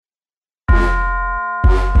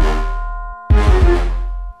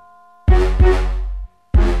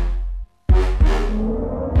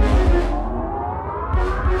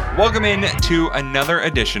Welcome in to another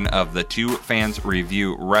edition of the Two Fans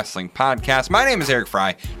Review Wrestling Podcast. My name is Eric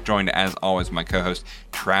Fry, joined as always by my co-host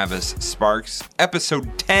Travis Sparks.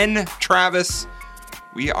 Episode 10, Travis.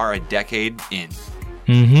 We are a decade in.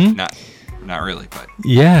 Mm-hmm. Not really, but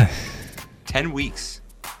yeah, 10 weeks.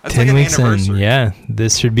 That's 10 like an weeks anniversary. in. Yeah,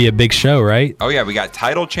 this should be a big show, right? Oh yeah, we got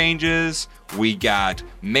title changes. We got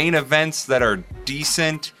main events that are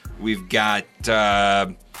decent. We've got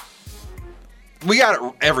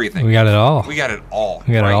everything. We got it all. We got it all.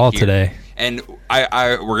 We got right it all here. today. And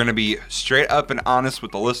we're going to be straight up and honest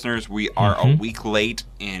with the listeners. We are a week late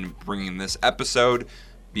in bringing this episode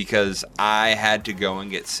because I had to go and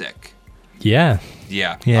get sick. Yeah.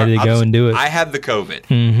 Yeah. You had to go and do it. I had the COVID.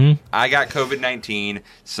 Mm-hmm. I got COVID-19,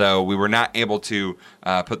 so we were not able to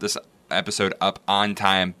put this episode up on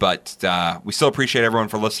time, but we still appreciate everyone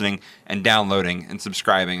for listening and downloading and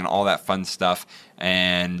subscribing and all that fun stuff.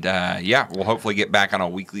 And we'll hopefully get back on a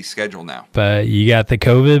weekly schedule now. But you got the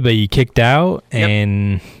COVID, but you kicked out,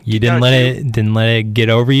 and you didn't let it get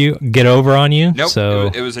over on you. Nope.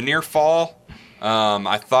 So it was a near fall.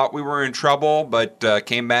 I thought we were in trouble, but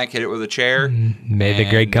came back, hit it with a chair. Made a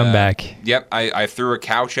great comeback. Yep, I threw a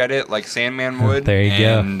couch at it like Sandman would. There you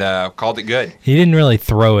go. And called it good. You didn't really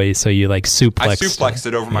throw it, so you like suplexed. I suplexed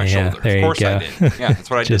it over my shoulder. There Of course you go. I did. Yeah, that's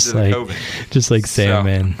what I did to the COVID. Just like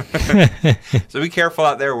Sandman. So be careful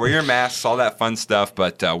out there. Wear your masks, all that fun stuff.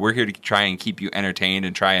 But we're here to try and keep you entertained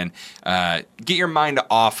and try and get your mind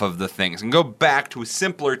off of the things and go back to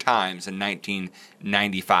simpler times in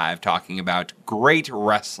 1995 talking about great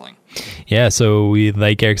wrestling. Yeah, so we,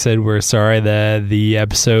 like Eric said, we're sorry that the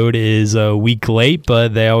episode is a week late,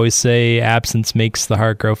 but they always say absence makes the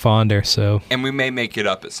heart grow fonder. And we may make it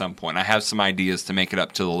up at some point. I have some ideas to make it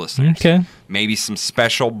up to the listeners. Okay. Maybe some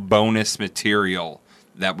special bonus material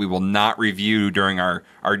that we will not review during our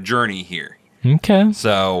journey here. Okay.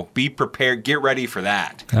 So be prepared. Get ready for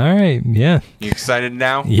that. All right. Yeah. You excited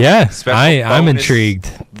now? Yeah. Special I'm bonus- intrigued.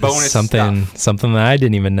 This bonus is something that I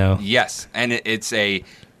didn't even know. Yes, and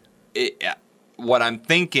what I'm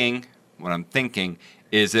thinking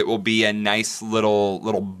is it will be a nice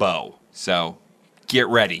little bow. So get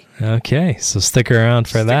ready. Okay. So stick around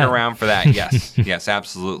for that. Stick around for that. Yes. Yes,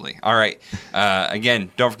 absolutely. All right.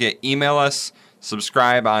 Again, don't forget, email us,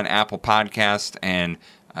 subscribe on Apple Podcast, and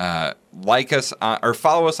like us or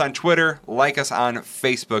follow us on Twitter, like us on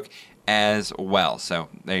Facebook as well. So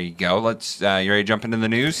there you go. Let's you ready to jump into the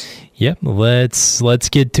news? Yep. Let's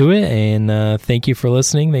get to it. And thank you for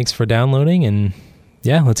listening. Thanks for downloading. And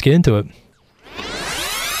yeah, let's get into it.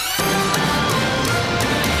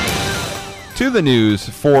 To the news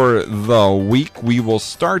for the week, we will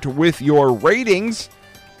start with your ratings.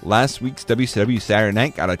 Last week's WCW Saturday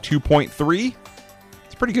Night got a 2.3.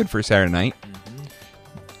 It's pretty good for Saturday night.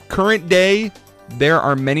 Current day, there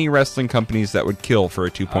are many wrestling companies that would kill for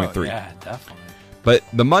a 2.3. Oh, yeah, definitely. But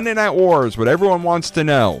the Monday Night War is what everyone wants to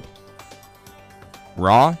know.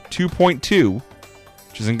 Raw, 2.2,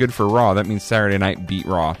 which isn't good for Raw. That means Saturday Night beat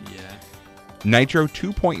Raw. Yeah. Nitro,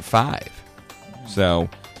 2.5. So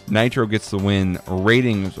Nitro gets the win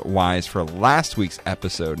ratings-wise for last week's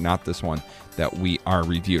episode, not this one that we are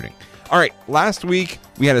reviewing. All right, last week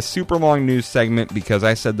we had a super long news segment because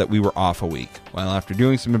I said that we were off a week. Well, after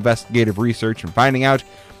doing some investigative research and finding out,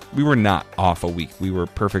 we were not off a week. We were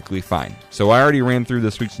perfectly fine. So I already ran through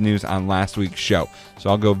this week's news on last week's show. So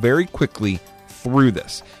I'll go very quickly through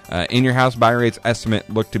this. In Your House buy rates estimate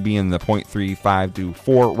looked to be in the 0.35 to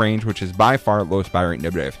 4 range, which is by far the lowest buy rate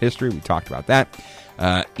in WWF history. We talked about that.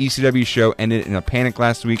 ECW show ended in a panic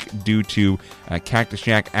last week due to Cactus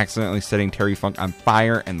Jack accidentally setting Terry Funk on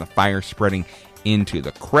fire and the fire spreading into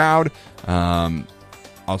the crowd.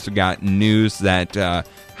 Also got news that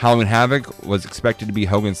Halloween Havoc was expected to be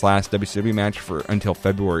Hogan's last WCW match until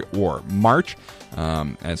February or March,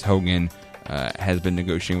 as Hogan has been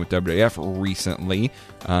negotiating with WWF recently.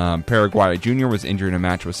 Paraguay Jr. was injured in a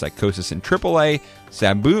match with Psychosis in AAA.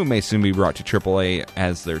 Sabu may soon be brought to AAA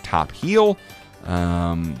as their top heel.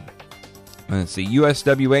 Let's see,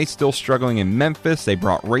 USWA still struggling in Memphis. They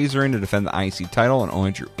brought Razor in to defend the IC title and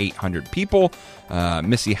only drew 800 people.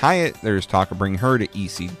 Missy Hyatt, there's talk of bringing her to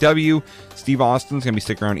ECW. Steve Austin's going to be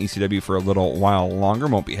sticking around ECW for a little while longer.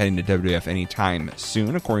 Won't be heading to WWF anytime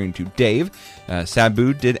soon, according to Dave.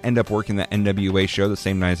 Sabu did end up working the NWA show the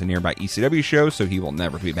same night as a nearby ECW show, so he will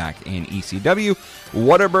never be back in ECW.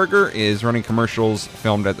 Whataburger is running commercials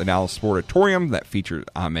filmed at the Dallas Sportatorium that features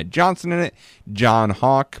Ahmed Johnson in it. John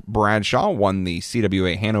Hawk Bradshaw won the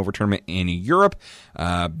CWA Hanover tournament in Europe.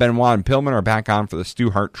 Benoit and Pillman are back on for the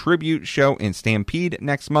Stu Hart tribute show in Stampede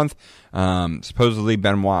next month. Supposedly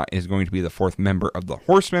Benoit is going to be the fourth member of the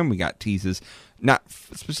Horsemen. We got teases not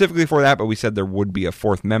specifically for that, but we said there would be a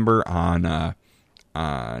fourth member on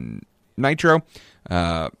Nitro.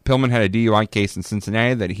 Pillman had a DUI case in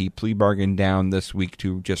Cincinnati that he plea bargained down this week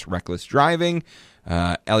to just reckless driving.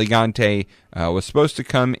 Elegante was supposed to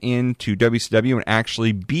come into WCW and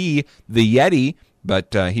actually be the Yeti,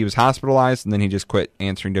 but he was hospitalized, and then he just quit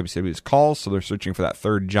answering WCW's calls, so they're searching for that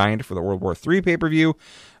third giant for the World War III pay-per-view.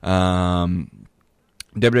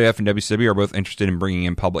 WWF and WCW are both interested in bringing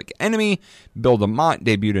in Public Enemy. Bill DeMott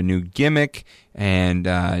debuted a new gimmick, and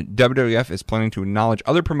WWF is planning to acknowledge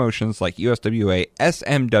other promotions like USWA,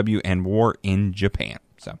 SMW, and War in Japan.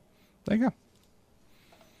 So, there you go.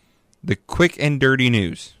 The quick and dirty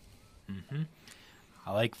news. Mm-hmm.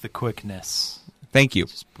 I like the quickness. Thank you.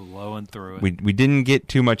 Just blowing through it. We didn't get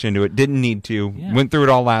too much into it. Didn't need to. Yeah. Went through it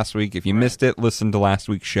all last week. If you missed it, listen to last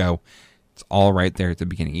week's show. It's all right there at the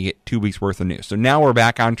beginning. You get 2 weeks worth of news. So now we're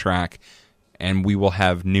back on track, and we will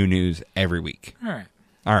have new news every week. All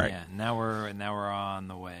right. Yeah, now we're on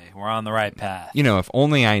the way. We're on the right path. You know, if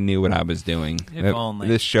only I knew what I was doing. If only.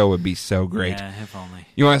 This show would be so great. Yeah, if only.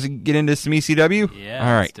 You want us to get into some ECW? Yeah,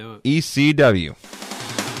 all right. Let's do it. ECW.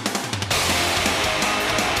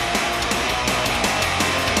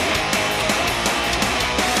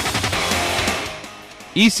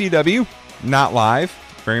 ECW, not live.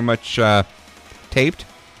 Very much taped,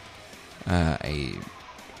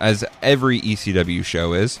 as every ECW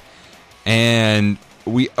show is. And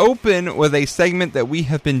we open with a segment that we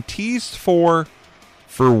have been teased for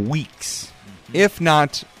weeks. Mm-hmm. If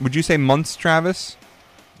not, would you say months, Travis?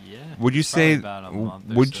 Yeah. Would you say about a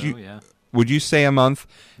month or so, yeah. Would you say a month?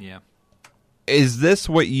 Yeah. Is this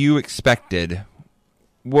what you expected?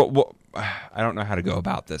 What I don't know how to go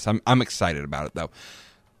about this. I'm excited about it though.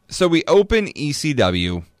 So we open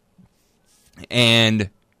ECW, and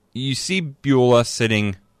you see Beulah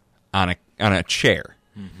sitting on a chair,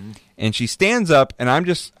 mm-hmm. and she stands up, and I'm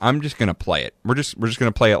just gonna play it. We're just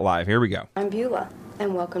gonna play it live. Here we go. I'm Beulah,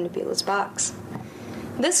 and welcome to Beulah's Box.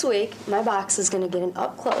 This week, my box is gonna get an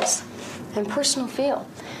up close and personal feel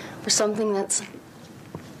for something that's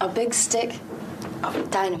a big stick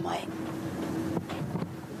of dynamite.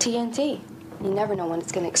 TNT. You never know when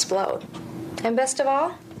it's gonna explode. And best of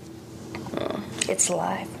all, it's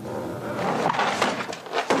live.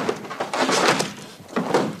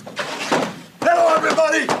 Hello,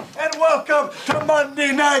 everybody, and welcome to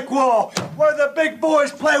Monday Night War, where the big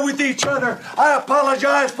boys play with each other. I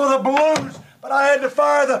apologize for the balloons, but I had to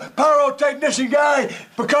fire the pyrotechnician guy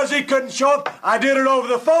because he couldn't show up. I did it over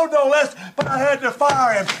the phone, no less, but I had to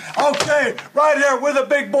fire him. Okay, right here where the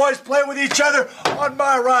big boys play with each other, on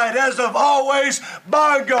my right, as of always,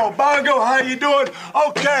 Bongo. Bongo, how you doing?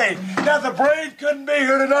 Okay, now the Brain couldn't be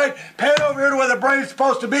here tonight. Pan over here to where the Brain's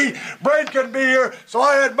supposed to be. Brain couldn't be here, so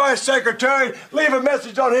I had my secretary leave a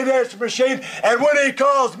message on his answer machine, and when he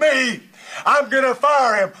calls me, I'm gonna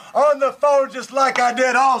fire him on the phone just like I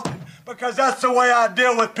did Austin. Because that's the way I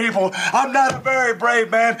deal with people. I'm not a very brave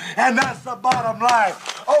man, and that's the bottom line.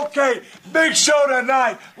 Okay, big show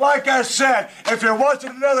tonight. Like I said, if you're watching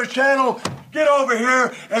another channel, get over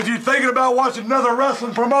here. If you're thinking about watching another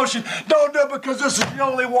wrestling promotion, don't do it because this is the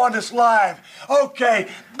only one that's live. Okay,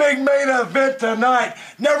 big main event tonight.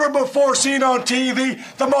 Never before seen on TV.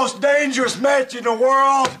 The most dangerous match in the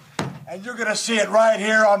world. And you're going to see it right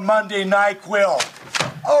here on Monday Night Quill.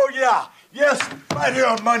 Oh, yeah. Yes, right here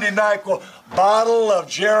on Monday Night, bottle of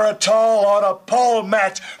Geritol on a pole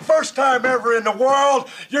match. First time ever in the world.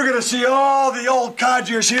 You're going to see all the old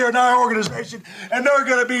codgers here in our organization, and they're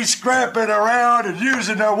going to be scrapping around and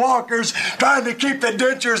using their walkers, trying to keep the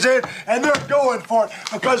dentures in, and they're going for it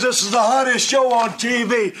because this is the hottest show on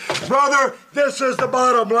TV. Brother, this is the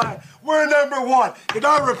bottom line. We're number one. Did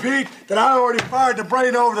I repeat that I already fired the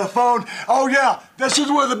Brain over the phone? Oh, yeah. This is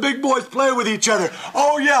where the big boys play with each other.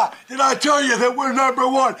 Oh, yeah. Did I tell you that we're number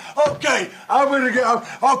one? Okay. I'm going to go.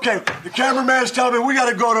 Okay. The cameraman's telling me we got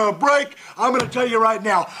to go to a break. I'm going to tell you right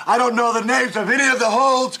now. I don't know the names of any of the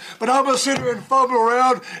holds, but I'm going to sit here and fumble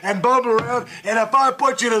around and bumble around. And if I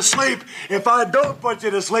put you to sleep, if I don't put you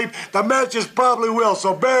to sleep, the matches probably will.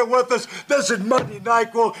 So bear with us. This is Monday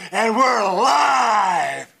Night War, and we're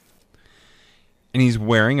live. And he's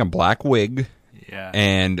wearing a black wig,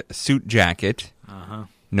 and suit jacket,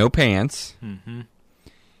 no pants,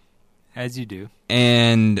 as you do,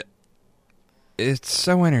 and it's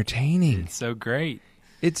so entertaining. It's so great.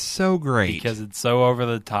 It's so great. Because it's so over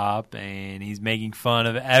the top, and he's making fun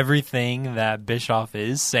of everything that Bischoff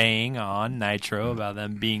is saying on Nitro about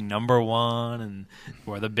them being number one and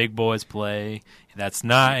where the big boys play. That's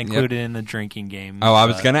not included in the drinking game. Oh, I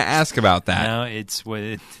was going to ask about that. No, it's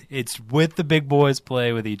with the big boys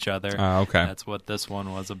play with each other. Oh, okay. That's what this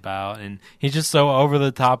one was about, and he's just so over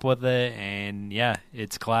the top with it. And yeah,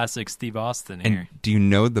 it's classic Steve Austin here. And do you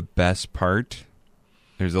know the best part?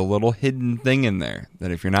 There's a little hidden thing in there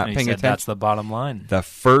that if you're not And he paying said attention, that's the bottom line.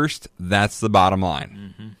 That's the bottom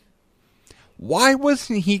line. Mm-hmm. Why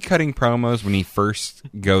wasn't he cutting promos when he first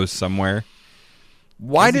goes somewhere?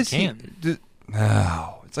 Why does he?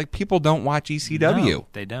 Oh, it's like people don't watch ECW. No,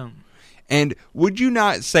 they don't. And would you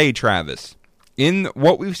not say, Travis, in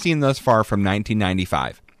what we've seen thus far from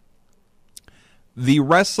 1995, the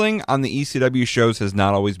wrestling on the ECW shows has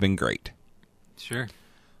not always been great. Sure.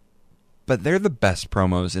 But they're the best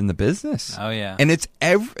promos in the business. Oh yeah. And it's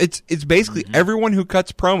basically everyone who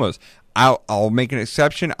cuts promos. I'll make an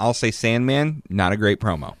exception. I'll say Sandman, not a great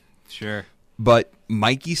promo. Sure. But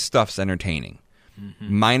Mikey's stuff's entertaining.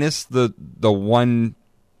 Minus the one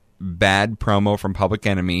bad promo from Public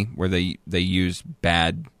Enemy where they use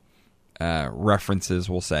bad references,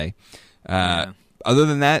 we'll say. Other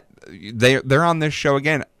than that, they're on this show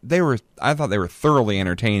again. I thought they were thoroughly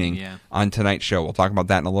entertaining on tonight's show. We'll talk about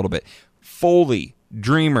that in a little bit. Foley,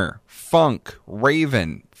 Dreamer, Funk,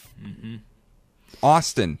 Raven,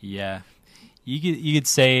 Austin. Yeah. You could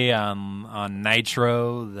say on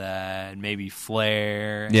Nitro that maybe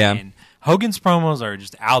Flair and Hogan's promos are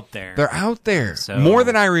just out there. They're out there. So, more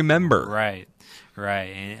than I remember. Right.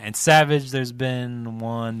 And Savage, there's been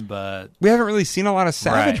one, but we haven't really seen a lot of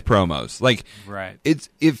Savage promos. Like,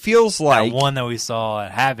 it feels like that one that we saw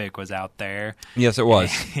at Havoc was out there. Yes, it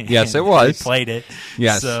was. Yes, it was. They played it.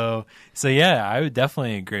 Yes. So yeah, I would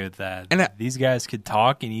definitely agree with that. And these guys could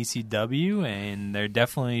talk in ECW, and they're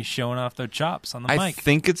definitely showing off their chops on the mic. I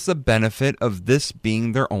think it's the benefit of this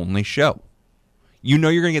being their only show. You know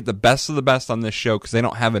you're going to get the best of the best on this show because they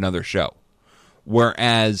don't have another show.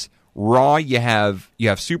 Whereas Raw, you have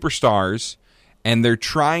superstars, and they're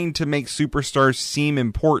trying to make superstars seem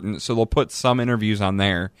important, so they'll put some interviews on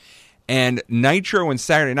there. And Nitro and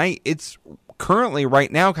Saturday Night, it's currently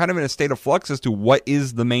right now kind of in a state of flux as to what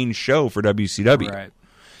is the main show for WCW. Right.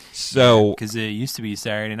 So because it used to be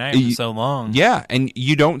Saturday night for so long. Yeah, and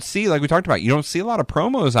you don't see, like we talked about, you don't see a lot of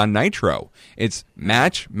promos on Nitro. It's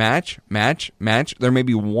match. There may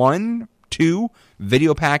be 1-2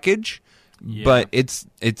 video package, but it's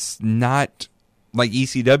not like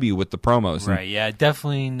ECW with the promos. Right, yeah,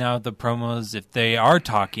 definitely not the promos. If they are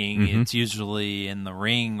talking, it's usually in the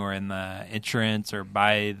ring or in the entrance or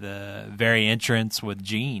by the very entrance with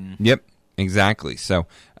Gene. Yep. Exactly. So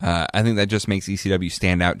I think that just makes ECW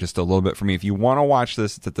stand out just a little bit for me. If you want to watch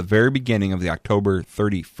this, it's at the very beginning of the October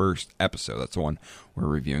 31st episode. That's the one we're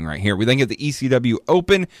reviewing right here. We then get the ECW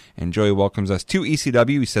Open, and Joey welcomes us to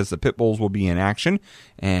ECW. He says the Pitbulls will be in action,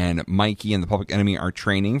 and Mikey and the Public Enemy are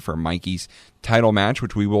training for Mikey's title match,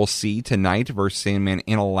 which we will see tonight versus Sandman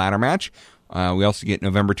in a ladder match. We also get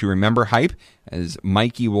November to Remember hype, as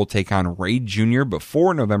Mikey will take on Ray Jr.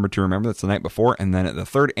 before November to Remember. That's the night before. And then at the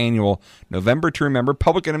third annual November to Remember,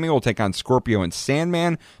 Public Enemy will take on Scorpio and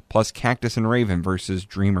Sandman, plus Cactus and Raven versus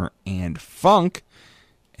Dreamer and Funk.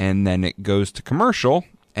 And then it goes to commercial.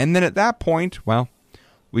 And then at that point, well,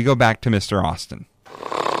 we go back to Mr. Austin.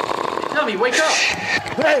 Tommy, wake up!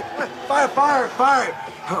 Hey, fire.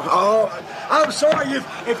 Oh, I'm sorry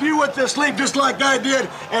if you went to sleep just like I did,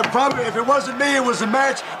 and probably if it wasn't me, it was a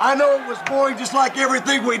match. I know it was boring just like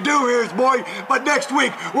everything we do here is boring, but next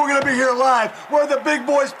week we're going to be here live where the big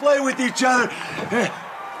boys play with each other.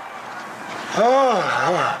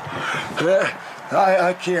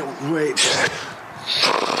 I can't wait.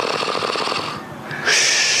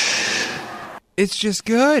 It's just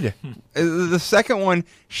good. The second one,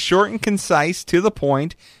 short and concise, to the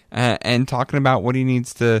point, and talking about what he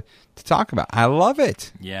needs to talk about. I love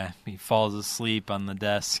it. Yeah, he falls asleep on the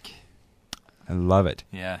desk. I love it.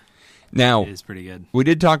 Yeah. Now, it is pretty good. We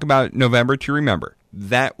did talk about November to Remember.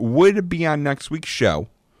 That would be on next week's show.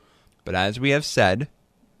 But as we have said,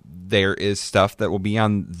 there is stuff that will be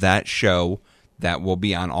on that show that will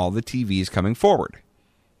be on all the TVs coming forward.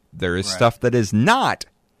 There is stuff that is not,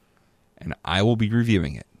 and I will be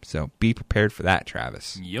reviewing it. So be prepared for that,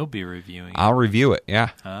 Travis. You'll be reviewing it. I'll review it, yeah.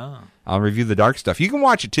 Oh. I'll review the dark stuff. You can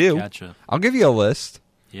watch it, too. Gotcha. I'll give you a list.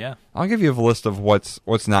 Yeah. I'll give you a list of what's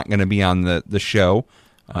not going to be on the show.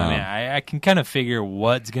 I mean, I can kind of figure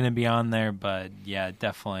what's going to be on there, but yeah,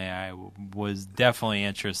 definitely. I was definitely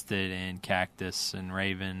interested in Cactus and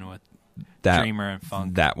Raven with Dreamer and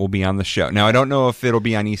Funk. That will be on the show. Now, I don't know if it'll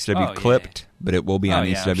be on ECW clipped, but it will be on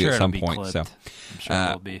I'm ECW sure at some it'll be point. clipped. So, I'm sure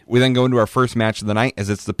it will be. we then go into our first match of the night, as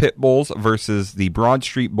it's the Pit Bulls versus the Broad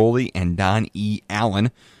Street Bully and Don E.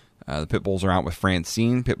 Allen. The Pit Bulls are out with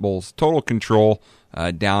Francine. Pit Bulls total control.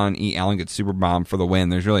 Don E. Allen gets super bombed for the win.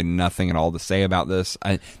 There's really nothing at all to say about this.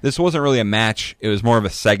 This wasn't really a match. It was more of a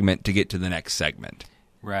segment to get to the next segment.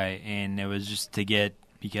 Right, and it was just to get,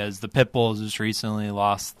 because the Pit Bulls just recently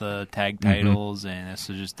lost the tag titles, and this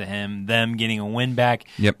was just to them getting a win back.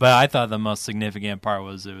 Yep. But I thought the most significant part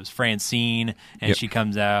was it was Francine, and Yep. she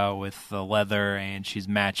comes out with the leather, and she's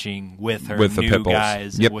matching with her With the new Pit Bulls.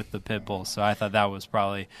 guys Yep. with the Pit Bulls. So I thought that was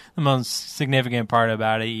probably the most significant part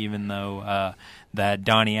about it, even though that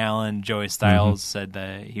Donnie Allen, Joey Styles said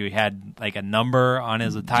that he had like a number on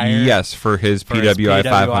his attire. Yes, for his for his PWI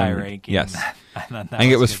 500. ranking. Yes. I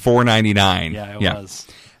think it was good. $4.99. Yeah, it was.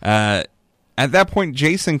 At that point,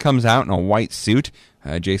 Jason comes out in a white suit.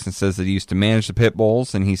 Jason says that he used to manage the Pit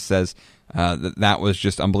Bulls, and he says that was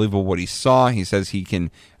just unbelievable what he saw. He says he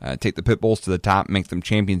can take the Pit Bulls to the top and make them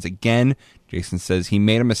champions again. Jason says he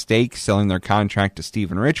made a mistake selling their contract to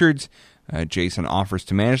Steven Richards. Jason offers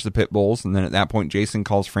to manage the Pit Bulls, and then at that point, Jason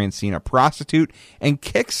calls Francine a prostitute and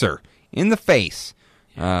kicks her in the face.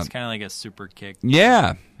 Yeah, it's kind of like a super kick.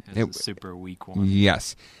 Yeah. It's a super weak one.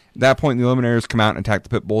 Yes. At that point, the Eliminators come out and attack the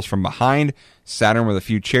Pit Bulls from behind. Saturn with a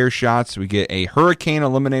few chair shots. We get a Hurricane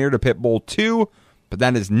Eliminator to Pit Bull 2, but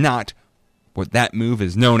that is not what that move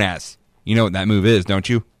is known as. You know what that move is, don't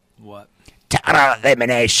you? What? Total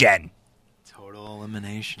Elimination. Total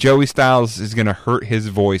elimination. Joey Styles is going to hurt his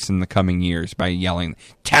voice in the coming years by yelling,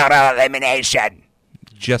 Total Elimination.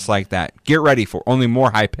 Just like that. Get ready for only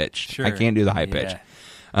more high pitch. Sure. I can't do the high pitch. Yeah.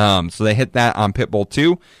 So they hit that on Pitbull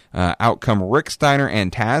 2. Out come Rick Steiner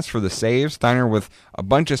and Taz for the save. Steiner with a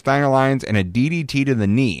bunch of Steiner lines and a DDT to the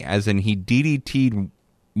knee, as in he DDT'd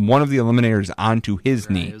one of the Eliminators onto his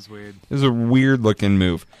knee. It was weird. It was a weird-looking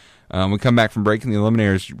move. We come back from break, and the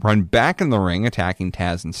Eliminators run back in the ring, attacking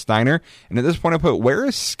Taz and Steiner. And at this point, I put, where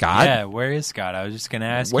is Scott? Yeah, where is Scott? I was just going to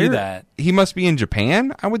ask you that. He must be in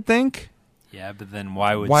Japan, I would think. Yeah, but then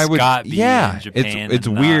why would Scott be in Japan? It's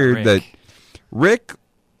and not weird Rick? that Rick.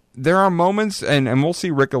 There are moments, and we'll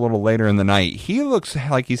see Rick a little later in the night. He looks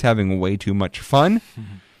like he's having way too much fun.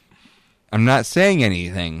 I'm not saying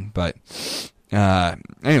anything, but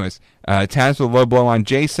anyways, Taz with a low blow on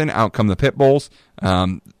Jason. Out come the Pit Bulls.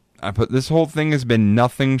 I put this whole thing has been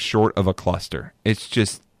nothing short of a cluster. It's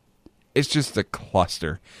just a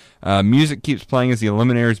cluster. Music keeps playing as the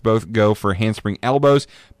Eliminators both go for handspring elbows,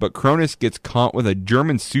 but Cronus gets caught with a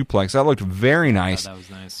German suplex. That looked very nice. That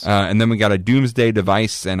was nice. And then we got a Doomsday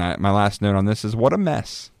device, and my last note on this is, what a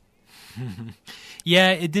mess.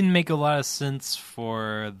 Yeah, it didn't make a lot of sense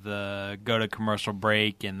for the go to commercial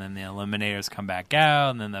break, and then the Eliminators come back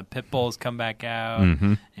out, and then the Pit Bulls come back out,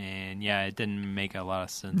 and yeah, it didn't make a lot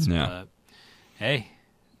of sense. No. But hey,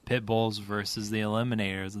 Pit Bulls versus the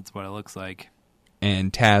Eliminators. That's what it looks like.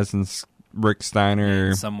 And Taz and Rick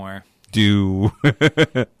Steiner Somewhere. do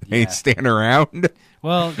they Yeah. stand around?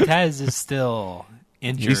 Well, Taz is still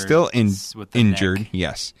injured. He's still with the injured, neck.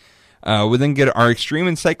 yes. We then get our Extreme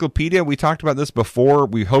Encyclopedia. We talked about this before.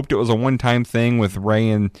 We hoped it was a one-time thing with Ray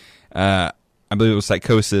and I believe it was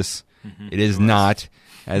Psychosis. It is not.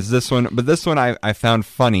 As this one, but this one I found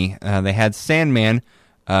funny. They had Sandman,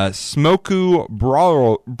 Smoku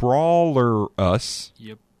Brawler Us,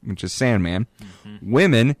 Yep. which is Sandman.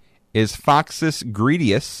 Women is Foxus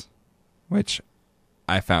Greedius, which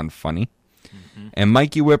I found funny. And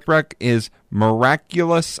Mikey Whipwreck is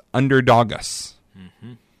Miraculous Underdogus.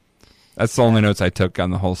 That's the only notes I took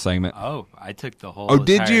on the whole segment. Oh, I took the whole. Oh,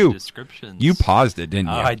 did entire you? Descriptions. You paused it, didn't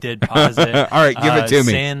you? Oh, I did pause it. All right, give it to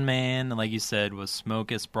me. Sandman, like you said, was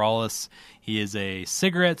Smokus Brawlus. He is a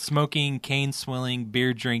cigarette-smoking, cane-swilling,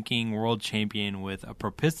 beer-drinking world champion with a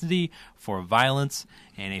propensity for violence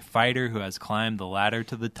and a fighter who has climbed the ladder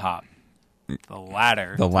to the top. The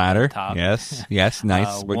ladder. The to ladder. top. Yes,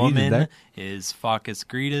 nice. What you did Woman there. is Focus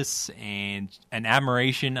Gretus, and an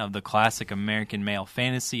admiration of the classic American male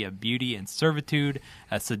fantasy of beauty and servitude,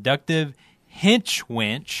 a seductive hinch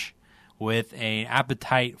wench with an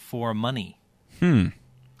appetite for money. I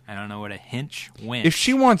don't know what a hinch wench. If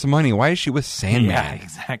she wants money, why is she with Sandman? Yeah,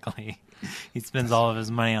 exactly. He spends all of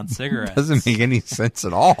his money on cigarettes. Doesn't make any sense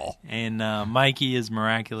at all. And Mikey is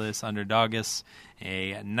Miraculous Underdogus,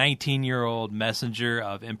 a 19-year-old messenger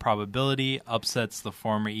of improbability, upsets the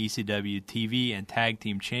former ECW TV and tag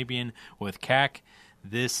team champion with CAC.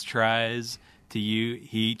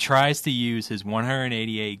 He tries to use his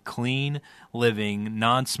 188 clean living,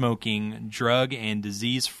 non-smoking, drug and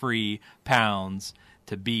disease-free pounds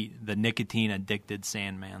to beat the nicotine-addicted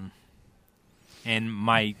Sandman. And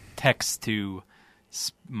my text to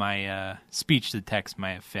my speech to text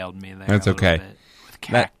might have failed me there. That's a little okay. bit with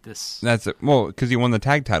Cactus. That's it. Well, because he won the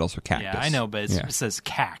tag titles with Cactus. Yeah, I know, but it says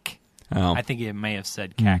Cac. Oh. I think it may have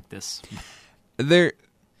said Cactus.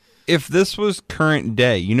 If this was current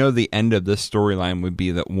day, the end of this storyline would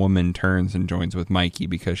be that woman turns and joins with Mikey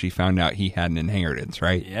because she found out he had an inheritance,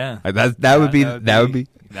 right? Yeah. That would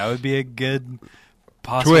be a good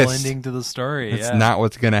possible twist. ending to the story. It's not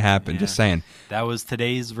what's going to happen. Yeah. Just saying. That was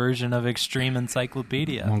today's version of Extreme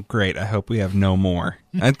Encyclopedia. Well, great. I hope we have no more.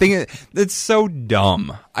 I think it's so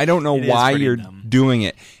dumb. I don't know why you're doing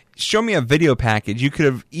it. Show me a video package. You could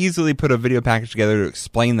have easily put a video package together to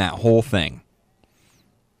explain that whole thing,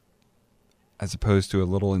 as opposed to a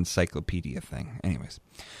little encyclopedia thing. Anyways,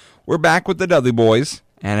 we're back with the Dudley Boys,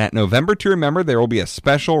 and at November to Remember, there will be a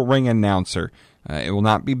special ring announcer. It will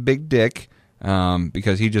not be Big Dick,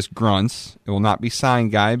 because he just grunts. It will not be Sign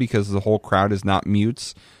Guy, because the whole crowd is not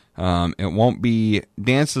mutes. It won't be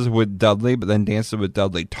Dances with Dudley, but then Dances with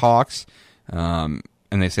Dudley talks.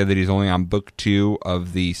 And they say that he's only on book 2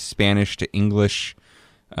 of the Spanish to English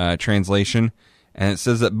translation. And it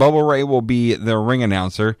says that Bubba Ray will be the ring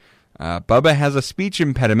announcer. Bubba has a speech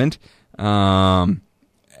impediment, and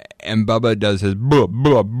Bubba does his buh,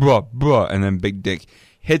 buh, buh, buh, and then Big Dick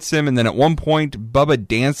hits him, and then at one point, Bubba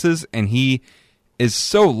dances, and he is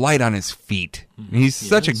so light on his feet. He's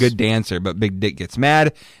such a good dancer, but Big Dick gets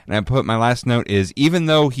mad, and I put my last note is, even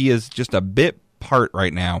though he is just a bit part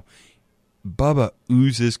right now, Bubba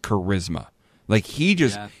oozes charisma. Like, he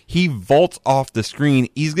vaults off the screen.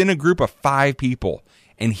 He's in a group of 5 people,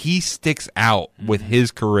 and he sticks out with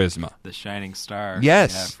his charisma. The shining star.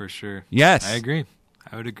 Yes. Yeah, for sure. Yes. I agree.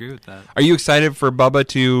 I would agree with that. Are you excited for Bubba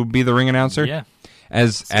to be the ring announcer? Yeah.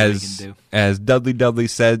 As Dudley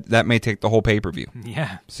said, that may take the whole pay-per-view.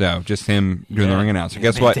 Yeah. So, just him doing the ring announcer.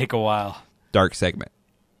 Guess may what? Take a while. Dark segment.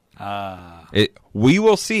 We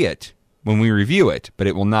will see it when we review it, but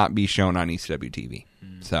it will not be shown on ECW TV.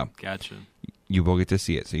 So, gotcha. You will get to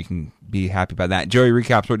see it, so you can be happy about that. Joey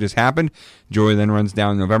recaps what just happened. Joey then runs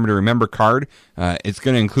down November to Remember card. It's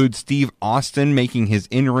going to include Steve Austin making his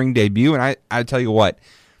in-ring debut, and I tell you what,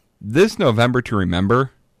 this November to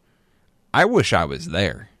Remember, I wish I was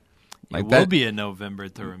there. Like, it will be a November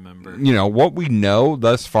to Remember. What we know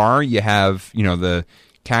thus far, you have, the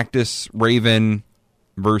Cactus Raven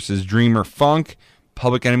versus Dreamer Funk,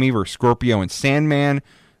 Public Enemy versus Scorpio and Sandman,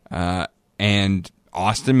 and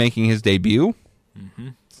Austin making his debut. Mm-hmm.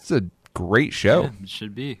 It's a great show. Yeah, it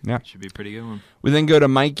should be. Yeah. It should be a pretty good one. We then go to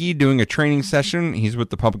Mikey doing a training session. He's with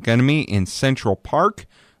the Public Enemy in Central Park.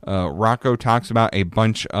 Rocco talks about a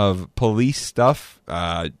bunch of police stuff.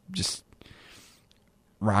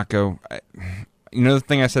 Rocco, the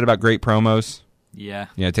thing I said about great promos? Yeah.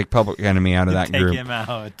 Yeah, take Public Enemy out of that group. Take him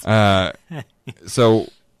out. So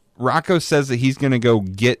Rocco says that he's going to go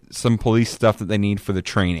get some police stuff that they need for the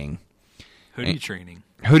training.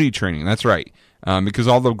 Hoodie training, that's right. Because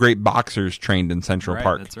all the great boxers trained in Central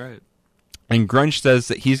Park. That's right. And Grunge says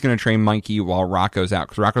that he's going to train Mikey while Rocco's out.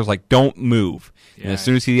 Because Rocco's like, don't move. Yeah. And as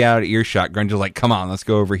soon as he's out of earshot, Grunge is like, come on, let's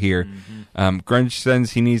go over here. Mm-hmm. Grunge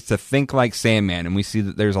says he needs to think like Sandman. And we see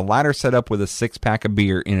that there's a ladder set up with a 6-pack of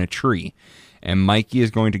beer in a tree. And Mikey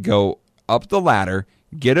is going to go up the ladder,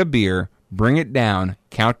 get a beer, bring it down,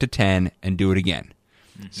 count to 10, and do it again.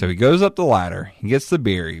 Mm-hmm. So he goes up the ladder, he gets the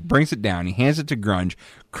beer, he brings it down, he hands it to Grunge.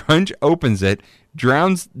 Grunge opens it,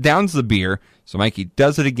 downs the beer, so Mikey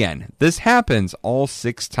does it again. This happens all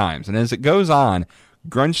 6 times, and as it goes on,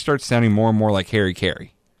 Grunge starts sounding more and more like Harry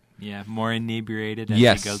Carey. Yeah, more inebriated as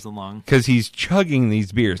he goes along. Because he's chugging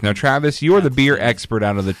these beers. Now, Travis, you're the beer expert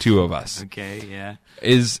out of the two of us. Okay, yeah.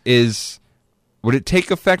 Would it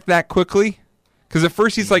take effect that quickly? Because at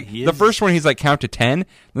first the first one he's like count to 10,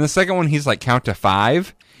 then the second one he's like count to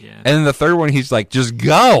 5, and then the third one he's like just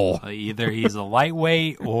go. Either he's a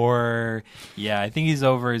lightweight or I think he's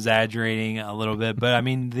over exaggerating a little bit. But I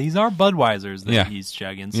mean, these are Budweisers that he's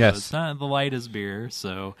chugging, so it's not the lightest beer.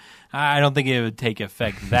 So I don't think it would take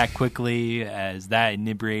effect that quickly as that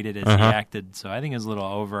inebriated as he acted. So I think it's a little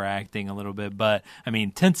overacting a little bit. But I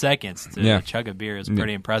mean, 10 seconds to chug a beer is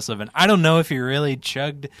pretty impressive. And I don't know if he really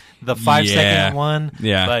chugged the 5-second one.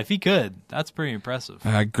 Yeah. But if he could, that's pretty impressive.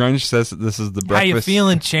 Grunge says that this is the breakfast. How you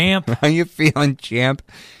feeling, champ? How you feeling, champ?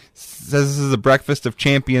 Says this is the breakfast of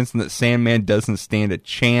champions and that Sandman doesn't stand a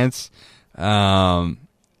chance. And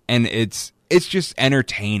it's just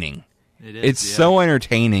entertaining. It's so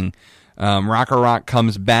entertaining. Rocco Rock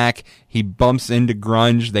comes back. He bumps into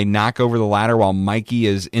Grunge. They knock over the ladder while Mikey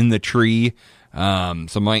is in the tree.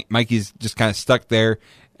 So Mikey's just kind of stuck there.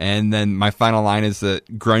 And then my final line is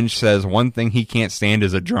that Grunge says one thing he can't stand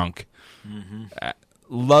is a drunk.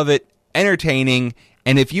 Love it. Entertaining.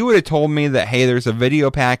 And if you would have told me that, hey, there's a video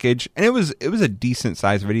package, and it was a decent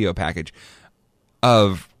sized video package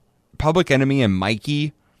of Public Enemy and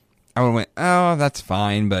Mikey, I would have went, oh, that's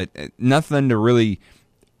fine, but nothing to really.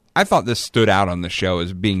 I thought this stood out on the show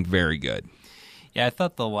as being very good. Yeah, I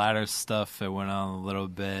thought the ladder stuff, it went on a little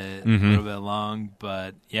bit long,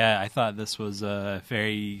 but yeah, I thought this was a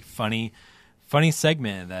very funny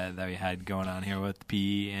segment that we had going on here with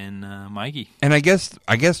P and Mikey. And I guess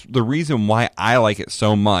the reason why I like it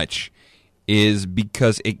so much is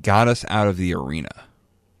because it got us out of the arena.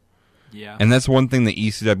 Yeah. And that's one thing that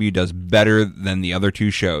ECW does better than the other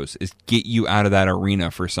two shows, is get you out of that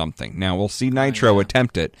arena for something. Now, we'll see Nitro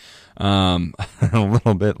attempt it a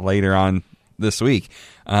little bit later on this week.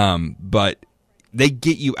 But they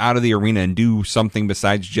get you out of the arena and do something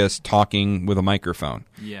besides just talking with a microphone.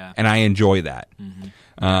 Yeah. And I enjoy that.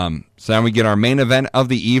 So now we get our main event of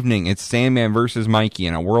the evening. It's Sandman versus Mikey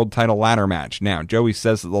in a world title ladder match. Now, Joey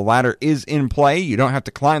says that the ladder is in play. You don't have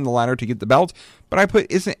to climb the ladder to get the belt. But I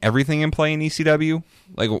put, isn't everything in play in ECW?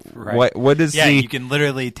 Like, right. what is you can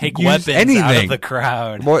literally take weapons out of the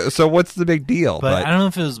crowd. So what's the big deal? But I don't know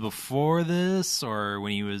if it was before this or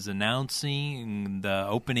when he was announcing the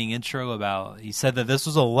opening intro about, he said that this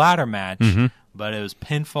was a ladder match, but it was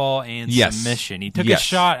pinfall and submission. He took a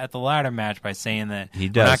shot at the ladder match by saying that we're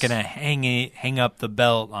not going to hang up the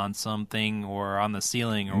belt on something or on the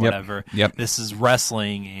ceiling or whatever. This is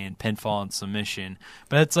wrestling and pinfall and submission.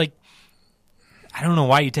 But it's like, I don't know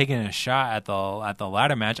why you're taking a shot at the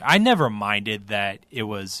ladder match. I never minded that it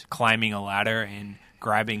was climbing a ladder and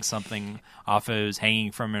grabbing something off it was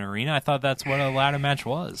hanging from an arena. I thought that's what a ladder match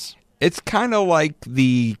was. It's kind of like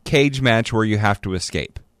the cage match where you have to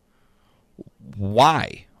escape.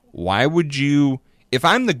 Why? Why would you... If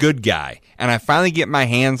I'm the good guy and I finally get my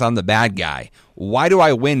hands on the bad guy, why do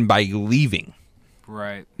I win by leaving?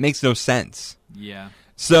 Right. Makes no sense. Yeah.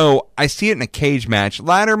 So I see it in a cage match.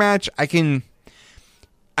 Ladder match, I think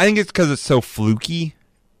it's because it's so fluky.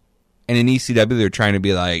 And in ECW, they're trying to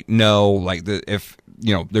be like, no, like if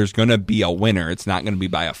there's going to be a winner, it's not going to be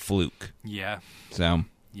by a fluke. Yeah. So.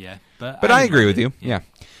 Yeah. But I agree with you. Yeah.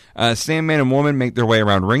 Sandman and Woman make their way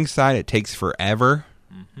around ringside. It takes forever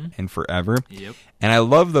and forever. Yep. And I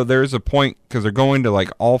love, though, there's a point because they're going to like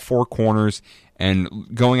all four corners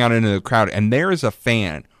and going out into the crowd. And there is a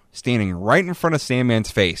fan standing right in front of Sandman's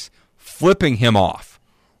face, flipping him off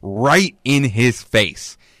right in his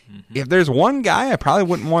face. If there's one guy I probably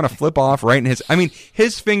wouldn't want to flip off right in his... I mean,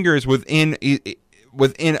 his finger is within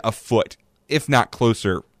a foot, if not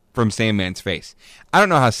closer, from Sandman's face. I don't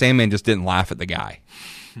know how Sandman just didn't laugh at the guy.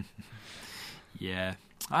 Yeah.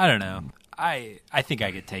 I don't know. I think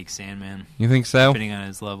I could take Sandman. You think so? Depending on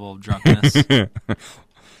his level of drunkenness.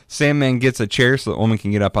 Sandman gets a chair so the woman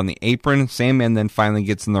can get up on the apron. Sandman then finally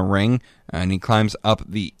gets in the ring, and he climbs up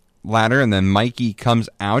the ladder, and then Mikey comes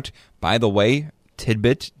out. By the way...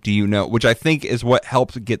 tidbit, do you know, which I think is what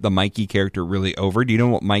helps get the Mikey character really over. Do you know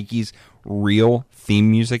what Mikey's real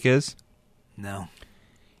theme music is? No.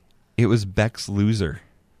 It was Beck's Loser.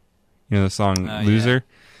 You know the song Loser?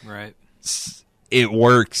 Yeah. Right. It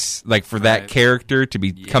works like for that character to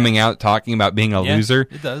be coming out talking about being a loser.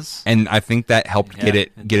 It does. And I think that helped get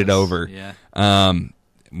it over. Yeah.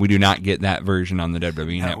 We do not get that version on the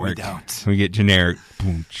WWE Network. We don't. We get generic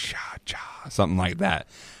boom cha cha, something like that.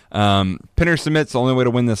 Pinner submit's the only way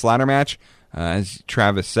to win this ladder match. As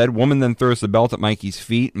Travis said, Woman then throws the belt at Mikey's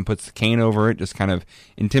feet and puts the cane over it, just kind of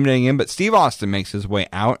intimidating him. But Steve Austin makes his way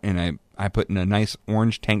out, and I put in a nice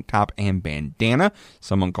orange tank top and bandana.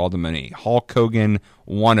 Someone called him a Hulk Hogan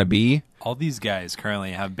wannabe. All these guys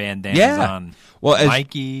currently have bandanas on. Well,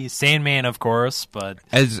 Mikey, Sandman, of course, but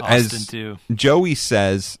Austin too. Joey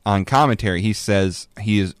says on commentary, he says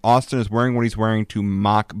Austin is wearing what he's wearing to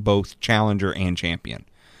mock both challenger and champion.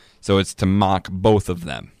 So it's to mock both of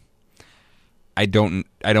them. I don't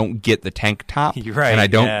get the tank top. You're right. And I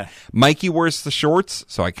don't. Yeah. Mikey wears the shorts,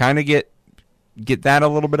 so I kind of get that a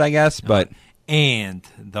little bit, I guess. But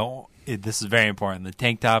this is very important. The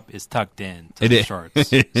tank top is tucked in to the shorts.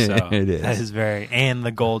 So it is. That is and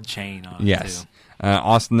the gold chain on it too.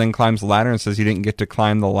 Austin then climbs the ladder and says he didn't get to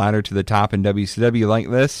climb the ladder to the top in WCW like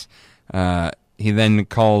this. He then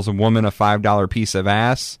calls a woman a $5 piece of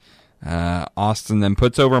ass. Austin then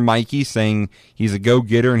puts over Mikey, saying he's a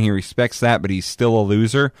go-getter and he respects that, but he's still a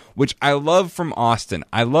loser, which I love from Austin.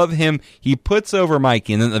 I love him. He puts over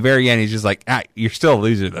Mikey, and then at the very end, he's just like, you're still a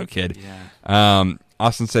loser, though, kid. Yeah.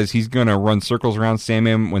 Austin says he's going to run circles around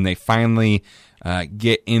Sandman when they finally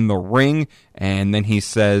get in the ring, and then he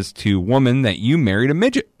says to Woman that you married a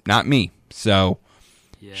midget, not me. So,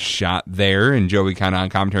 shot there, and Joey kind of on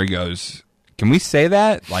commentary goes, can we say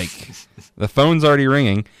that? Like, the phone's already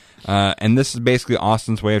ringing. And this is basically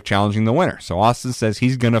Austin's way of challenging the winner. So Austin says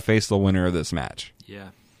he's going to face the winner of this match. Yeah.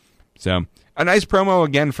 So, a nice promo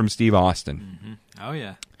again from Steve Austin. Mm-hmm. Oh,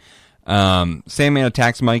 yeah. Sandman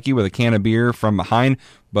attacks Mikey with a can of beer from behind,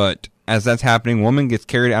 but as that's happening, Woman gets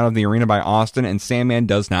carried out of the arena by Austin, and Sandman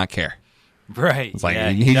does not care. Right. It's like, yeah,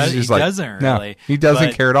 he doesn't really. No, he doesn't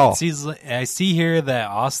But care at all. I see here that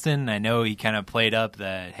Austin, I know he kind of played up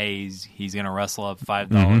that, hey, he's going to wrestle up $5,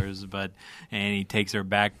 Mm-hmm. and he takes her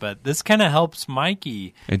back. But this kind of helps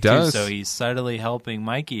Mikey. It does. Too, so he's subtly helping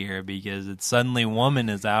Mikey here because it's suddenly Woman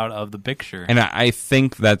is out of the picture. And I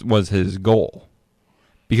think that was his goal.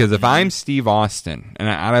 Because if I'm Steve Austin, and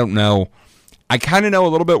I don't know, I kind of know a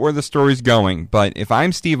little bit where the story's going, but if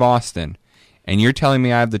I'm Steve Austin, and you're telling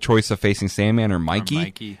me I have the choice of facing Sandman or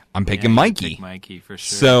Mikey, I'm picking Mikey. Pick Mikey for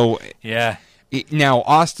sure. So, yeah. Now,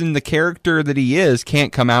 Austin, the character that he is,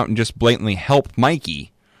 can't come out and just blatantly help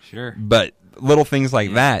Mikey. Sure. But little things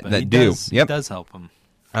like that do. It does help him.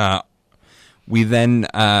 We then,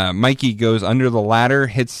 Mikey goes under the ladder,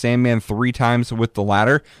 hits Sandman 3 times with the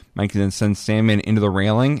ladder. Mikey then sends Sandman into the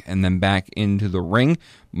railing and then back into the ring.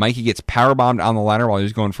 Mikey gets powerbombed on the ladder while he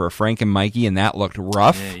was going for a Frank and Mikey, and that looked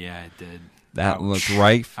rough. Yeah, it did. That looked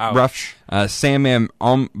rough. Sandman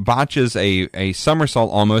botches a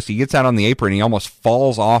somersault almost. He gets out on the apron. He almost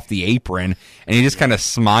falls off the apron, and he just kind of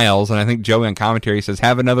smiles. And I think Joey on commentary says,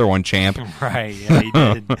 "Have another one, champ." Right? Yeah,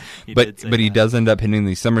 he did. He does end up hitting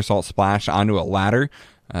the somersault splash onto a ladder.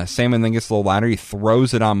 Sandman then gets the ladder. He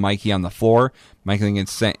throws it on Mikey on the floor. Mikey then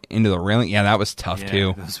gets sent into the railing. Yeah, that was tough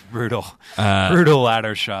too. Those brutal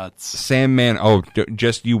ladder shots. Sandman,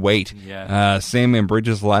 just you wait. Yeah. Sandman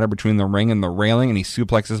bridges the ladder between the ring and the railing, and he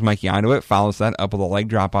suplexes Mikey onto it, follows that up with a leg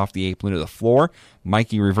drop off the apron to the floor.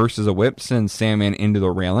 Mikey reverses a whip, sends Sandman into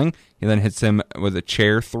the railing. He then hits him with a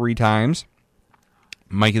chair 3 times.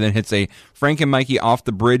 Mikey then hits a Frank and Mikey off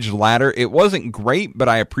the bridge ladder. It wasn't great, but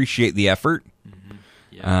I appreciate the effort.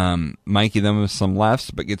 Yeah. Mikey then with some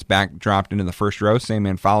lefts, but gets back dropped into the first row.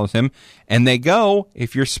 Sandman follows him, and they go,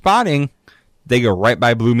 if you're spotting, they go right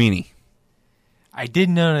by Blue Meanie. I did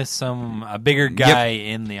notice a bigger guy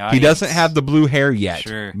in the audience. He doesn't have the blue hair yet,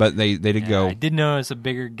 Sure. but they did go. I did notice a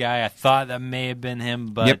bigger guy. I thought that may have been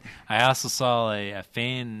him, but I also saw a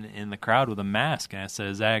fan in the crowd with a mask, and I said,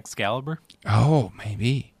 is that Excalibur? Oh,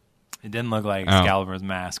 maybe. It didn't look like Excalibur's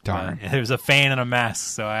mask. Darn. But there was a fan in a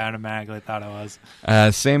mask, so I automatically thought it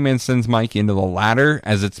was. Sandman sends Mike into the ladder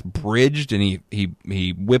as it's bridged, and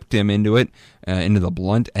he whipped him into it, into the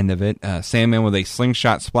blunt end of it. Sandman with a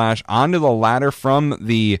slingshot splash onto the ladder from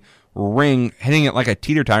the ring, hitting it like a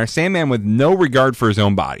teeter-totter. Sandman with no regard for his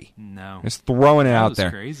own body. No. Just throwing it That out was there.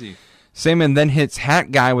 Crazy. Sandman then hits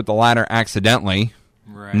Hat Guy with the ladder accidentally.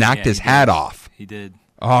 Right. Knocked his hat off. He did.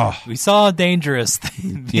 Oh, We saw how dangerous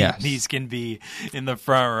Yes. these can be in the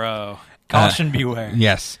front row. Caution beware.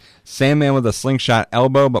 yes. Sandman with a slingshot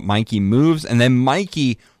elbow, but Mikey moves, and then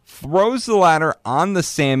Mikey throws the ladder on the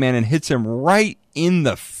Sandman and hits him right in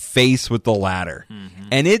the face with the ladder. Mm-hmm.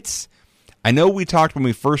 And I know we talked when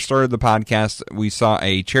we first started the podcast, we saw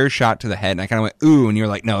a chair shot to the head, and I kind of went, ooh, and you're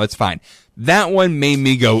like, no, it's fine. That one made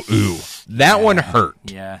me go, ooh. That one hurt.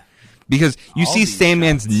 Yeah. Because you All see these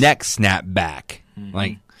Sandman's shots. neck snap back.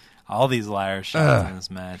 Like, All these ladder shots in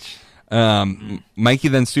this match. Mikey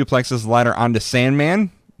then suplexes the ladder onto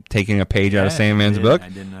Sandman, taking a page out of Sandman's book. I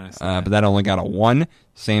did notice that. But that only got a 1.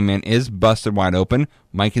 Sandman is busted wide open.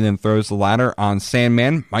 Mikey then throws the ladder on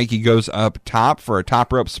Sandman. Mikey goes up top for a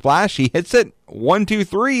top rope splash. He hits it. 1, 2,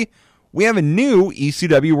 3. We have a new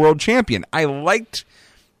ECW World Champion. I liked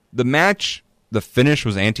the match. The finish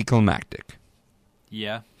was anticlimactic.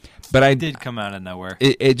 Yeah. But I Did come out of nowhere.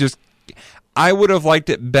 It just... I would have liked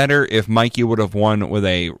it better if Mikey would have won with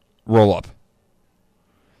a roll-up.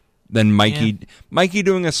 Than Mikey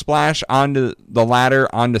doing a splash onto the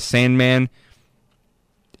ladder, onto Sandman.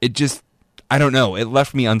 It just... I don't know. It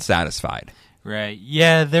left me unsatisfied. Right.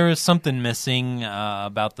 Yeah, there was something missing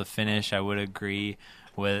about the finish. I would agree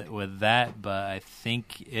with that, but I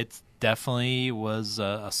think it definitely was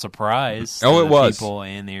a surprise to it the was. people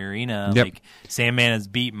in the arena. Yep. Like, Sandman has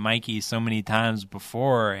beat Mikey so many times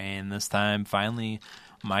before, and this time, finally,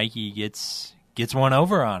 Mikey gets one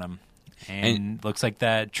over on him. And looks like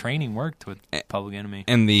that training worked with Public Enemy.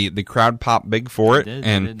 And the crowd popped big for it. It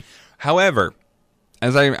did. However,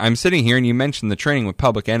 as I'm sitting here and you mentioned the training with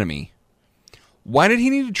Public Enemy, why did he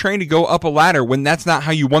need to train to go up a ladder when that's not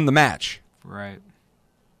how you won the match? Right.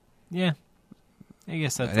 Yeah. I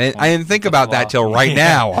guess that's. I didn't think about that till right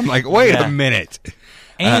now. I'm like, wait Yeah. a minute.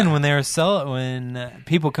 And when when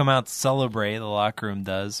people come out to celebrate, the locker room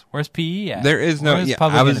does. Where's PE at? There is no Where's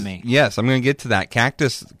Public Enemy? Yes, I'm going to get to that.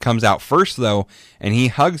 Cactus comes out first, though, and he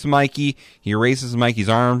hugs Mikey. He raises Mikey's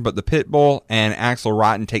arm, but the Pitbull and Axel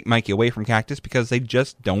Rotten take Mikey away from Cactus because they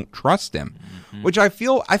just don't trust him. Mm-hmm. Which I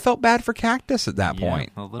felt bad for Cactus at that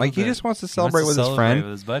point. Like, he just wants to celebrate with his friend.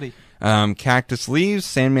 With his buddy. Cactus leaves.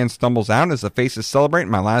 Sandman stumbles out as the faces celebrate.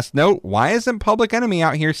 My last note, why isn't Public Enemy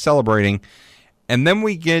out here celebrating? And then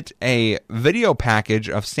we get a video package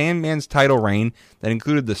of Sandman's title reign that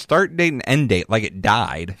included the start date and end date, like it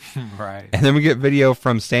died. Right. And then we get video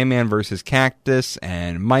from Sandman versus Cactus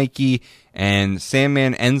and Mikey. And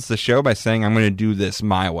Sandman ends the show by saying, I'm going to do this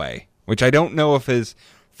my way. Which I don't know if is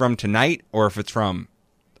from tonight or if it's from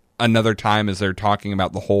another time as they're talking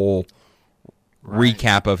about the whole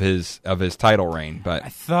recap of his title reign. But I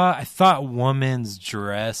thought woman's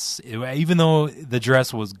dress, even though the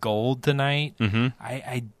dress was gold tonight,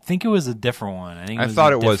 I think it was a different one. I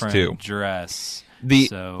thought it was too. Dress.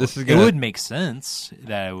 This is it would make sense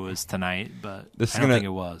that it was tonight, but I don't think it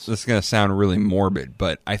was. This is going to sound really morbid,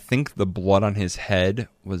 but I think the blood on his head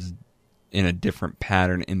was in a different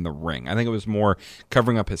pattern in the ring. I think it was more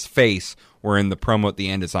covering up his face, where in the promo at the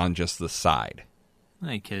end it's on just the side.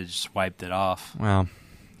 He could have just wiped it off. Well,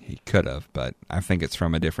 he could have, but I think it's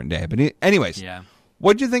from a different day. But anyways, yeah.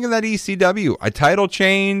 What'd you think of that ECW? A title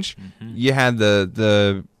change. You had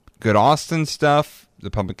the Good Austin stuff, the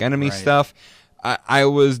Public Enemy stuff. I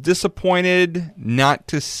was disappointed not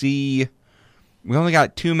to see. We only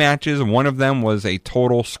got 2 matches. One of them was a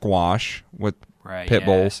total squash with pit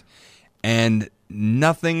bulls, and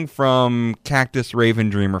nothing from Cactus, Raven,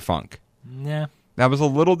 Dreamer, Funk. Yeah, that was a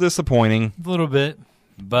little disappointing. A little bit.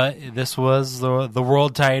 But this was the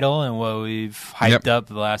world title and what we've hyped up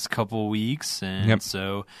the last couple of weeks. And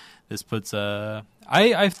so this puts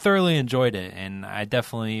I thoroughly enjoyed it. And I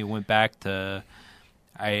definitely went back to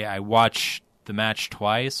I watched the match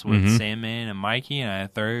twice with Sandman and Mikey, and I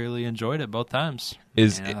thoroughly enjoyed it both times.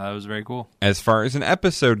 That was very cool. As far as an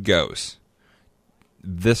episode goes,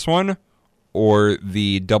 this one or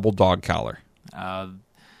the double dog collar?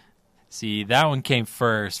 See, that one came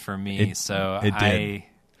first for me, it did.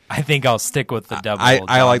 I think I'll stick with the double.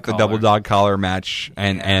 I like the double dog collar match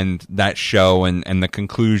and that show and the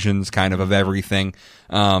conclusions kind of everything.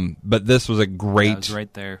 But this was a great. That was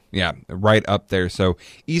right there. Yeah, right up there. So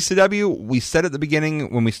ECW, we said at the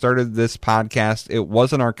beginning when we started this podcast, it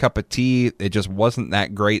wasn't our cup of tea. It just wasn't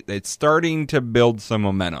that great. It's starting to build some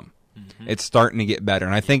momentum. It's starting to get better,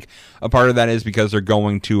 and I think a part of that is because they're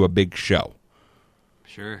going to a big show.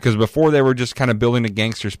 Sure. Because before they were just kind of building a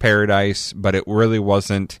gangster's paradise, but it really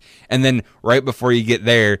wasn't. And then right before you get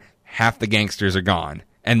there, half the gangsters are gone.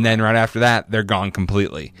 And then right after that, they're gone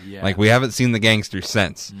completely. Yeah. Like, we haven't seen the gangsters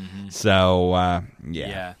since. So,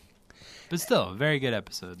 yeah. But still, a very good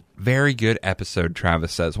episode. Very good episode,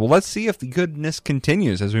 Travis says. Well, let's see if the goodness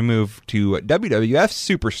continues as we move to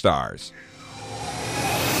WWF Superstars.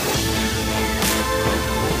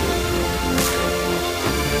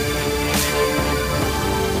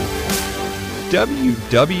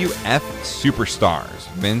 WWF Superstars.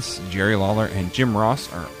 Vince, Jerry Lawler, and Jim Ross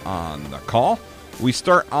are on the call. We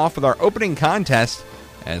start off with our opening contest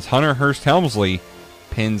as Hunter Hearst Helmsley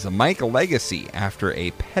pins Mike Legacy after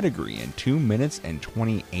a pedigree in 2 minutes and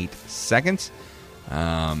 28 seconds.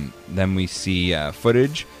 Then we see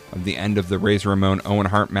footage of the end of the Razor Ramon Owen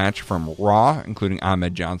Hart match from Raw, including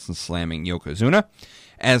Ahmed Johnson slamming Yokozuna.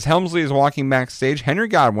 As Helmsley is walking backstage, Henry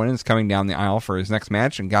Godwin is coming down the aisle for his next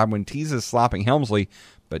match, and Godwin teases slopping Helmsley,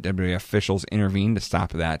 but WWF officials intervene to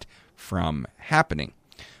stop that from happening.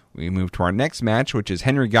 We move to our next match, which is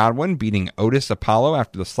Henry Godwin beating Otis Apollo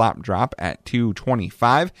after the slop drop at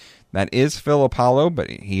 2:25. That is Phil Apollo,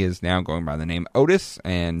 but he is now going by the name Otis,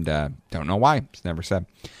 and don't know why. It's never said.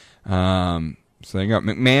 So there you go.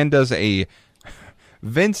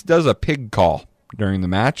 Vince does a pig call during the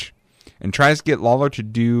match and tries to get Lawler to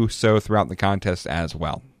do so throughout the contest as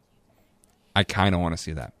well. I kind of want to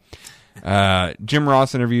see that. Jim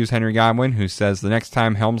Ross interviews Henry Godwin, who says the next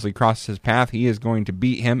time Helmsley crosses his path, he is going to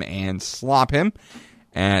beat him and slop him.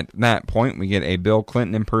 At that point, we get a Bill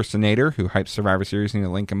Clinton impersonator who hypes Survivor Series in the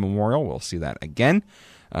Lincoln Memorial. We'll see that again.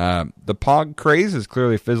 The Pog craze is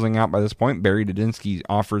clearly fizzling out by this point. Barry Didinsky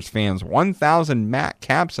offers fans 1,000 mat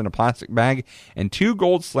caps in a plastic bag and 2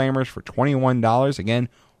 gold slammers for $21. Again,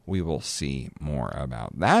 we will see more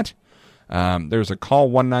about that. There's a call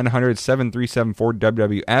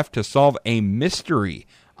 1-900-7374-WWF to solve a mystery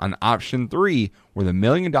on option 3 where the $1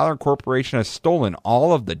 Million Corporation has stolen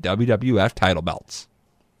all of the WWF title belts.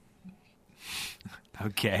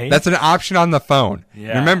 Okay. That's an option on the phone.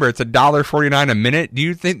 Yeah. Remember, it's $1.49 a minute. Do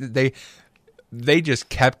you think that they just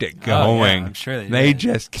kept it going? Oh, yeah, I'm sure they did.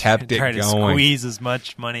 just kept it Trying going. to squeeze as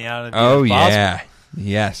much money out of it Oh, as possible. yeah.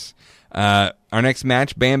 Yes. Our next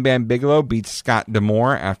match, Bam Bam Bigelow beats Scott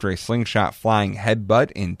D'Amore after a slingshot flying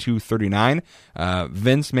headbutt in 2:39.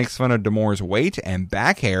 Vince makes fun of D'Amore's weight and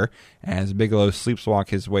back hair as Bigelow sleepwalk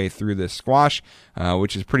his way through this squash,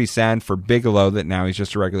 which is pretty sad for Bigelow that now he's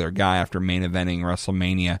just a regular guy after main eventing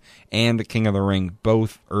WrestleMania and King of the Ring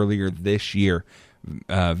both earlier this year.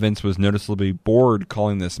 Vince was noticeably bored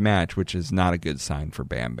calling this match, which is not a good sign for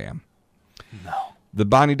Bam Bam. No. The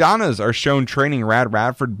Bonnie Donnas are shown training Rad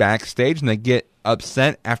Radford backstage, and they get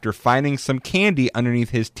upset after finding some candy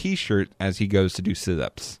underneath his T-shirt as he goes to do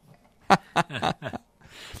sit-ups.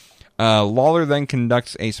 Lawler then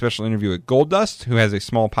conducts a special interview with Goldust, who has a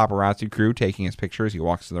small paparazzi crew taking his picture as he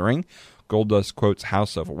walks to the ring. Goldust quotes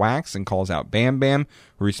House of Wax and calls out Bam Bam,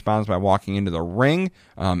 who responds by walking into the ring.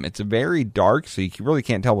 It's very dark, so you really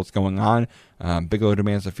can't tell what's going on. Bigelow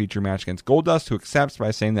demands a feature match against Goldust, who accepts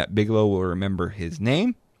by saying that Bigelow will remember his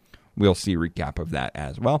name. We'll see a recap of that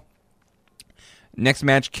as well. Next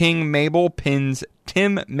match, King Mabel pins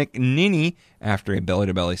Tim McNinney after a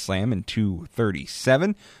belly-to-belly slam in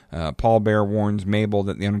 2:37. Paul Bearer warns Mabel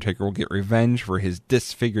that The Undertaker will get revenge for his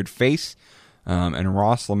disfigured face. And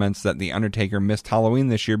Ross laments that The Undertaker missed Halloween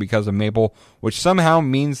this year because of Mabel, which somehow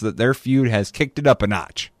means that their feud has kicked it up a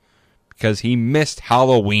notch because he missed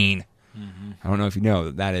Halloween. Mm-hmm. I don't know if you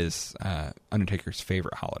know that is Undertaker's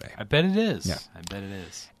favorite holiday. I bet it is. Yeah. I bet it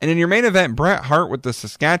is. And in your main event, Bret Hart with the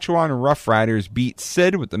Saskatchewan Roughriders beat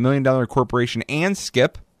Sid with the $1 Million Corporation and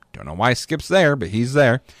Skip. Don't know why Skip's there, but he's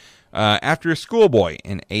there. After a schoolboy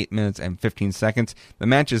in 8 minutes and 15 seconds. The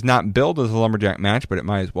match is not billed as a lumberjack match, but it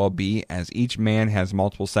might as well be, as each man has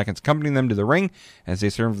multiple seconds accompanying them to the ring as they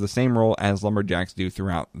serve the same role as lumberjacks do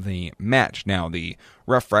throughout the match. Now, the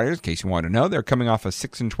Rough Riders, in case you want to know, they're coming off a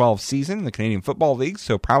 6-12 season in the Canadian Football League,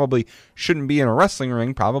 so probably shouldn't be in a wrestling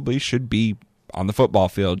ring, probably should be on the football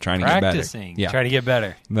field trying to get better. Trying to get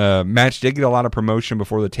better. The match did get a lot of promotion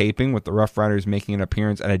before the taping, with the Rough Riders making an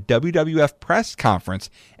appearance at a WWF press conference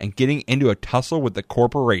and getting into a tussle with the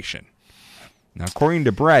corporation. Now, according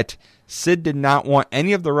to Bret, Sid did not want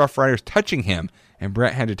any of the Rough Riders touching him, and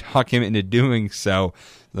Bret had to talk him into doing so.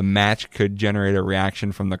 The match could generate a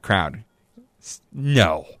reaction from the crowd.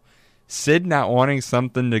 No. Sid not wanting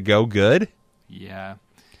something to go good? Yeah.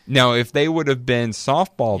 No, if they would have been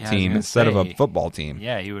softball team instead of a football team.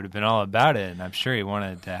 Yeah, he would have been all about it, and I'm sure he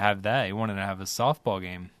wanted to have that. He wanted to have a softball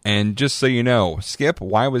game. And just so you know, Skip,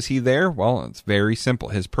 why was he there? Well, it's very simple.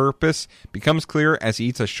 His purpose becomes clear as he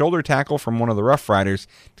eats a shoulder tackle from one of the Rough Riders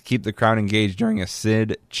to keep the crowd engaged during a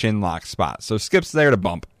Sid chinlock spot. So Skip's there to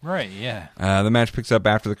bump. Right, yeah. The match picks up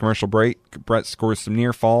after the commercial break. Bret scores some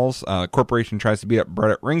near falls. Corporation tries to beat up Bret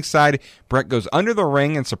at ringside. Bret goes under the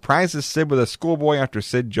ring and surprises Sid with a schoolboy after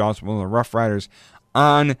Sid jaws one of the Rough Riders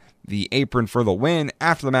on the apron for the win.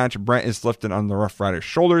 After the match, Bret is lifted on the Rough Riders'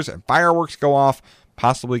 shoulders and fireworks go off,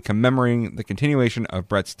 possibly commemorating the continuation of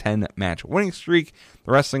Bret's 10-match winning streak.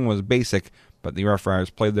 The wrestling was basic, but the Rough Riders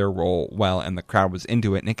played their role well, and the crowd was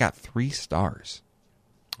into it, and it got 3 stars.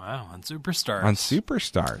 Wow, on Superstars. On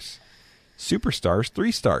Superstars. Superstars,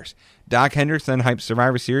 3 stars. Doc Hendricks then hypes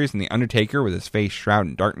Survivor Series, and The Undertaker, with his face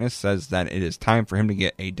shrouded in darkness, says that it is time for him to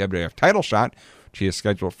get a WWF title shot, which he is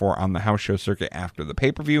scheduled for on the house show circuit after the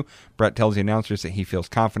pay-per-view. Bret tells the announcers that he feels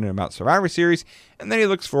confident about Survivor Series, and then he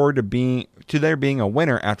looks forward to there being a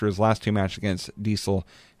winner after his last 2 matches against Diesel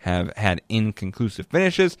have had inconclusive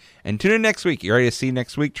finishes. And tune in next week. You ready to see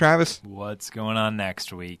next week, Travis? What's going on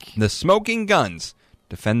next week? The Smoking Guns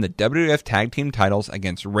defend the WWF Tag Team titles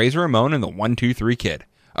against Razor Ramon and the 1-2-3 Kid.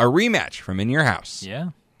 A rematch from In Your House. Yeah.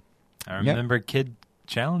 I remember Kid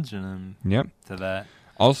challenging him to that.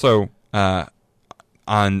 Also,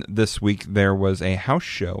 on this week, there was a house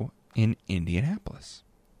show in Indianapolis.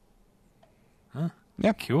 Huh.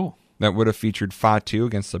 Yeah. Cool. That would have featured Fatu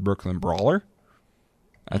against the Brooklyn Brawler.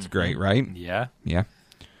 That's great, right? Yeah. Yeah.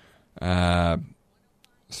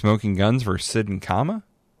 Smoking Guns versus Sid and Kama.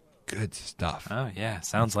 Good stuff. Oh, yeah.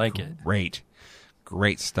 Sounds like it. Great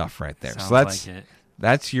stuff right there. Sounds So that's like it.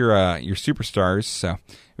 That's your superstars. So,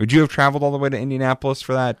 would you have traveled all the way to Indianapolis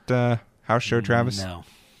for that house show, Travis? No.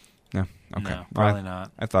 No? Okay. No, probably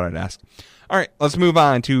not. I thought I'd ask. All right, let's move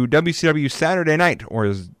on to WCW Saturday Night, or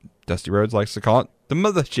as Dusty Rhodes likes to call it, the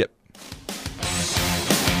Mothership.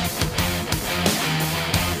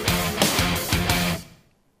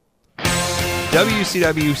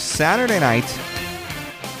 WCW Saturday Night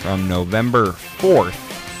from November 4th.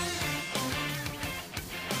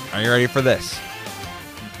 Are you ready for this?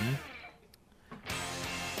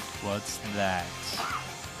 What's that?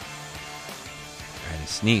 I had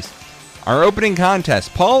to sneeze. Our opening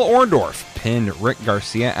contest, Paul Orndorff pinned Rick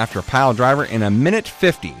Garcia after a pile driver in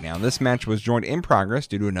 1:50. Now, this match was joined in progress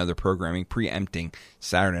due to another programming preempting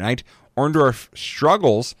Saturday night. Orndorff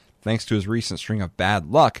struggles thanks to his recent string of bad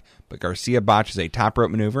luck, but Garcia botches a top rope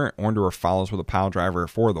maneuver. Orndorff follows with a pile driver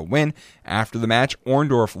for the win. After the match,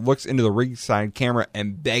 Orndorff looks into the ringside camera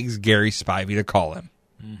and begs Gary Spivey to call him.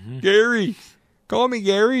 Mm-hmm. Gary, call me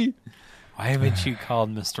Gary. Why haven't you called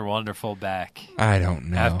Mr. Wonderful back? I don't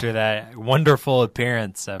know. After that wonderful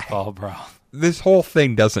appearance at Fall Brawl. This whole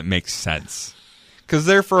thing doesn't make sense. Because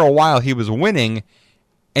there for a while he was winning,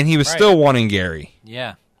 and he was still wanting Gary.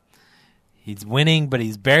 Yeah. He's winning, but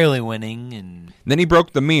he's barely winning. And then he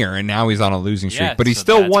broke the mirror, and now he's on a losing streak. Yeah, but he so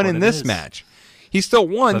still that's won what in it this is. match. He still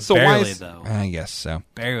won, But so barely, why is... though. I guess so.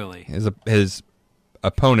 Barely. His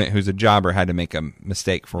opponent, who's a jobber, had to make a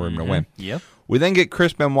mistake for him to win. Yep. We then get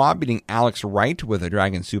Chris Benoit beating Alex Wright with a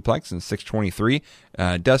Dragon Suplex in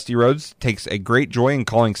 6:23. Dusty Rhodes takes a great joy in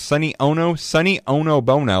calling Sonny Ono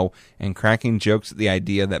Bono and cracking jokes at the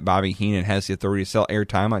idea that Bobby Heenan has the authority to sell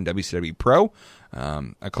airtime on WCW Pro.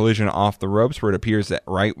 A collision off the ropes where it appears that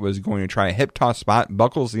Wright was going to try a hip toss spot,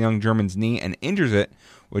 buckles the young German's knee and injures it,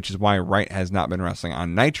 which is why Wright has not been wrestling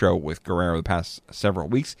on Nitro with Guerrero the past several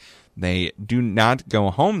weeks. They do not go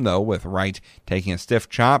home, though, with Wright taking a stiff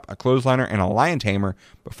chop, a clothesliner, and a lion tamer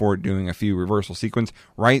before doing a few reversal sequence.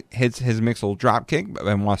 Wright hits his mixed drop kick, but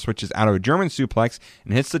Benoit switches out of a German suplex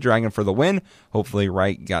and hits the Dragon for the win. Hopefully,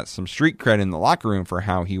 Wright got some street cred in the locker room for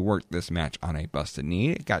how he worked this match on a busted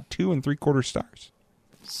knee. It got 2 3/4 stars.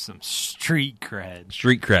 Some street cred.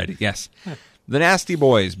 Street cred, yes. The Nasty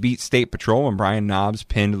Boys beat State Patrol, and Brian Knobbs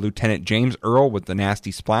pinned Lieutenant James Earl with the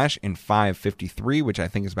Nasty Splash in 5:53, which I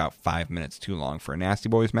think is about 5 minutes too long for a Nasty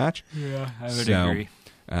Boys match. Yeah, I would agree.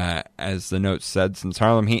 As the note said, since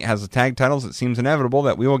Harlem Heat has the tag titles, it seems inevitable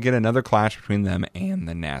that we will get another clash between them and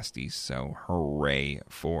the Nasties. So hooray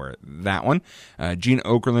for that one. Gene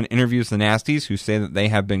Okerlund interviews the Nasties, who say that they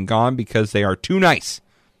have been gone because they are too nice.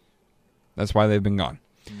 That's why they've been gone.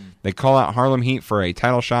 They call out Harlem Heat for a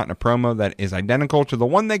title shot in a promo that is identical to the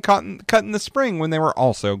one they cut in the spring when they were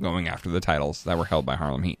also going after the titles that were held by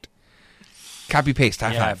Harlem Heat. Copy paste,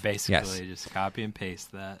 high five. Basically, just copy and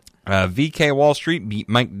paste that. VK Wall Street beat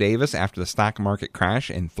Mike Davis after the stock market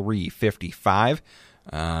crash in 3:55.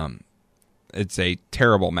 It's a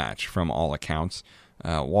terrible match from all accounts.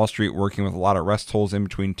 Wall Street working with a lot of rest holds in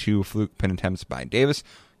between two fluke pin attempts by Davis.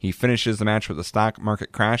 He finishes the match with a stock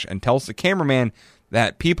market crash and tells the cameraman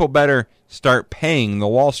that people better start paying the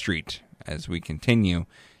Wall Street as we continue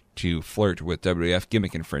to flirt with WWF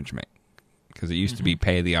gimmick infringement. Because it used to be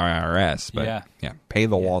pay the IRS, but pay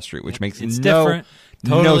the Wall Street, which makes it's different.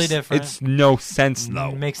 Totally different. It's no sense,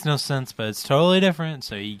 though. It makes no sense, but it's totally different,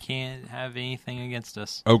 so you can't have anything against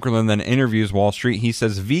us. Okerlund then interviews Wall Street. He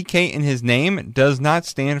says VK in his name does not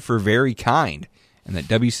stand for very kind, and that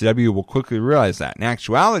WCW will quickly realize that. In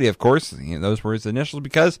actuality, of course, those were his initials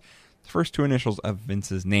because the first two initials of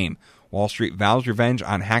Vince's name. Wall Street vows revenge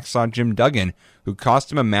on Hacksaw Jim Duggan, who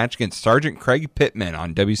cost him a match against Sergeant Craig Pittman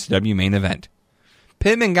on WCW Main Event.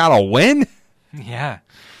 Pittman got a win? Yeah.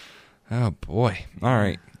 Oh, boy. All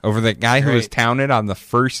right. Over the guy who was touted on the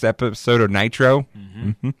first episode of Nitro?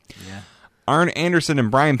 Yeah. Arn Anderson and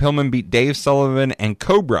Brian Pillman beat Dave Sullivan and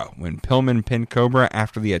Cobra when Pillman pinned Cobra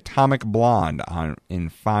after the Atomic Blonde in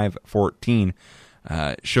 5:14.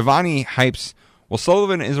 Shivani hypes, well,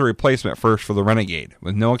 Sullivan is a replacement first for the Renegade,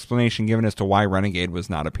 with no explanation given as to why Renegade was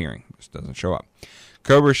not appearing. Just doesn't show up.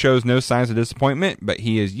 Cobra shows no signs of disappointment, but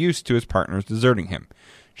he is used to his partners deserting him.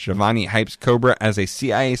 Shivani hypes Cobra as a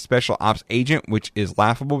CIA special ops agent, which is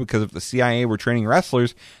laughable because if the CIA were training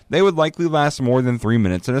wrestlers, they would likely last more than 3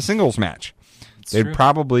 minutes in a singles match. They'd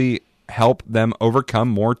probably help them overcome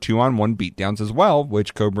more 2-on-1 beatdowns as well,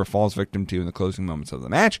 which Cobra falls victim to in the closing moments of the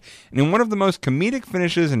match. And in one of the most comedic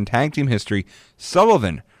finishes in tag team history,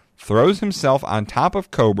 Sullivan throws himself on top of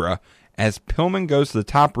Cobra as Pillman goes to the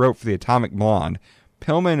top rope for the Atomic Blonde.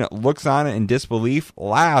 Pillman looks on in disbelief,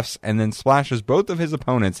 laughs, and then splashes both of his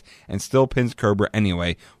opponents and still pins Cobra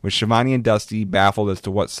anyway, with Shivani and Dusty baffled as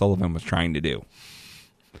to what Sullivan was trying to do.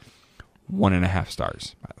 1.5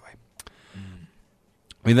 stars, by the way.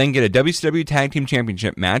 We then get a WCW Tag Team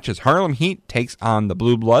Championship match as Harlem Heat takes on the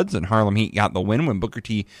Blue Bloods, and Harlem Heat got the win when Booker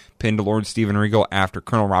T pinned Lord Steven Regal after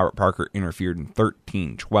Colonel Robert Parker interfered in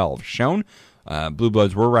 13-12 shown. Blue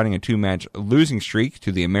Bloods were riding a 2-match losing streak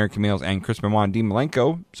to the American Males and Chris Benoit and Dean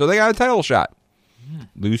Malenko, so they got a title shot.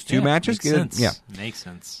 Lose two matches? Makes sense. Yeah. Makes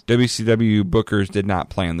sense. WCW bookers did not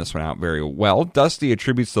plan this one out very well. Dusty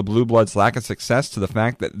attributes the Blue Bloods' lack of success to the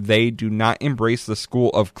fact that they do not embrace the school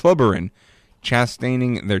of clubbering,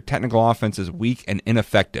 chastaining their technical offense is weak and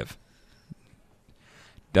ineffective.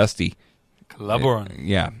 Dusty. Clubbering.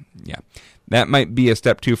 Yeah. That might be a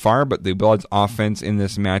step too far, but the Bloods' offense in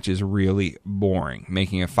this match is really boring,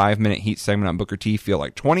 making a 5-minute heat segment on Booker T feel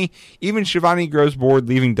like 20. Even Shivani grows bored,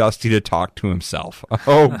 leaving Dusty to talk to himself.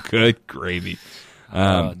 Oh, good gravy.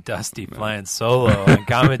 Dusty playing solo on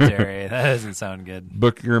commentary. That doesn't sound good.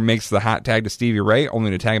 Booker makes the hot tag to Stevie Ray,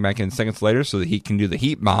 only to tag him back in seconds later so that he can do the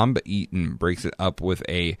heat bomb, but Eaton breaks it up with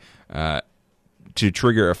to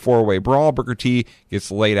trigger a 4-way brawl. Booker T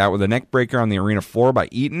gets laid out with a neck breaker on the arena floor by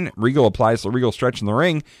Eaton. Regal applies the Regal stretch in the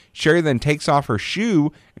ring. Sherry then takes off her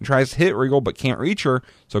shoe and tries to hit Regal but can't reach her.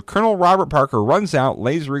 So Colonel Robert Parker runs out,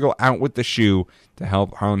 lays Regal out with the shoe to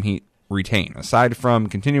help Harlem Heat retain. Aside from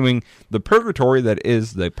continuing the purgatory that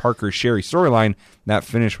is the Parker-Sherry storyline, that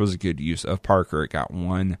finish was a good use of Parker. It got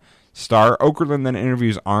 1 star. Okerlund then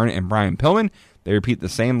interviews Arn and Brian Pillman. They repeat the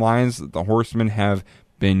same lines that the Horsemen have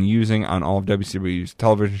been using on all of WCW's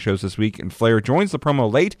television shows this week, and Flair joins the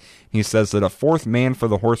promo late. He says that a 4th man for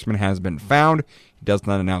the Horsemen has been found. He does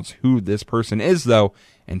not announce who this person is, though,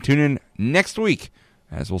 and tune in next week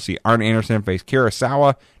as we'll see Arn Anderson face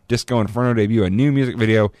Kurosawa, Disco Inferno debut a new music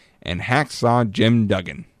video, and Hacksaw Jim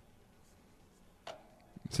Duggan. It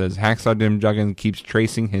says Hacksaw Jim Duggan keeps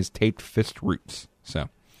tracing his taped fist roots. So,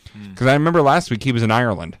 because I remember last week he was in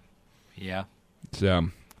Ireland. Yeah. So,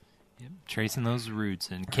 tracing those roots,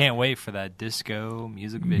 and can't wait for that disco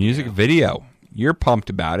music video. Music video. You're pumped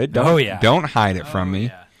about it. Don't hide it from me.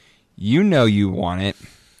 Yeah. You know you want it.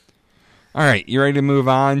 All right, you ready to move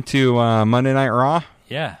on to Monday Night Raw?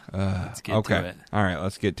 Yeah. Let's get to it. All right,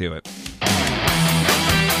 let's get to it.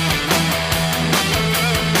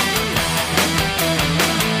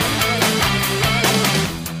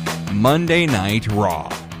 Monday Night Raw.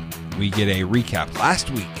 We get a recap last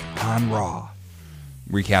week on Raw.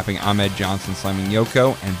 Recapping Ahmed Johnson slamming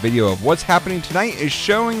Yoko, and video of what's happening tonight is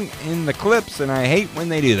showing in the clips, and I hate when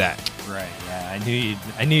they do that. Right, yeah,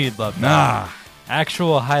 I knew you'd love that.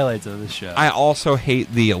 Actual highlights of the show. I also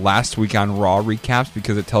hate the last week on Raw recaps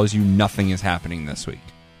because it tells you nothing is happening this week.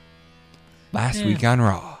 Last week on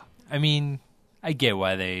Raw. I mean, I get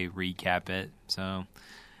why they recap it, so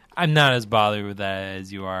I'm not as bothered with that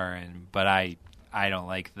as you are, but I don't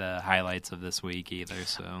like the highlights of this week either.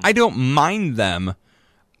 So I don't mind them.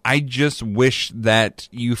 I just wish that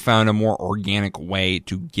you found a more organic way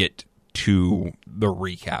to get to the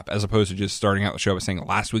recap as opposed to just starting out the show by saying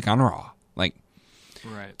last week on Raw. Like,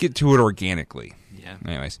 get to it organically. Yeah.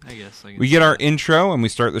 Anyways, I guess we get our intro and we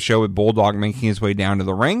start the show with Bulldog making his way down to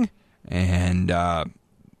the ring, and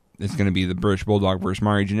it's going to be the British Bulldog versus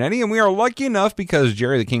Mario Jannetty, and we are lucky enough because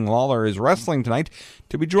Jerry the King Lawler is wrestling tonight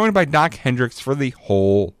to be joined by Doc Hendricks for the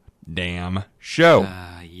whole damn show.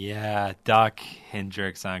 Yeah, Doc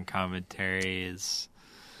Hendricks on commentary it's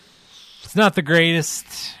not the greatest.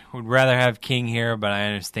 Would rather have King here, but I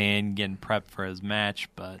understand getting prepped for his match,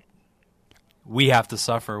 but we have to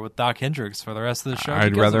suffer with Doc Hendricks for the rest of the show.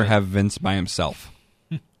 I'd rather have Vince by himself.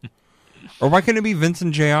 Or why couldn't it be Vince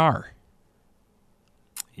and JR?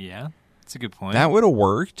 Yeah, that's a good point. That would have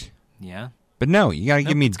worked. Yeah. But no, you got to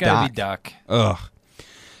give me it's Doc. Gotta be Doc. Ugh.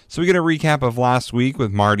 So we get a recap of last week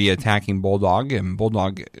with Marty attacking Bulldog, and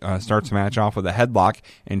Bulldog starts the match off with a headlock.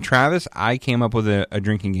 And Travis, I came up with a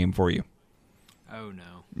drinking game for you. Oh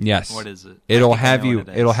no! Yes. What is it? It'll have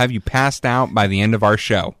you passed out by the end of our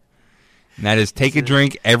show. And that is take a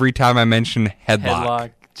drink every time I mention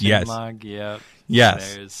headlock. Yes. Yep.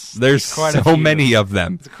 Yes. There's quite so many of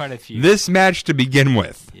them. There's quite a few. This match to begin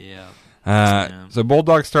with. Yeah. So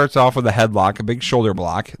Bulldog starts off with a headlock, a big shoulder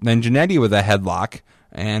block. Then Jannetty with a headlock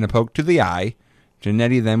and a poke to the eye.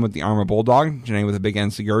 Jannetty then with the arm of Bulldog. Jannetty with a big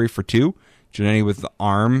enziguri for 2. Jannetty with the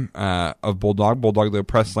arm of Bulldog. Bulldog the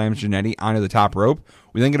press slams Jannetty onto the top rope.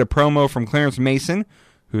 We then get a promo from Clarence Mason,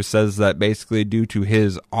 who says that basically due to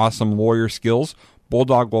his awesome lawyer skills,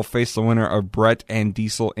 Bulldog will face the winner of Brett and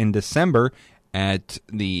Diesel in December at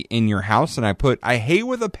the In Your House. And I hate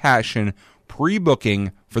with a passion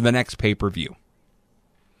pre-booking for the next pay-per-view.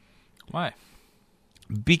 Why?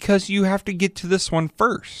 Because you have to get to this one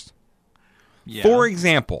first. Yeah. For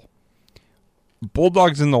example,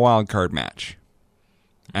 Bulldog's in the wild card match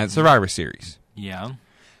at Survivor Series. Yeah.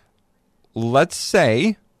 Let's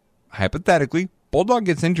say, hypothetically, Bulldog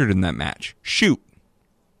gets injured in that match. Shoot.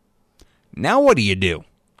 Now what do?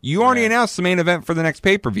 You already announced the main event for the next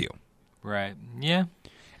pay-per-view. Right. Yeah.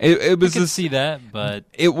 It was I can this, see that, but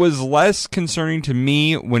it was less concerning to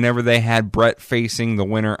me whenever they had Brett facing the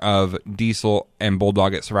winner of Diesel and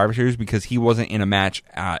Bulldog at Survivor Series because he wasn't in a match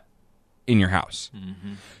in your house.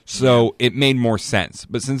 Mm-hmm. So it made more sense.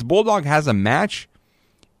 But since Bulldog has a match,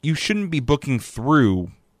 you shouldn't be booking through.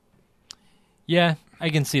 yeah, I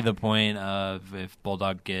can see the point of if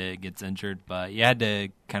Bulldog gets injured, but you had to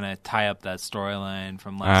kind of tie up that storyline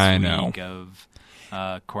from last week of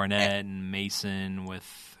Cornette and Mason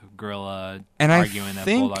with Gorilla And arguing I that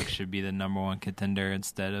think, Bulldog should be the number one contender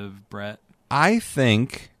instead of Brett. I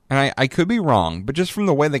think, and I could be wrong, but just from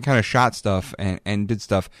the way they kind of shot stuff and did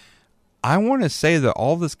stuff, I want to say that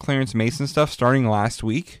all this Clarence Mason stuff starting last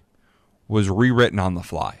week was rewritten on the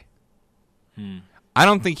fly. I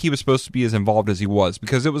don't think he was supposed to be as involved as he was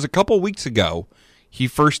because it was a couple weeks ago he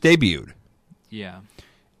first debuted. Yeah.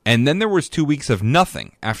 And then there was 2 weeks of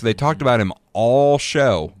nothing after they talked about him all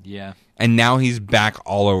show. Yeah. And now he's back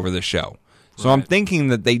all over the show. So I'm Right. thinking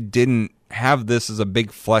that they didn't have this as a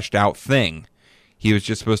big fleshed out thing. He was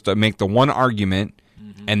just supposed to make the one argument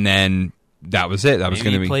and then that was it. That was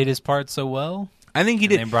going to Maybe be. he played his part so well. I think he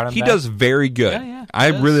and they did. brought him He back? does very good. Yeah, I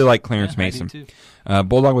he does. really like Clarence Yeah, I do Mason. too.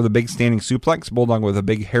 Bulldog with a big standing suplex. Bulldog with a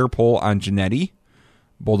big hair pull on Jannetty.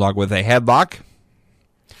 Bulldog with a headlock.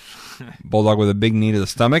 Bulldog with a big knee to the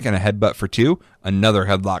stomach and a headbutt for 2. Another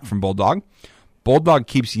headlock from Bulldog. Bulldog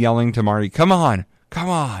keeps yelling to Marty, come on, come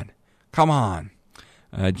on, come on.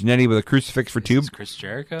 Jannetty with a crucifix for 2. Is Chris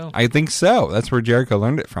Jericho? I think so. That's where Jericho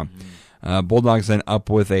learned it from. Bulldog's then up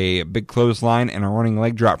with a big clothesline and a running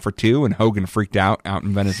leg drop for 2, and Hogan freaked out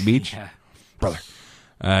in Venice Beach. Yeah. Brother.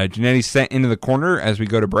 Jannetty's sent into the corner as we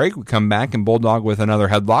go to break. We come back, and Bulldog with another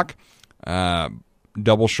headlock.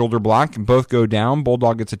 Double shoulder block, and both go down.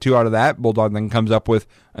 Bulldog gets a 2 out of that. Bulldog then comes up with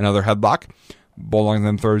another headlock. Bulldog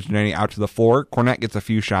then throws Jannetty out to the floor. Cornette gets a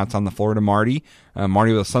few shots on the floor to Marty.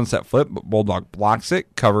 Marty with a sunset flip, but Bulldog blocks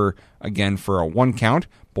it. Cover again for a 1 count.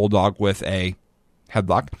 Bulldog with a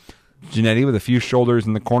headlock. Jannetty with a few shoulders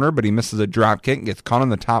in the corner, but he misses a drop kick and gets caught on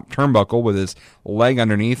the top turnbuckle with his leg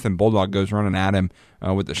underneath, and Bulldog goes running at him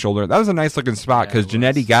with the shoulder. That was a nice looking spot because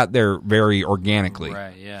Jannetty got there very organically.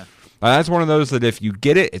 Right, yeah. That's one of those that if you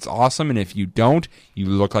get it, it's awesome, and if you don't, you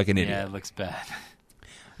look like an idiot. Yeah, it looks bad.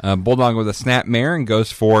 Bulldog with a snap mare and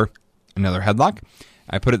goes for another headlock.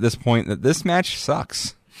 I put at this point that this match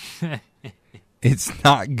sucks. It's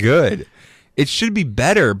not good. It should be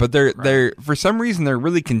better, but they're for some reason they're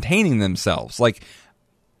really containing themselves. Like,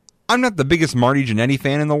 I'm not the biggest Marty Jannetty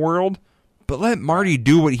fan in the world, but let Marty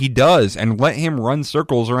do what he does and let him run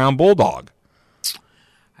circles around Bulldog.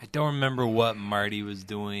 I don't remember what Marty was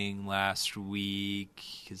doing last week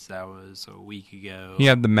because that was a week ago. He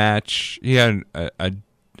had the match. He had a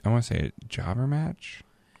I want to say a jobber match.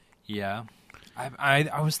 Yeah.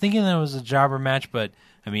 I was thinking that it was a jobber match, but,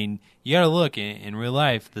 I mean, you got to look. In real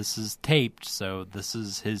life, this is taped, so this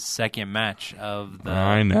is his second match of the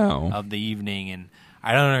I know. of the evening, and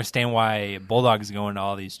I don't understand why Bulldog's going to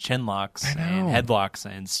all these chin locks and headlocks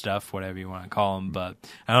and stuff, whatever you want to call them, but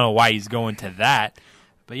I don't know why he's going to that.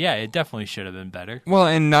 But yeah, it definitely should have been better. Well,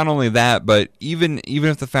 and not only that, but even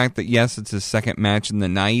if the fact that, yes, it's his second match in the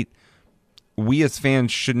night, we as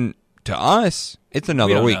fans shouldn't, to us, it's another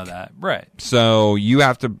We don't week. know that. Right. So you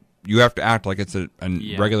have to act like it's a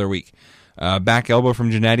regular week. Back elbow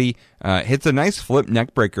from Jannetty hits a nice flip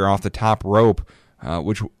neck breaker off the top rope,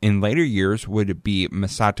 which in later years would be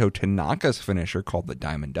Masato Tanaka's finisher called the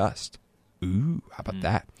Diamond Dust. Ooh, how about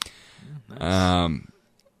that? Nice.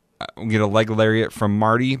 We get a leg lariat from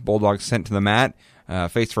Marty. Bulldog sent to the mat.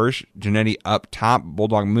 Face first, Jannetty up top.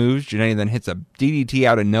 Bulldog moves. Jannetty then hits a DDT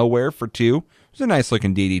out of nowhere for 2. It was a nice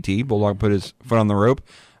looking DDT. Bulldog put his foot on the rope.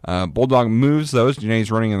 Bulldog moves those.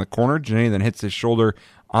 Jannetty's running in the corner. Jannetty then hits his shoulder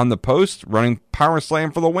on the post. Running power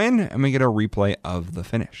slam for the win. And we get a replay of the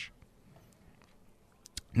finish.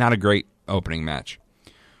 Not a great opening match.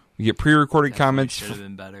 We get pre-recorded comments. Should have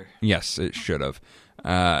been better. Yes, it should have.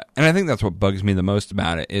 And I think that's what bugs me the most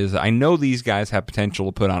about it is I know these guys have potential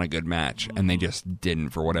to put on a good match, and they just didn't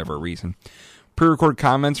for whatever reason. Pre-recorded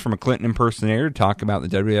comments from a Clinton impersonator to talk about the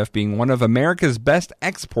WWF being one of America's best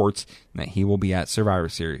exports and that he will be at Survivor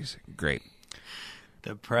Series. Great.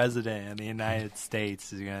 The president of the United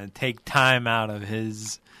States is going to take time out of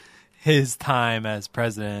his time as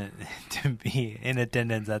president to be in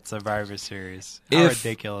attendance at Survivor Series. How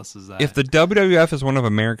ridiculous is that? If the WWF is one of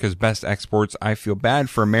America's best exports, I feel bad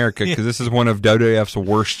for America because this is one of WWF's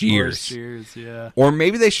worst years. Worst years, yeah. Or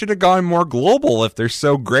maybe they should have gone more global if they're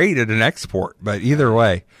so great at an export. But either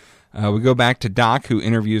way, we go back to Doc, who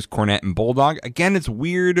interviews Cornette and Bulldog. Again, it's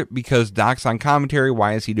weird because Doc's on commentary.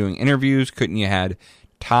 Why is he doing interviews? Couldn't you had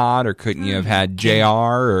Todd, or couldn't you have had JR?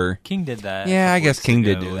 Or King did that. Yeah, a I couple guess weeks King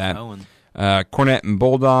did ago do with that. Owen. Cornette and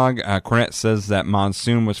Bulldog. Cornette says that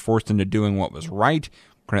Monsoon was forced into doing what was right.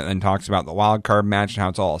 Cornette then talks about the wild card match and how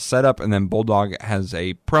it's all set up, and then Bulldog has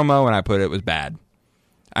a promo, and I put it was bad.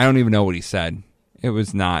 I don't even know what he said. It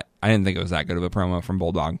was not. I didn't think it was that good of a promo from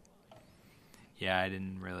Bulldog. Yeah, I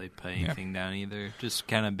didn't really put anything down either. Just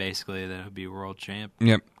kind of basically that he'll be world champ.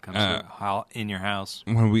 Yep. Comes in your house.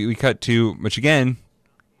 When we cut to, which again,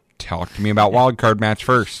 talk to me about wild card match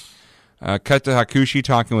first. Cut to Hakushi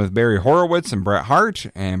talking with Barry Horowitz and Bret Hart,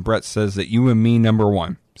 and Bret says that you and me number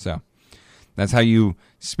one. So that's how you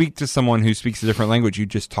speak to someone who speaks a different language. You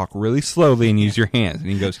just talk really slowly and use your hands. And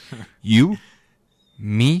he goes, you,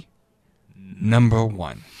 me, number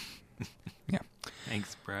one. Yeah.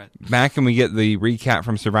 Thanks, Bret. Back and we get the recap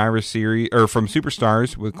from Survivor Series, or from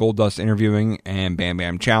Superstars, with Goldust interviewing and Bam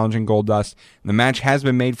Bam challenging Goldust. The match has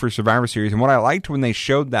been made for Survivor Series, and what I liked when they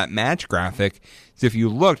showed that match graphic is if you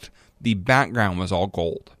looked, the background was all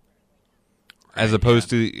gold. As opposed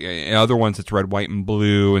to other ones, it's red, white, and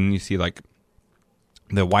blue, and you see like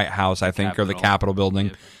the White House, I think, or the Capitol building.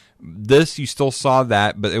 Yep. This, you still saw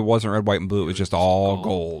that, but it wasn't red, white, and blue. It was just all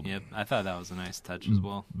gold. Yep, I thought that was a nice touch as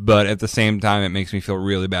well. But at the same time, it makes me feel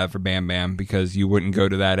really bad for Bam Bam because you wouldn't go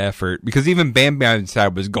to that effort. Because even Bam Bam's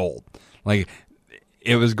side was gold. Like,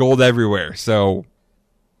 it was gold everywhere. So,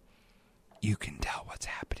 you can tell what's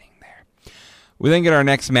happening there. We then get our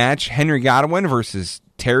next match, Henry Godwin versus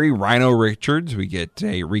Terry Rhino Richards. We get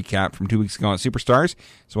a recap from 2 weeks ago on Superstars,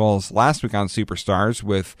 as well as last week on Superstars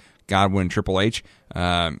with Godwin Triple H.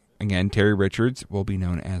 Again, Terry Richards will be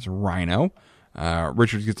known as Rhino.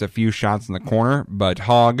 Richards gets a few shots in the corner, but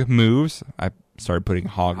Hog moves. I started putting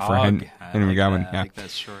Hog for Henry Godwin. I like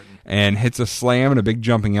that shortened. And hits a slam and a big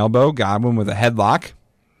jumping elbow. Godwin with a headlock.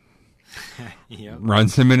 Yep.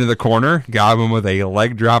 Runs him into the corner. Godwin with a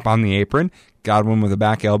leg drop on the apron. Godwin with a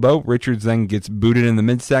back elbow. Richards then gets booted in the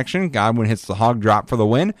midsection. Godwin hits the hog drop for the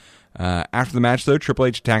win. After the match, though, Triple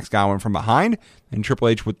H attacks Godwin from behind. And Triple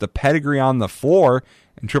H with the pedigree on the floor.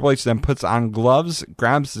 And Triple H then puts on gloves,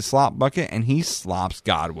 grabs the slop bucket, and he slops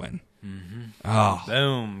Godwin. Mm-hmm. Oh.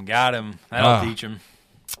 Boom. Got him. That'll teach him.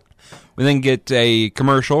 We then get a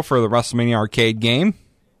commercial for the WrestleMania arcade game.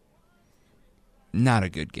 Not a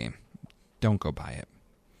good game. Don't go buy it.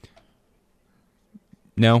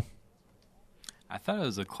 No? I thought it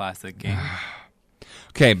was a classic game.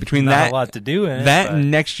 Okay, between Not that, a lot to do in it, that but-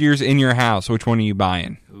 and next year's In Your House, which one are you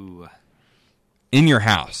buying? Ooh. In Your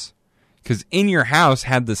House. Because In Your House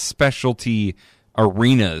had the specialty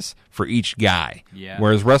arenas for each guy. Yeah.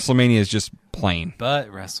 Whereas WrestleMania is just plain. But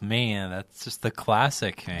WrestleMania, that's just the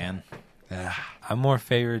classic, man. I'm more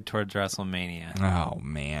favored towards WrestleMania. Oh,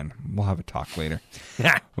 man. We'll have a talk later.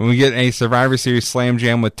 When we get a Survivor Series Slam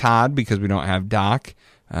Jam with Todd, because we don't have Doc,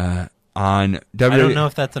 on WWE. I don't know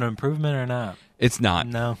if that's an improvement or not. It's not.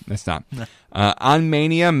 No. It's not. On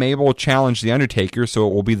Mania, Mabel challenged The Undertaker, so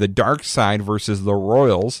it will be the Dark Side versus the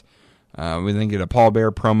Royals. We then get a Paul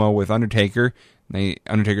Bearer promo with Undertaker. The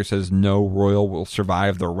Undertaker says no Royal will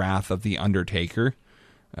survive the wrath of The Undertaker,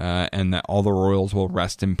 and that all the Royals will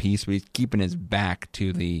rest in peace. But he's keeping his back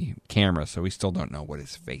to the camera, so we still don't know what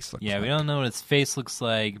his face looks like. Yeah, we don't know what his face looks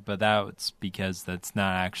like, but that's because that's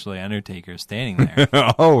not actually Undertaker standing there.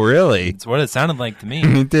 Oh, really? It's what it sounded like to me.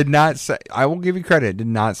 It did not say. I will give you credit. It did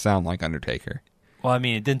not sound like Undertaker. Well, I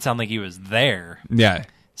mean, it didn't sound like he was there. Yeah.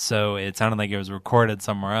 So it sounded like it was recorded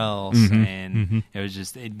somewhere else, and it was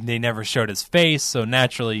just they never showed his face. So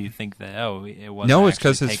naturally, you think that it wasn't. No, it's actually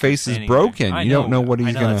 'cause his Taker face is standing broken. there. You don't know what he's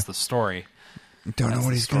I know gonna- That's the story. Don't know That's what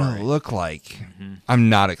the he's going to story. look like. I'm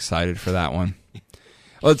not excited for that one.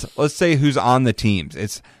 Let's say who's on the teams.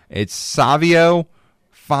 It's Savio,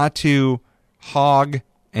 Fatu, Hog,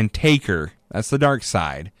 and Taker. That's the Dark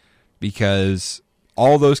Side, because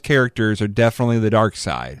all those characters are definitely the Dark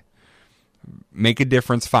Side. Make a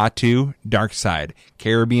Difference, Fatu, Dark Side.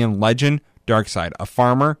 Caribbean Legend, Dark Side. A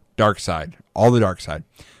Farmer, Dark Side. All the Dark Side.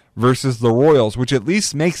 Versus the Royals, which at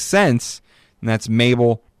least makes sense, and that's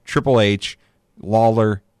Mabel, Triple H,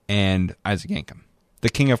 Lawler, and Isaac Yankem. The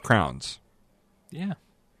King of Crowns. Yeah,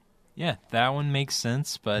 that one makes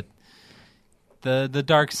sense, but the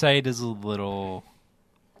Dark Side is a little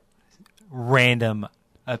random.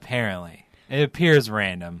 Apparently, it appears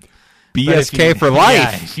random. But if BSK you- for life.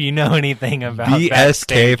 Yeah, if you know anything about BSK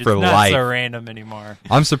backstage, for it's not life. so random anymore.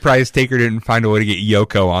 I'm surprised Taker didn't find a way to get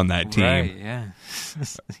Yoko on that team. Right? Yeah,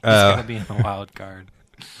 he's gonna be in the wild card.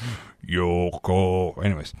 Yoko.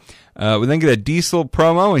 Anyways, we then get a Diesel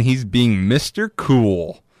promo, and he's being Mr.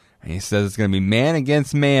 Cool. And he says it's going to be man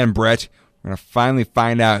against man, Brett. We're going to finally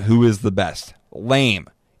find out who is the best. Lame.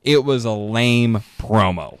 It was a lame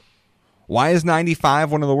promo. Why is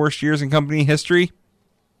 95 one of the worst years in company history?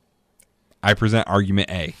 I present argument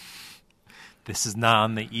A. This is not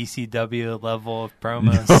on the ECW level of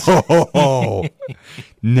promos. Oh,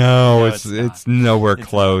 no, it's not. it's nowhere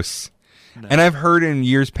close. No. And I've heard in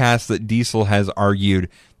years past that Diesel has argued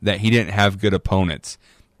that he didn't have good opponents.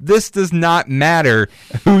 This does not matter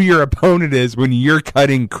who your opponent is when you're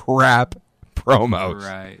cutting crap promos.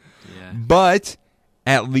 Right, yeah. But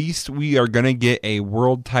at least we are going to get a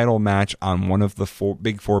world title match on one of the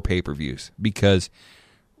big four pay-per-views, because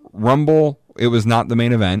Rumble, it was not the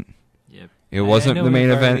main event. Yep. It wasn't the main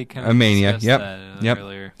event of Mania. Yep.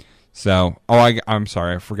 Earlier. So, I'm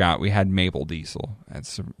sorry, I forgot. We had Mabel Diesel at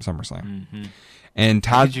SummerSlam. Mm-hmm. And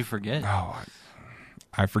How Todd... did you forget? Oh,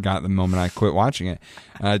 I forgot the moment I quit watching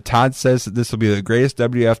it. Todd says that this will be the greatest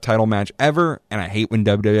WWF title match ever, and I hate when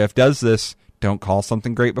WWF does this. Don't call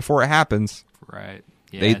something great before it happens. Right.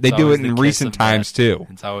 Yeah, they do it in recent times, too.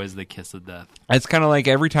 It's always the kiss of death. It's kind of like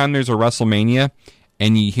every time there's a WrestleMania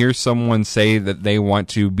and you hear someone say that they want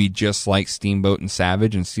to be just like Steamboat and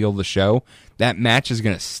Savage and steal the show, that match is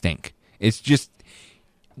going to stink. It's just...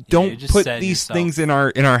 Don't just put set these yourself- things in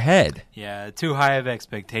our head. Yeah, too high of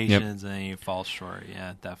expectations and then you fall short.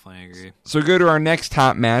 Yeah, definitely agree. So go to our next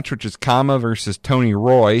top match, which is Kama versus Tony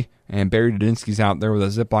Roy. And Barry Dudinsky's out there with a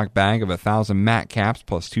Ziploc bag of 1,000 mat caps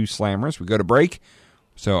plus 2 slammers. We go to break.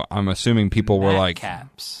 So I'm assuming people were Mat like...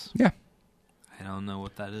 caps. Yeah. I don't know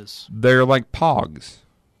what that is. They're like pogs.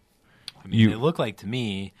 I mean, they look like, to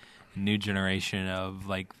me, a new generation of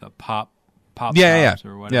like the pop Yeah. tops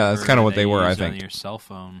or whatever. Yeah, that's kind of what they were, I use think. on your cell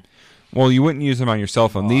phone. Well, you wouldn't use them on your cell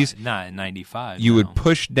phone. Well, These... not in 95. You no. would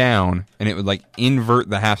push down, and it would like invert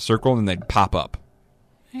the half circle, and they'd pop up.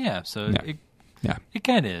 Yeah, so Yeah. it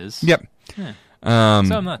kind of is. Yep. Yeah. So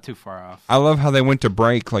I'm not too far off. I love how they went to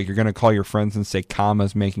break. Like, you're going to call your friends and say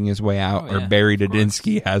Kama's making his way out, Oh, or yeah, Barry of course.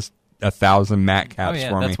 Didinsky has 1,000 mat caps Oh, yeah,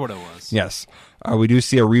 for me. that's what it was. Yes. We do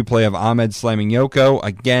see a replay of Ahmed slamming Yoko.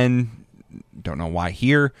 Again, don't know why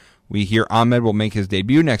here. We hear Ahmed will make his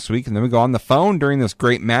debut next week, and then we go on the phone during this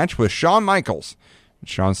great match with Shawn Michaels.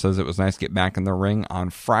 Shawn says it was nice to get back in the ring on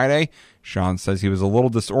Friday. Shawn says he was a little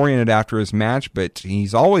disoriented after his match, but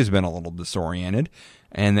he's always been a little disoriented,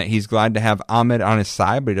 and that he's glad to have Ahmed on his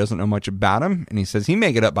side, but he doesn't know much about him. And he says he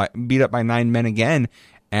may get beat up by 9 men again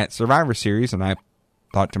at Survivor Series. And I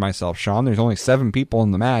thought to myself, Shawn, there's only 7 people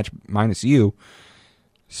in the match, minus you.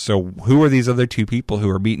 So who are these other 2 people who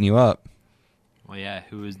are beating you up? Well, yeah,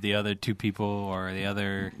 who is the other 2 people or the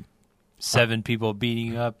other 7 people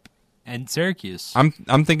beating up in Syracuse?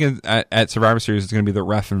 I'm thinking at Survivor Series it's going to be the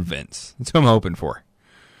ref and Vince. That's who I'm hoping for.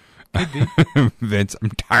 Could be. Vince,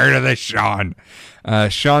 I'm tired of this, Shawn.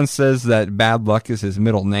 Shawn says that Bad Luck is his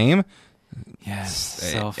middle name. Yes,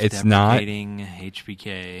 It's not. self-deprecating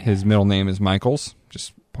HBK. His middle name is Michaels.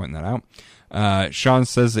 Just pointing that out. Shawn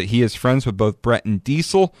says that he is friends with both Brett and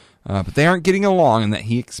Diesel, but they aren't getting along, and that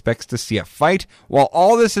he expects to see a fight. While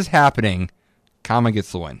all this is happening, Kama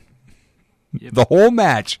gets the win. Yep. The whole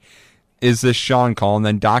match is this Shawn call, and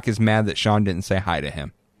then Doc is mad that Shawn didn't say hi to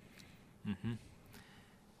him. Mm-hmm.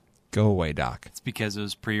 Go away, Doc. It's because it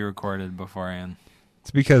was pre-recorded beforehand.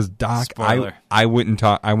 It's because Doc, Spoiler. I wouldn't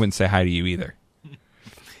talk. I wouldn't say hi to you either.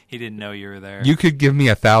 He didn't know you were there. You could give me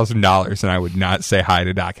 $1,000 and I would not say hi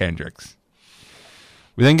to Doc Hendricks.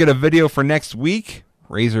 We then get a video for next week.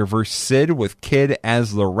 Razor vs. Sid with Kid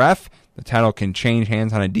as the ref. The title can change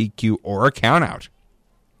hands on a DQ or a countout.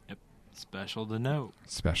 Yep. Special to note.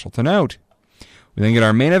 Special to note. We then get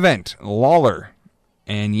our main event. Lawler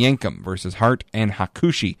and Yankum versus Hart and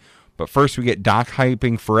Hakushi. But first we get Doc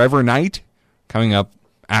hyping Forever Night coming up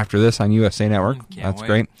after this on USA Network. Can't That's wait.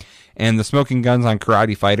 great. And the Smoking Guns on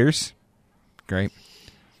Karate Fighters. Great.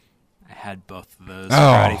 I had both of those Oh,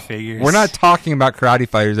 karate figures. we're not talking about Karate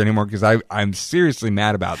Fighters anymore because I'm seriously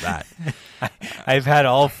mad about that. I've had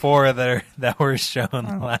all 4 that were shown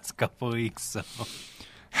the last couple weeks. So,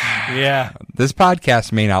 yeah, This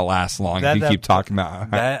podcast may not last long if you That- keep talking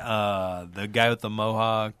about that the guy with the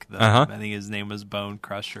mohawk. Uh-huh. I think his name was Bone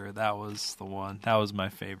Crusher. That was the one. That was my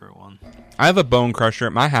favorite one. I have a Bone Crusher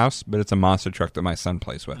at my house, but it's a monster truck that my son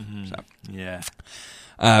plays with. So. Yeah.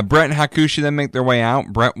 Brett and Hakushi then make their way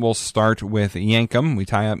out. Brett will start with Yankum. We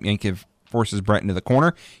tie up. Yankum forces Brett into the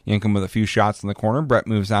corner. Yankum with a few shots in the corner. Brett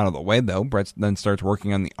moves out of the way, though. Brett then starts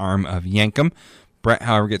working on the arm of Yankum. Brett,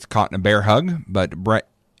 however, gets caught in a bear hug, but Brett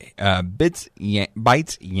bites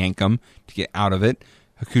Yankum to get out of it.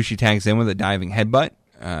 Hakushi tags in with a diving headbutt.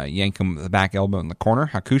 Yankum with the back elbow in the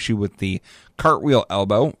corner. Hakushi with the cartwheel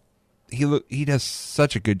elbow. He does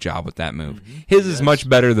such a good job with that move. His is much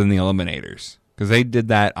better than the Eliminators. because they did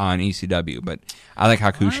that on ECW, but I like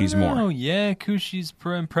Hakushi's more. Oh yeah, Hakushi's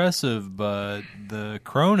impressive, but the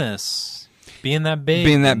Cronus being that big,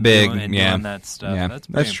 doing that stuff, yeah, that's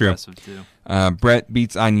pretty true. impressive too. Brett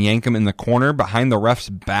beats on Yankum in the corner behind the ref's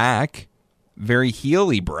back. Very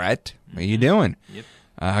heely, Brett. What are you doing? Yep.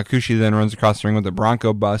 Hakushi then runs across the ring with a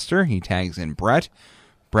Bronco Buster. He tags in Brett.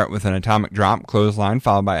 Brett with an atomic drop, clothesline,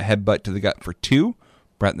 followed by a headbutt to the gut for 2.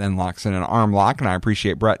 Brett then locks in an arm lock, and I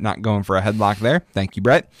appreciate Brett not going for a headlock there. Thank you,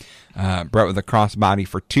 Brett. Brett with a crossbody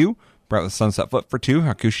for 2. Brett with sunset flip for 2.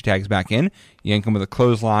 Hakushi tags back in. Yankum with a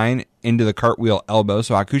clothesline into the cartwheel elbow.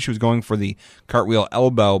 So Hakushi was going for the cartwheel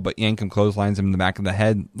elbow, but Yankum clotheslines him in the back of the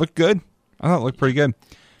head. Looked good. I thought it looked pretty good.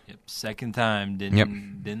 Yep. Second time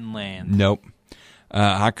didn't land. Nope.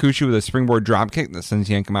 Hakushi with a springboard dropkick that sends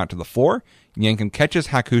Yankum out to the floor. Yankum catches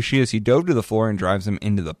Hakushi as he dove to the floor and drives him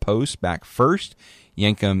into the post back first.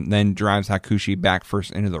 Yankum then drives Hakushi back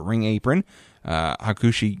first into the ring apron.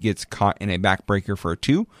 Hakushi gets caught in a backbreaker for a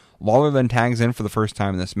 2. Lawler then tags in for the first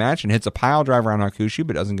time in this match and hits a pile driver on Hakushi,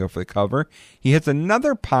 but doesn't go for the cover. He hits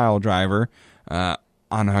another pile driver on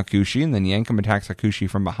Hakushi, and then Yankum attacks Hakushi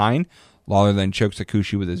from behind. Lawler then chokes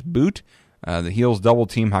Hakushi with his boot. The heels double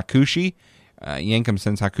team Hakushi. Yankum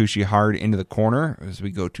sends Hakushi hard into the corner as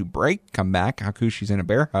we go to break. Come back. Hakushi's in a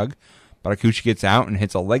bear hug, but Hakushi gets out and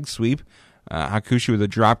hits a leg sweep. Hakushi with a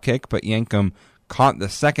drop kick, but Yankum caught the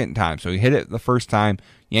second time. So he hit it the first time.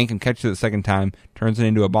 Yankum catches it the second time, turns it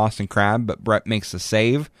into a Boston Crab, but Brett makes the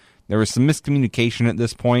save. There was some miscommunication at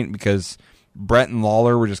this point because Brett and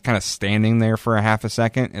Lawler were just kind of standing there for a half a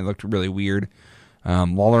second. It looked really weird.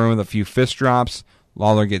 Lawler with a few fist drops.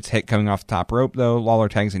 Lawler gets hit coming off the top rope, though. Lawler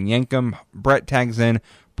tags in Yankum. Brett tags in.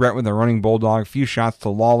 Brett with a running bulldog. Few shots to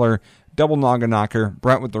Lawler. Double Naga knocker.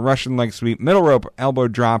 Brett with the Russian leg sweep. Middle rope elbow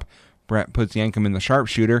drop. Brett puts Yankum in the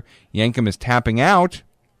sharpshooter. Yankum is tapping out.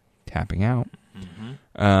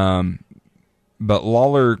 But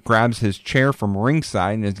Lawler grabs his chair from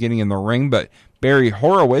ringside and is getting in the ring, but Barry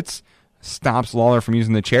Horowitz stops Lawler from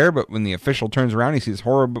using the chair, but when the official turns around, he sees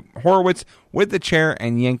Horowitz with the chair,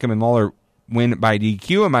 and Yankum and Lawler win by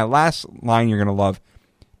DQ. And my last line you're going to love,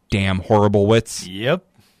 damn Horriblewitz. Yep,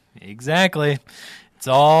 exactly. It's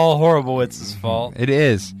all Horowitz's fault. It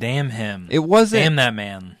is. Damn him. It wasn't. Damn that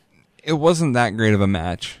man. It wasn't that great of a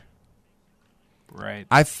match. Right.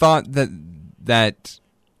 I thought that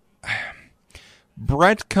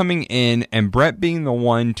Brett coming in and Brett being the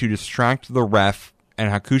one to distract the ref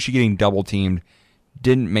and Hakushi getting double teamed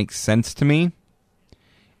didn't make sense to me.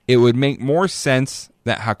 It would make more sense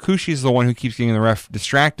that Hakushi's the one who keeps getting the ref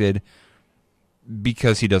distracted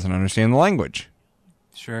because he doesn't understand the language.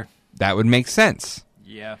 Sure. That would make sense.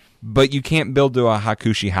 Yeah. But you can't build to a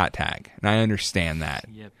Hakushi hot tag, and I understand that.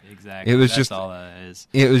 Yep, exactly. That's all that is.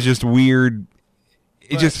 It was just weird.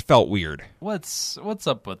 It just felt weird. What's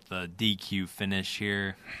up with the DQ finish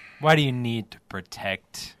here? Why do you need to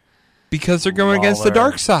protect? Because they're going against the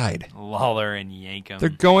dark side. Lawler and Yankum. They're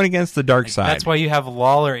going against the dark side. That's why you have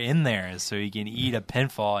Lawler in there, so you can eat a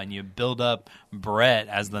pinfall and you build up Brett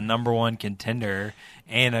as the number one contender.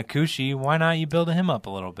 And Hakushi, why not you build him up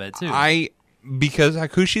a little bit too? Because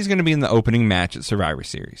Hakushi's going to be in the opening match at Survivor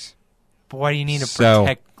Series. But why do you need to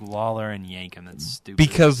protect Lawler and Yankum? That's stupid.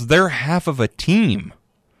 Because they're half of a team.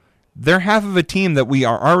 They're half of a team that we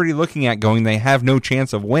are already looking at going, they have no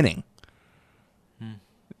chance of winning.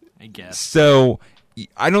 I guess. So,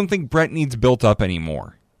 I don't think Brett needs built up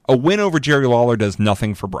anymore. A win over Jerry Lawler does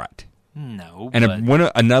nothing for Brett. No. And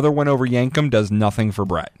another win over Yankum does nothing for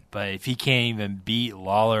Brett. But if he can't even beat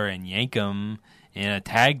Lawler and Yankum in a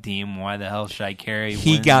tag team, why the hell should I carry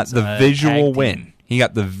He got the visual win. He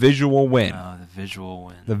got the visual win. Oh, the visual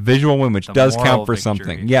win. The visual win, which does count for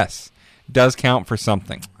something. Yes. Does count for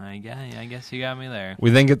something. I guess you got me there.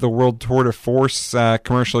 We then get the World Tour de Force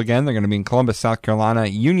commercial again. They're going to be in Columbus, South Carolina,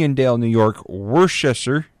 Uniondale, New York,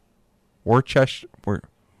 Worcestershire.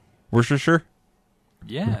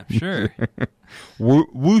 Yeah, sure.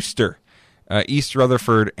 Worcester, East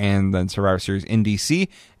Rutherford, and then Survivor Series in DC.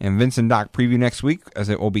 And Vince and Doc preview next week, as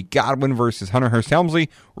it will be Godwin versus Hunter Hearst Helmsley,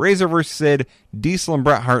 Razor versus Sid, Diesel and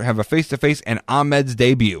Bret Hart have a face-to-face, and Ahmed's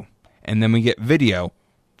debut. And then we get video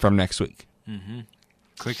from next week. Mm-hmm.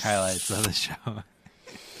 Quick highlights of the show.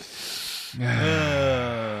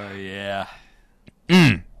 Yeah.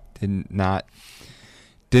 Didn't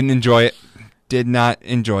enjoy it. Did not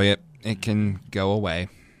enjoy it. It can go away.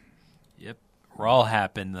 Yep. Raw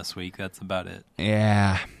happened this week. That's about it.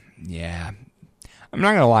 Yeah. I'm not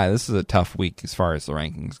going to lie. This is a tough week as far as the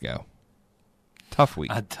rankings go. Tough week.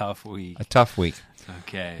 A tough week.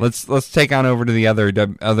 Okay. Let's take on over to the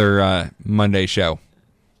other Monday show.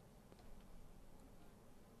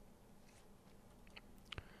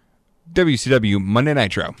 WCW Monday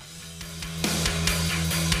Nitro.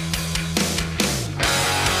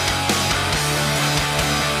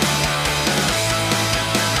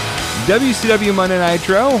 WCW Monday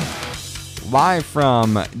Nitro, live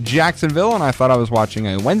from Jacksonville, and I thought I was watching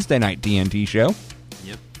a Wednesday night TNT show.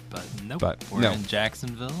 Yep, but nope. But we're no. in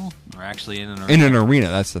Jacksonville. We're actually in an arena. In an arena,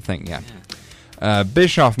 that's the thing, yeah.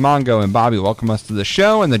 Bischoff, Mongo, and Bobby welcome us to the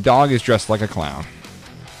show, and the dog is dressed like a clown.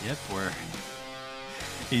 Yep,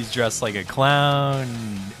 he's dressed like a clown.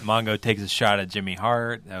 Mongo takes a shot at Jimmy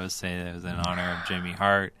Hart. I was saying it was in honor of Jimmy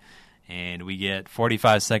Hart. And we get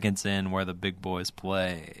 45 seconds in where the big boys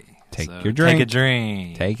play. Take your drink. Take a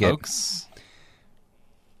drink. Take folks.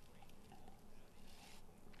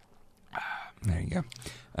 There you go.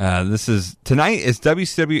 Tonight is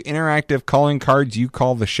WCW Interactive Calling Cards. You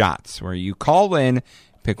call the shots, where you call in,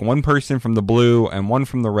 pick one person from the blue and one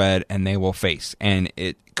from the red, and they will face. And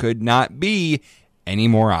it could not be any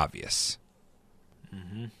more obvious.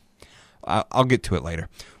 Mm-hmm. I'll get to it later.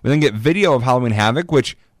 We then get video of Halloween Havoc,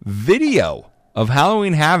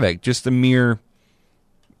 just a mere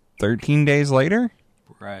 13 days later.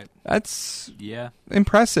 Right. That's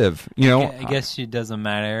impressive. I guess it doesn't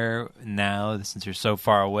matter now since you're so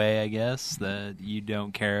far away, I guess, that you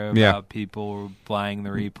don't care about people flying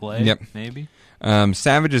the replay. Yep. Maybe.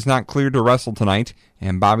 Savage is not cleared to wrestle tonight,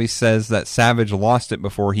 and Bobby says that Savage lost it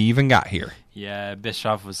before he even got here. Yeah,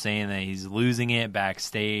 Bischoff was saying that he's losing it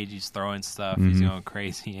backstage. He's throwing stuff. He's going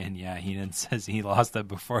crazy. And, Heenan says he lost it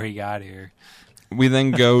before he got here. We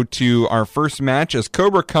then go to our first match as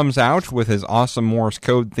Cobra comes out with his awesome Morse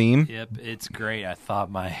code theme. Yep, it's great. I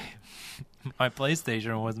thought my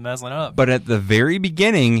PlayStation was messing up. But at the very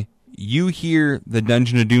beginning, you hear the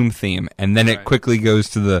Dungeon of Doom theme, and then it quickly goes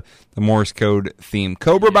to the Morse code theme.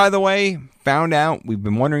 Cobra, by the way, found out, we've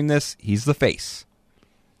been wondering this, he's the face.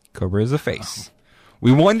 Cobra is a face.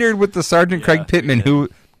 We wondered with the Sergeant Craig Pittman who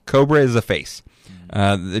Cobra is a face.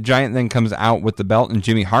 The Giant then comes out with the belt and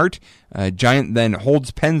Jimmy Hart. Giant then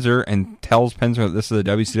holds Penzer and tells Penzer that this is a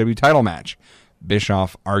WCW title match.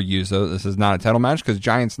 Bischoff argues, though, this is not a title match because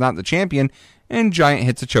Giant's not the champion, and Giant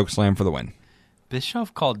hits a chokeslam for the win.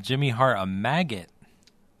 Bischoff called Jimmy Hart a maggot.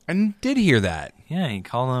 I did hear that. Yeah, he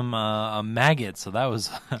called him a maggot, so that was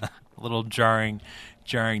a little jarring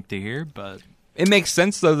to hear, but... It makes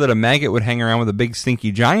sense, though, that a maggot would hang around with a big,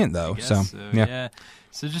 stinky giant, though. So, yeah.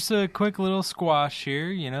 So just a quick little squash here,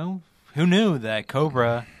 Who knew that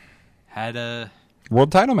Cobra had a...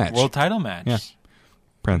 World title match.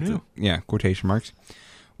 Yeah. Quotation marks.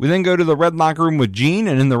 We then go to the Red Locker Room with Gene,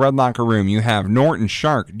 and in the Red Locker Room, you have Norton,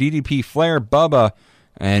 Shark, DDP, Flair, Bubba,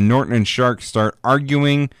 and Norton and Shark start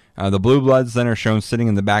arguing. The Blue Bloods then are shown sitting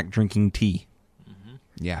in the back drinking tea. Mm-hmm.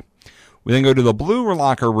 Yeah. We then go to the Blue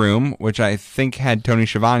Locker Room, which I think had Tony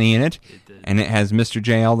Schiavone in it. And it has Mr.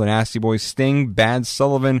 JL, the Nasty Boys, Sting, Bad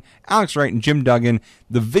Sullivan, Alex Wright, and Jim Duggan.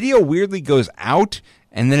 The video weirdly goes out,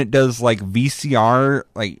 and then it does like VCR,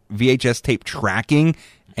 like VHS tape tracking,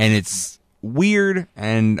 and it's weird,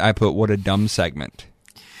 and I put, what a dumb segment.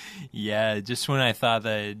 Yeah, just when I thought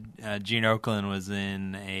that Gene Okerlund was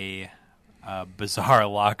in a bizarre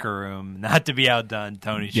locker room, not to be outdone,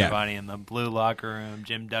 Tony Schiavone in the Blue Locker Room,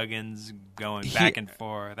 Jim Duggan's going back and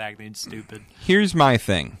forth, acting stupid. Here's my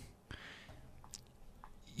thing.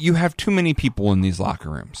 You have too many people in these locker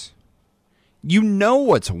rooms. You know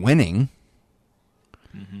what's winning.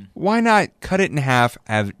 Mm-hmm. Why not cut it in half,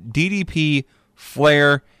 have DDP,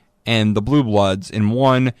 Flair, and the Blue Bloods in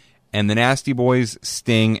one, and the Nasty Boys,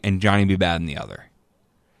 Sting, and Johnny B. Bad in the other?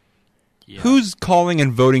 Yeah. Who's calling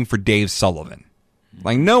and voting for Dave Sullivan? Mm-hmm.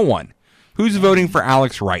 Like, no one. Who's voting for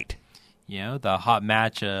Alex Wright? The hot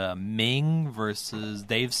match, Ming versus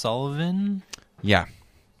Dave Sullivan. Yeah.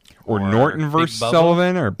 Or Norton versus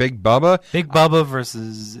Sullivan, or Big Bubba. Big Bubba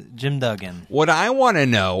versus Jim Duggan. What I want to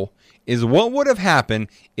know is what would have happened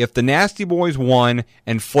if the Nasty Boys won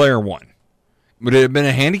and Flair won. Would it have been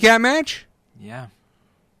a handicap match? Yeah.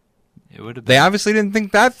 It would have been. They obviously didn't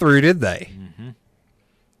think that through, did they? Mm-hmm.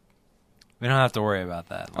 We don't have to worry about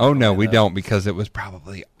that. Oh, no, we don't, because it was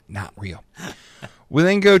probably not real. We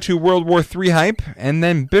then go to World War III hype, and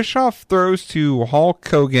then Bischoff throws to Hulk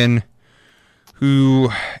Hogan, who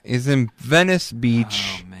is in Venice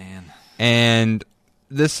Beach. Oh, man. And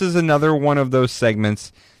this is another one of those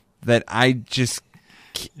segments that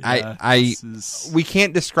we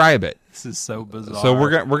can't describe it. This is so bizarre. So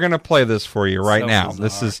we're gonna play this for you right now. Bizarre.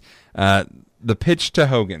 This is the pitch to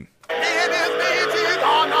Hogan.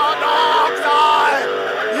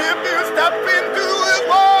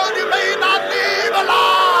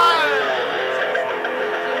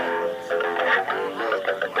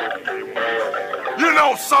 You know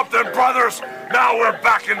know something, brothers? Now we're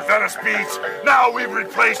back in Venice Beach. Now we've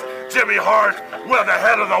replaced Jimmy Hart with the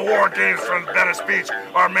head of the War Games from Venice Beach,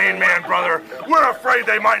 our main man, brother. We're afraid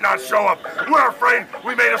they might not show up. We're afraid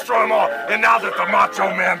we may destroy them all. And now that the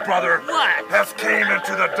Macho Man, brother, has came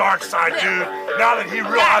into the dark side, dude, now that he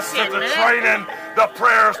realizes that the training, the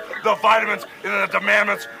prayers, the vitamins, and the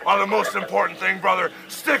demandments are the most important thing, brother.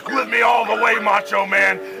 Stick with me all the way, Macho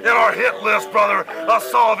Man. In our hit list, brother,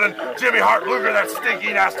 Sullivan, Jimmy Hart, Luger, that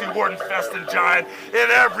stinky, nasty, Warden, Festin giant,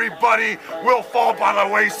 and everybody will fall by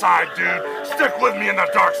the wayside, dude. Stick with me in the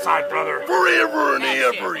dark side, brother. Forever and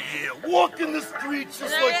ever, yeah. Walking the streets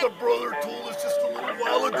just like the brother told us just a little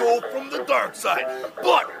while ago from the dark side.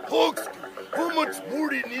 But, Hulkster, how much more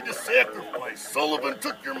do you need to sacrifice? Sullivan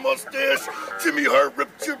took your mustache, Jimmy Hart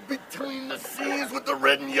ripped you between the seams with the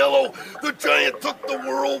red and yellow, the Giant took the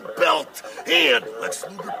world belt, and Lex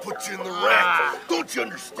Luger put you in the rack. Don't you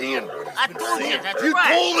understand what he's been saying? You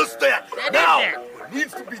told us that. Now, what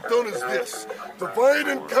needs to be done is this. Divide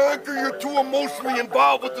and conquer. You're too emotionally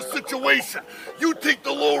involved with the situation. You take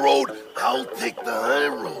the low road, I'll take the high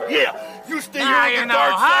road. Yeah, you stay here on the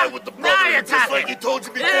dark side with the brother, just like he told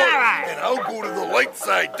you before. And I'll go to the light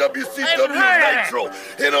side, WCW Nitro,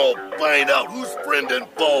 and I'll find out who's friend and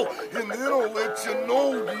foe, and then I'll let you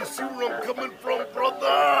know. Do you see where I'm coming from, brother?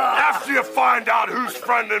 After you find out who's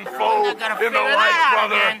friend and foe in the light,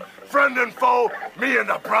 brother, friend and foe, me and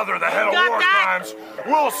the brother, the head of War Crimes,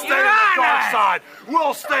 we'll stay in the dark side.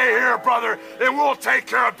 We'll stay here, brother, and we'll take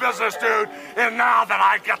care of business, dude. And now that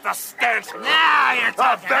I get the stench of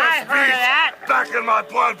Venice Beach back in my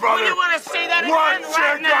blood, brother, you want to say that what again you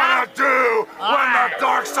right now? gonna do when the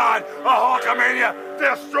dark side of Hulkamania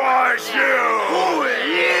destroys you? Oh,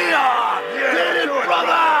 yeah! Get it,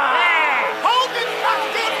 brother!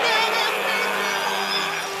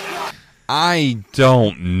 I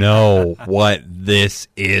don't know what this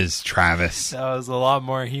is, Travis. That was a lot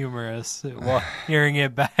more humorous hearing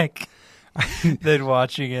it back than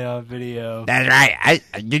watching it on video. That's right.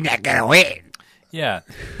 You're not gonna win. Yeah,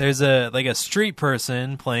 there's a street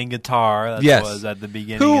person playing guitar. That Yes. was at the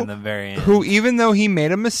beginning and the very end. Who, even though he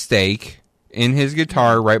made a mistake in his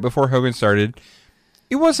guitar right before Hogan started,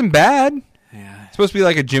 it wasn't bad. Yeah. It's supposed to be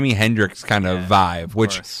like a Jimi Hendrix kind of vibe,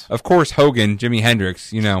 which, course. of course, Hogan, Jimi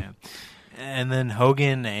Hendrix, you know. Yeah. And then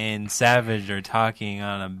Hogan and Savage are talking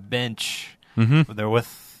on a bench. Mm-hmm. They're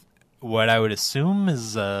with what I would assume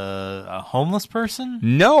is a homeless person.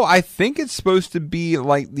 No, I think it's supposed to be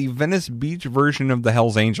like the Venice Beach version of the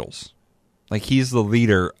Hells Angels. Like he's the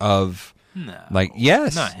leader of... No. Like,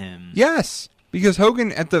 yes. Not him. Yes. Because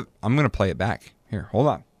Hogan at the... I'm going to play it back. Here, hold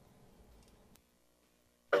on.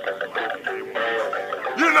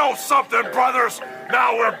 You know something, brothers?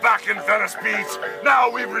 Now we're back in Venice Beach. Now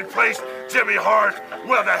we've replaced Jimmy Hart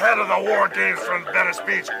with the head of the War Games from Venice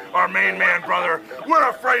Beach, our main man, brother. We're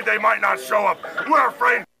afraid they might not show up. We're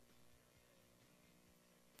afraid...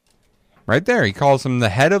 Right there. He calls him the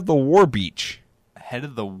head of the War Beach. Head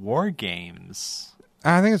of the War Games.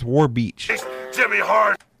 I think it's War Beach. Jimmy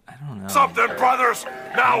Hart. I don't know. Something, brothers.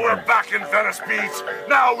 Now we're back in Venice Beach.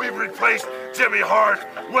 Now we've replaced Jimmy Hart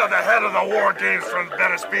with the head of the War Games from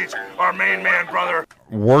Venice Beach, our main man, brother.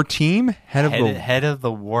 War Team? Head of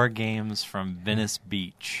the War Games from Venice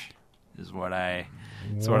Beach is what I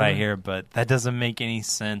hear, but that doesn't make any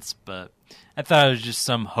sense. But I thought it was just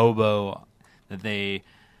some hobo that they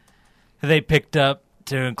picked up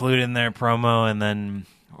to include in their promo, and then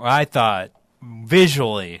I thought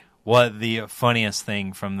visually what the funniest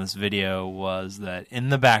thing from this video was that in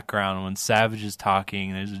the background when Savage is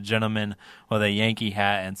talking, there's a gentleman with a Yankee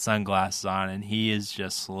hat and sunglasses on, and he is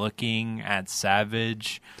just looking at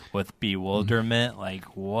Savage with bewilderment, like,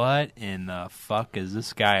 what in the fuck is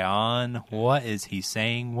this guy on? What is he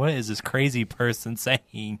saying? What is this crazy person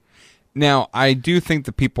saying? Now, I do think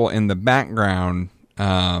the people in the background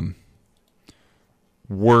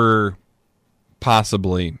were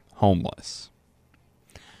possibly homeless.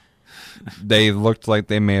 They looked like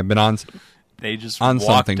they may have been on. They just on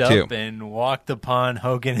walked something up too. and walked upon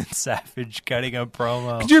Hogan and Savage cutting a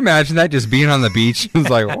promo. Could you imagine that just being on the beach?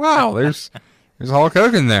 It's like, wow, there's Hulk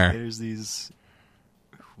Hogan there. There's these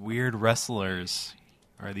weird wrestlers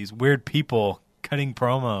or these weird people cutting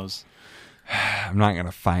promos. I'm not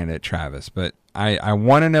gonna find it, Travis, but I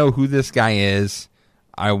want to know who this guy is.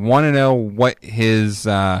 I want to know what his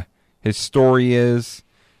story is.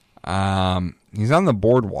 He's on the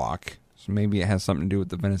boardwalk. So maybe it has something to do with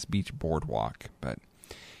the Venice Beach boardwalk. But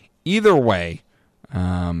either way,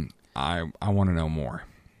 I want to know more.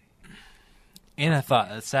 And I thought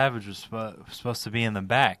that Savage was supposed to be in the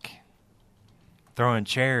back. throwing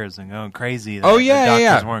chairs and going crazy. Oh, yeah, the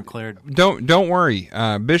yeah. doctors weren't cleared. Don't worry.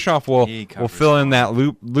 Bischoff will fill in that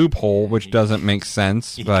loophole, which doesn't make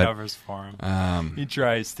sense. He but covers for him. He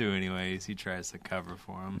tries to, anyways. He tries to cover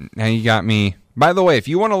for him. Now you got me. By the way, if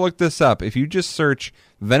you want to look this up, if you just search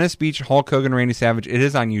Venice Beach, Hulk Hogan, Randy Savage, it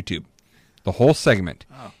is on YouTube. The whole segment.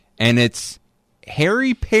 Oh. And it's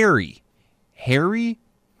Harry Perry. Harry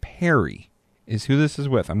Perry is who this is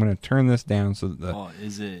with. I'm going to turn this down so that Well,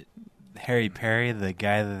 is it Harry Perry, the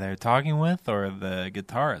guy that they're talking with, or the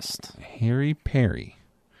guitarist? Harry Perry.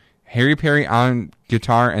 Harry Perry on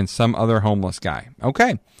guitar and some other homeless guy.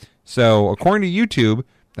 Okay. So, according to YouTube,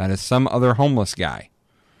 that is some other homeless guy.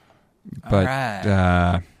 But, All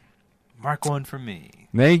right. Mark one for me.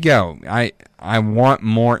 There you go. I want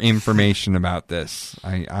more information about this.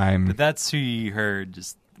 I'm. But that's who you heard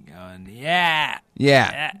just going, yeah.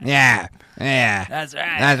 Yeah. That's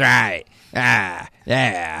right. That's right.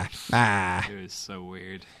 Yeah. It was so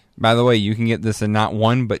weird. By the way, you can get this in not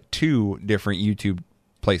one but two different YouTube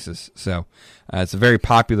places. So it's a very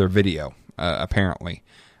popular video, apparently.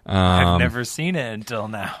 I've never seen it until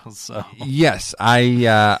now. So yes,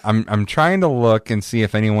 I'm trying to look and see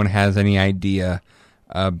if anyone has any idea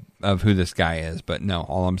of who this guy is, but no,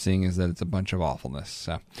 all I'm seeing is that it's a bunch of awfulness.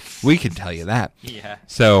 So we can tell you that. Yeah.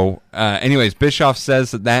 So, anyways, Bischoff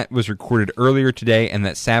says that was recorded earlier today, and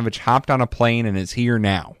that Savage hopped on a plane and is here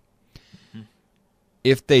now. Mm-hmm.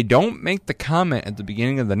 If they don't make the comment at the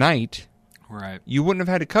beginning of the night, right, you wouldn't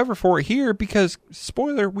have had to cover for it here because,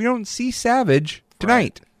 spoiler, we don't see Savage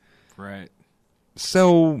tonight. Right.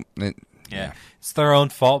 So, yeah. It's their own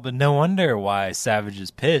fault, but no wonder why Savage is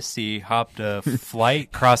pissed. He hopped a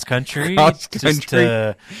flight cross-country just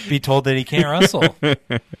to be told that he can't wrestle.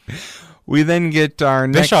 We then get our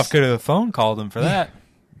next... Bischoff could have phone called him for that.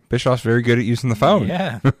 Bischoff's very good at using the phone.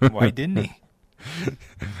 Yeah. Why didn't he?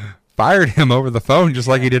 Fired him over the phone just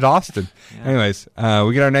like he did Austin. Yeah. Anyways,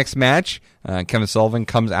 we get our next match. Kevin Sullivan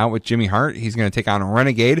comes out with Jimmy Hart. He's going to take on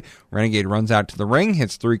Renegade. Renegade runs out to the ring,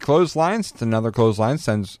 hits 3 clotheslines. It's another clothesline,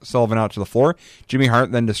 sends Sullivan out to the floor. Jimmy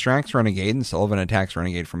Hart then distracts Renegade, and Sullivan attacks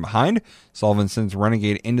Renegade from behind. Sullivan sends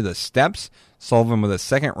Renegade into the steps. Sullivan with a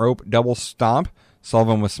second rope double stomp.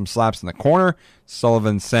 Sullivan with some slaps in the corner.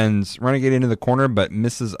 Sullivan sends Renegade into the corner, but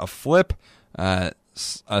misses a flip.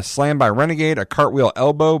 A slam by Renegade, a cartwheel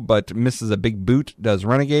elbow, but misses a big boot, does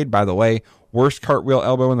Renegade. By the way, worst cartwheel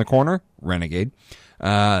elbow in the corner, Renegade.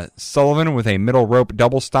 Sullivan with a middle rope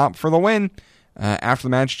double stomp for the win. After the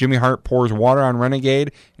match, Jimmy Hart pours water on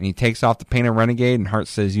Renegade, and he takes off the paint of Renegade, and Hart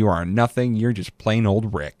says, "You are nothing, you're just plain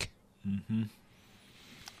old Rick." Mm-hmm.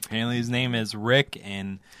 Apparently his name is Rick,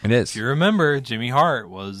 and it is. If you remember, Jimmy Hart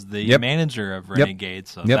was the manager of Renegade,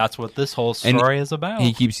 so that's what this whole story is about.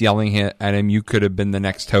 He keeps yelling at him, "You could have been the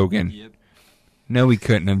next Hogan." Yep. No, he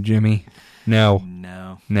couldn't have, Jimmy. No.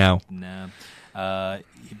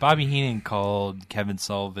 Bobby Heenan called Kevin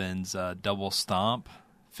Sullivan's double stomp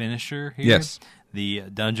finisher here. Yes. The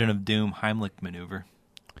Dungeon of Doom Heimlich maneuver.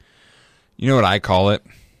 You know what I call it?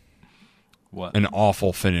 What? An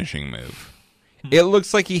awful finishing move. It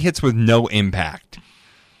looks like he hits with no impact.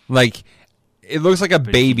 Like, it looks like a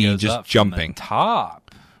baby just jumping. From the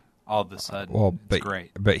top. All of a sudden, it's great.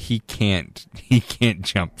 But he can't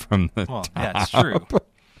jump from the top. That's true.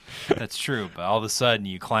 That's true. But all of a sudden,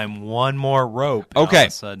 you climb one more rope. And okay. All of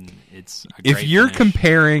a sudden, it's a great if you're finish.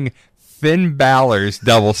 comparing Finn Balor's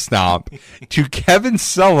double stomp to Kevin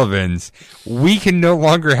Sullivan's, we can no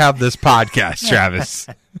longer have this podcast, Travis.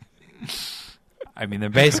 I mean, they're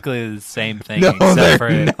basically the same thing, no,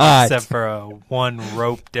 except for a one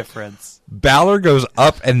rope difference. Balor goes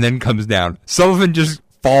up and then comes down. Sullivan just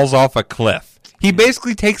falls off a cliff. He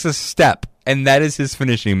basically takes a step, and that is his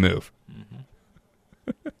finishing move.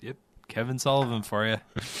 Mm-hmm. Yep, Kevin Sullivan for you.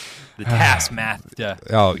 The Taskmaster.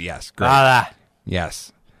 Oh, yes, great.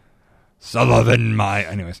 Yes. Sullivan,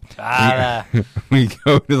 anyways. We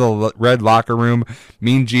go to the red locker room.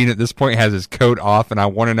 Mean Gene at this point has his coat off, and I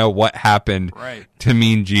want to know what happened to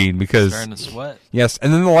Mean Gene because starting to sweat. Yes,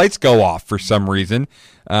 and then the lights go off for some reason,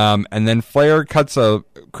 and then Flair cuts a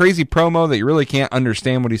crazy promo that you really can't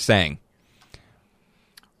understand what he's saying.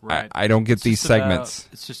 Right. I don't get these segments.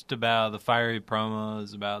 It's just about the fiery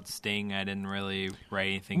promos about Sting. I didn't really write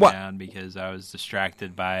anything down because I was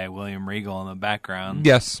distracted by William Regal in the background.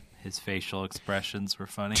 Yes. His facial expressions were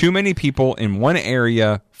funny. Too many people in one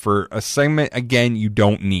area for a segment, again, you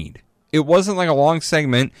don't need. It wasn't like a long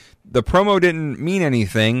segment. The promo didn't mean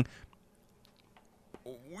anything.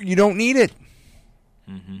 You don't need it.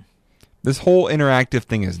 Mm-hmm. This whole interactive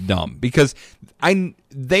thing is dumb because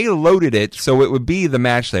they loaded it so it would be the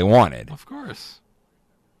match they wanted. Of course.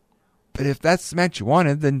 But if that's the match you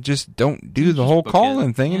wanted, then just don't do the whole book call-in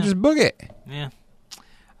it. thing and Yeah. just book it. Yeah,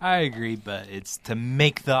 I agree, but it's to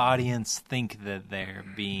make the audience think that they're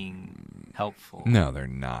being helpful. No, they're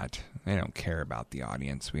not. They don't care about the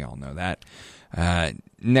audience. We all know that.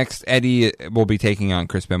 Next, Eddie will be taking on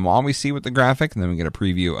Chris Benoit. We see with the graphic, and then we get a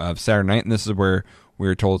preview of Saturday night, and this is where we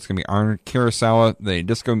were told it's going to be Arn Kurosawa, the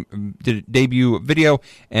disco debut video,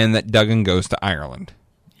 and that Duggan goes to Ireland.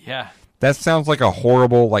 Yeah. That sounds like a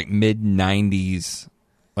horrible, like mid-90s,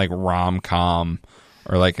 like rom-com,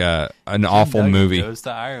 or like an awful Duggan movie. Goes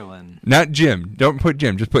to Ireland. Not Jim. Don't put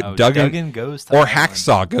Jim. Just put Oh, Duggan. Duggan goes to or Ireland.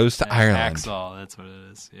 Hacksaw goes to Ireland. Hacksaw, that's what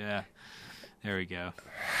it is. Yeah. There we go.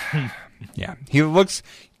 Yeah, he looks.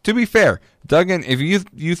 To be fair, Duggan. If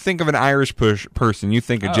you think of an Irish person, you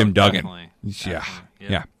think of Jim Duggan. Definitely. Yeah, Definitely.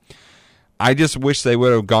 yeah. I just wish they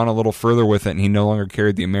would have gone a little further with it, and he no longer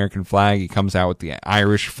carried the American flag. He comes out with the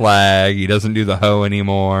Irish flag. He doesn't do the hoe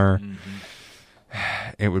anymore.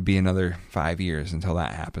 It would be another 5 years until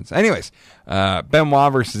that happens. Anyways,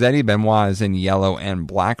 Benoit versus Eddie. Benoit is in yellow and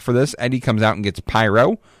black for this. Eddie comes out and gets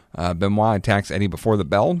pyro. Benoit attacks Eddie before the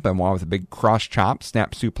bell. Benoit with a big cross chop,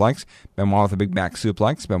 snap suplex. Benoit with a big back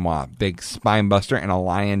suplex. Benoit, big spine buster, and a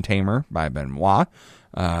lion tamer by Benoit.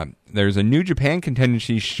 There's a New Japan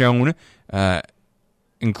contingency shown,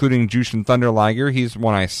 including Jushin Thunder Liger. He's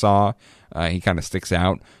one I saw. He kind of sticks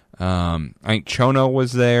out. I think Chono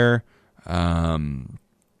was there,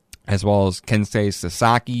 as well as Kensei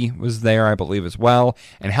Sasaki was there, I believe, as well.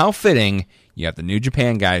 And how fitting, you have the New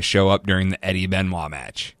Japan guys show up during the Eddie Benoit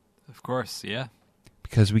match. Of course, yeah.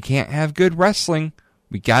 Because we can't have good wrestling.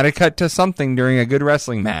 We got to cut to something during a good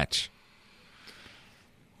wrestling match.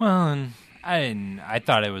 Well, and I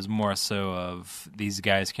thought it was more so of these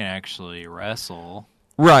guys can actually wrestle.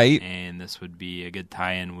 Right. And this would be a good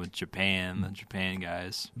tie-in with Japan, the Japan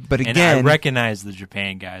guys. But and again, I recognize the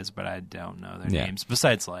Japan guys, but I don't know their Yeah. names,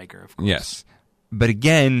 besides Liger, of course. Yes. But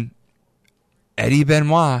again, Eddie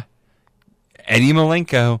Benoit, Eddie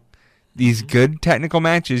Malenko, these good technical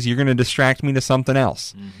matches, you're going to distract me to something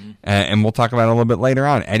else. And we'll talk about it a little bit later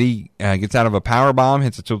on. Eddie gets out of a power bomb,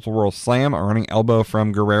 hits a tilt world slam, a running elbow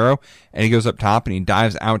from Guerrero. Eddie goes up top and he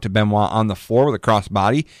dives out to Benoit on the floor with a cross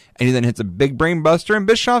body. And he then hits a big brain buster, and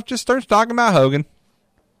Bischoff just starts talking about Hogan.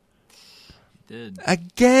 Did.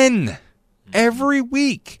 Again, every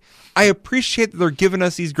week. I appreciate that they're giving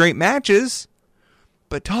us these great matches,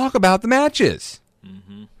 but talk about the matches.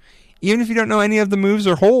 Even if you don't know any of the moves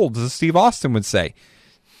or holds, as Steve Austin would say.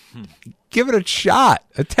 Give it a shot.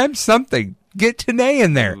 Attempt something. Get Tenay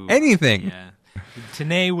in there. Ooh, Anything. Yeah.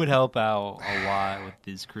 Tenay would help out a lot with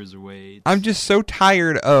these cruiserweights. I'm just so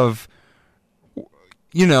tired of,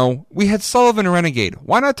 we had Sullivan and Renegade.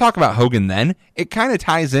 Why not talk about Hogan then? It kind of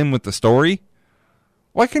ties in with the story.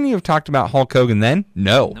 Why couldn't you have talked about Hulk Hogan then?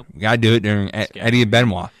 No. Nope. We got to do it during Eddie and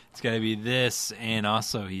Benoit. It's got to be this, and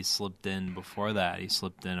also he slipped in before that. He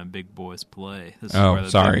slipped in a Big Boys Play. This is where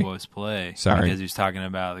the Big Boys Play. Sorry. Because he's talking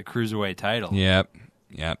about the Cruiserweight title. Yep,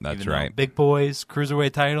 that's Even though right. Big Boys,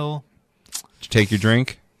 Cruiserweight title. Did you take your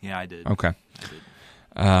drink? Yeah, I did. Okay.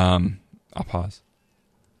 I did. I'll pause.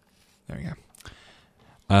 There you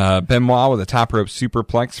go. Benoit with a top rope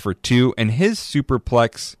superplex for 2, and his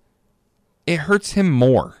superplex, it hurts him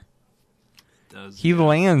more. He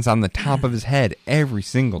lands on the top of his head every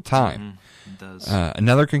single time. It does.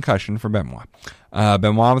 Another concussion for Benoit.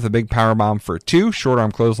 Benoit with a big powerbomb for 2. Short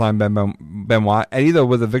arm clothesline Benoit. Eddie, though,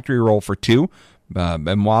 with a victory roll for 2.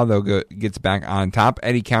 Benoit, though, gets back on top.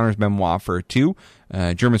 Eddie counters Benoit for 2.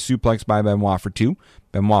 German suplex by Benoit for 2.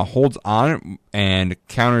 Benoit holds on and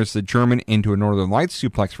counters the German into a Northern Lights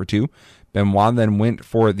suplex for 2. Benoit then went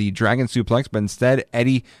for the Dragon suplex, but instead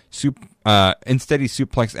he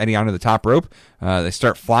suplexed Eddie onto the top rope. They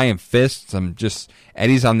start flying fists.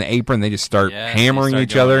 Eddie's on the apron. They just start hammering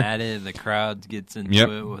each other. At it. The crowd gets into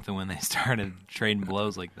it with when they started trading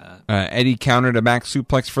blows like that. Eddie countered a back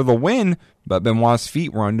suplex for the win, but Benoit's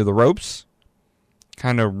feet were under the ropes.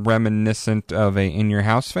 Kind of reminiscent of a In Your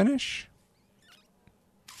House finish.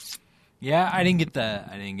 Yeah, I didn't get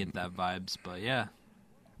that. Vibes, but yeah.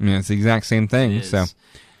 I mean, it's the exact same thing.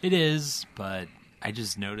 It is, but I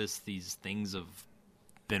just noticed these things of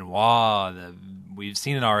Benoit. We've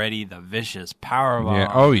seen it already. The vicious powerbomb.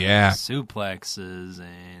 Yeah. Oh yeah. Suplexes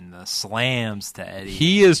and the slams to Eddie.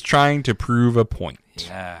 He is trying to prove a point.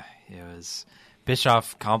 Yeah, it was.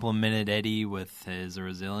 Bischoff complimented Eddie with his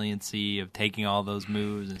resiliency of taking all those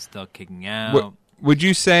moves and still kicking out. Would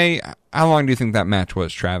you say, how long do you think that match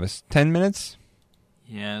was, Travis? 10 minutes?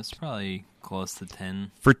 Yeah, it's probably close to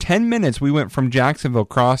 10. For 10 minutes, we went from Jacksonville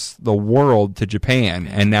across the world to Japan,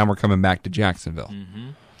 and now we're coming back to Jacksonville. Mm-hmm.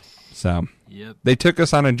 So, Yep. they took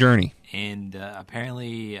us on a journey. And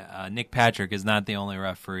apparently Nick Patrick is not the only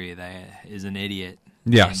referee that is an idiot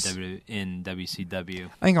Yes. in WCW.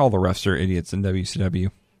 I think all the refs are idiots in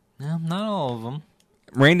WCW. No, not all of them.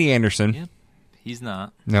 Randy Anderson. Yep. He's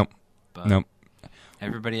not. Nope. But Nope.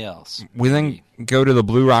 everybody else. We then go to the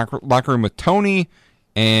blue locker room with Tony,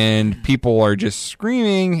 and people are just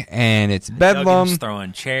screaming, and it's bedlam. Duggan's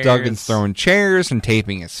throwing chairs. Duggan's throwing chairs and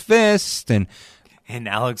taping his fist, and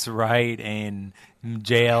Alex Wright and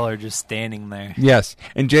JL are just standing there. yes,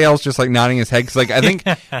 and JL's just like nodding his head because, like, I think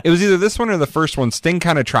it was either this one or the first one. Sting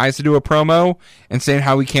kind of tries to do a promo and saying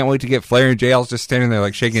how he can't wait to get Flair, and JL's just standing there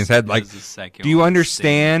like shaking his head, like, That was the second do you one,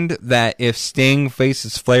 understand that if Sting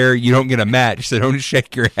faces Flair, you don't get a match? So don't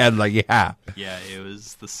shake your head like, yeah. Yeah, it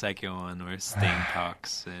was the second one where Sting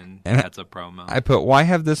talks and And that's a promo. I put, why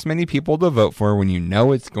have this many people to vote for when you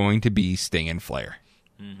know it's going to be Sting and Flair?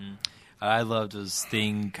 I loved was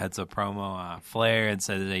Sting cuts a promo on Flair and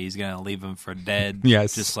said that he's going to leave him for dead.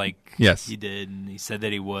 Yes. Just like Yes. he did. And he said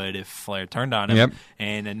that he would if Flair turned on him. Yep.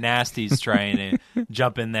 And Nasty's trying to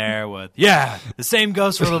jump in there with, yeah, the same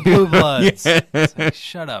goes for the Blue Bloods. It's like,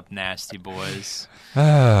 shut up, Nasty boys.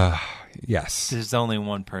 Yes. There's only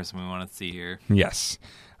one person we want to see here. Yes.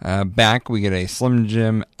 Back, we get a Slim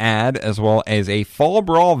Jim ad as well as a Fall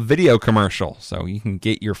Brawl video commercial. So you can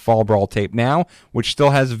get your Fall Brawl tape now, which still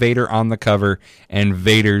has Vader on the cover and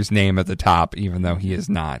Vader's name at the top, even though he is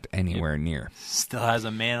not anywhere near. Still has a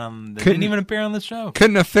man on that Couldn't- didn't even appear on the show.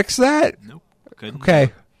 Couldn't have fixed that? Nope. Couldn't.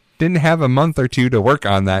 Okay. Didn't have a month or two to work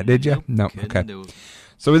on that, did you? No. Couldn't Okay. do it.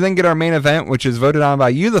 So we then get our main event, which is voted on by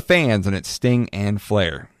you, the fans, and it's Sting and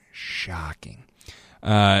Flair. Shocking.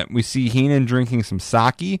 We see Heenan drinking some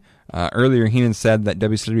sake. Earlier, Heenan said that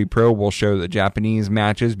WCW Pro will show the Japanese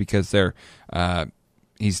matches because they're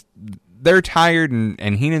tired,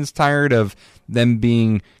 and Heenan's tired of them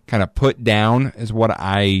being kind of put down, is what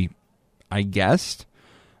I guessed.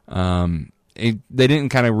 They didn't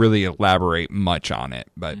kind of really elaborate much on it,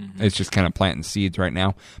 but it's just kind of planting seeds right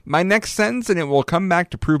now. My next sentence, and it will come back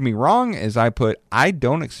to prove me wrong, is I put, I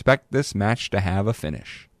don't expect this match to have a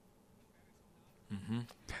finish.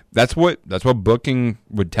 That's what booking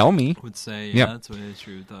would tell me. Would say, Yep. that's what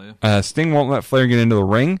history would tell you. Sting won't let Flair get into the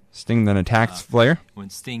ring. Sting then attacks Flair. When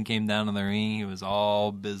Sting came down to the ring, he was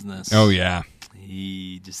all business. Oh, yeah.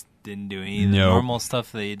 He just didn't do any of the Nope. normal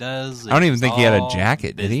stuff that he does. I don't even It think was he had a all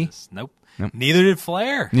jacket, did he? business. Nope. Nope. Neither did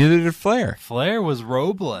Flair. Neither did Flair. Flair was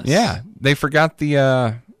robeless. Yeah. They forgot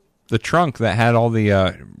the trunk that had all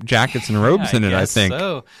the jackets and robes in it, I guess think.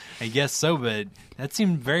 So. I guess so, but that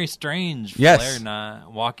seemed very strange. Yes. Flair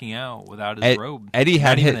not walking out without his robe. Eddie Not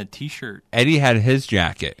had even his- a T-shirt. Eddie had his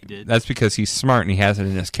jacket. He did? That's because he's smart and he has it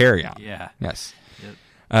in his carry-on. Yeah. Yes.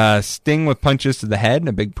 Yep. Sting with punches to the head and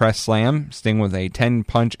a big press slam. Sting with a 10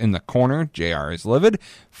 punch in the corner. JR is livid.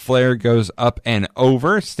 Flair goes up and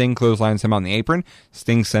over. Sting clotheslines him on the apron.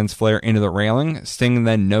 Sting sends Flair into the railing. Sting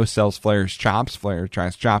then no-sells Flair's chops. Flair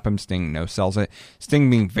tries to chop him. Sting no-sells it. Sting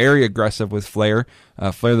being very aggressive with Flair.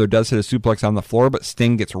 Flair, though, does hit a suplex on the floor, but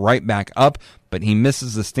Sting gets right back up, but he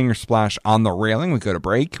misses the Stinger Splash on the railing. We go to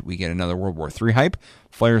break. We get another World War III hype.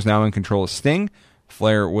 Flair's now in control of Sting.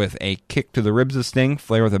 Flair with a kick to the ribs of Sting.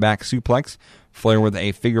 Flair with a back suplex. Flair with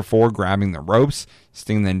a figure four grabbing the ropes.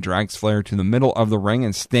 Sting then drags Flair to the middle of the ring,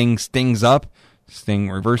 and Sting stings up. Sting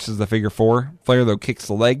reverses the figure four. Flair, though, kicks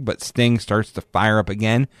the leg, but Sting starts to fire up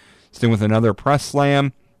again. Sting with another press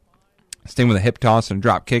slam. Sting with a hip toss and a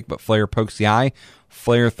drop kick, but Flair pokes the eye.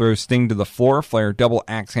 Flair throws Sting to the floor. Flair double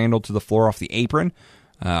axe handle to the floor off the apron.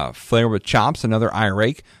 Flair with chops, another eye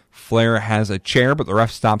rake. Flair has a chair, but the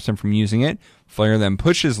ref stops him from using it. Flair then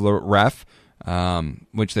pushes the ref,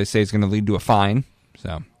 which they say is going to lead to a fine.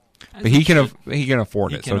 So, but he can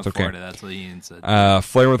afford it, so it's okay. That's what Ian said.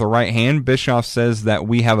 Flair with a right hand. Bischoff says that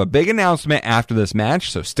we have a big announcement after this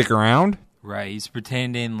match, so stick around. Right, he's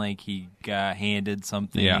pretending like he got handed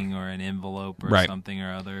something or an envelope or something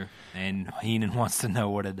or other, and Heenan wants to know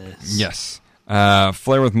what it is. Yes.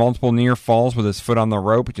 Flair with multiple near falls with his foot on the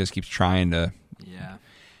rope. He just keeps trying to. Yeah.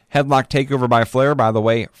 Headlock takeover by Flair, by the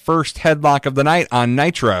way. First headlock of the night on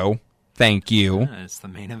Nitro. Thank you. Yeah, it's the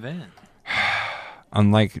main event.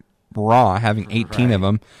 Unlike Raw, having 18 of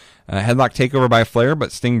them. Headlock takeover by Flair,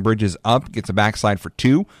 but Sting bridges up, gets a backslide for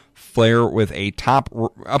two. Flair with a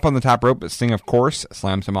up on the top rope, but Sting, of course,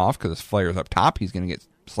 slams him off because Flair's up top. He's going to get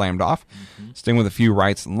slammed off. Sting with a few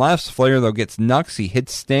rights and lefts. Flair, though, gets knucks. He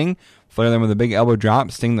hits Sting. Flair then with a big elbow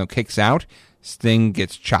drop. Sting, though, kicks out. Sting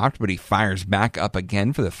gets chopped, but he fires back up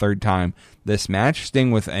again for the third time this match.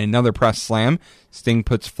 Sting with another press slam. Sting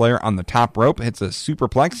puts Flair on the top rope, hits a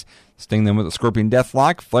superplex. Sting then with a scorpion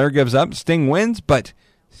deathlock. Flair gives up. Sting wins, but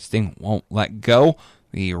Sting won't let go.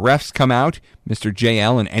 The refs come out. Mr.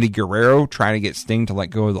 JL and Eddie Guerrero try to get Sting to let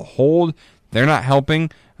go of the hold. They're not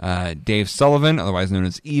helping. Dave Sullivan, otherwise known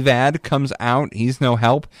as Evad, comes out. He's no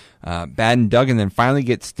help. Bad and Duggan then finally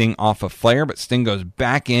get Sting off of Flair, but Sting goes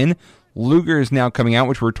back in. Luger is now coming out,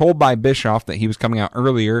 which we're told by Bischoff that he was coming out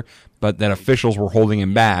earlier, but that officials were holding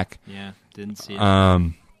him back. Yeah, didn't see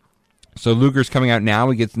it. So Luger's coming out now.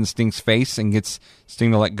 He gets in Sting's face and gets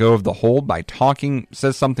Sting to let go of the hold by talking,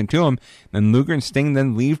 says something to him. Then Luger and Sting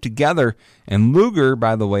then leave together. And Luger,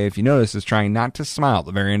 by the way, if you notice, is trying not to smile at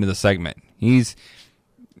the very end of the segment. He's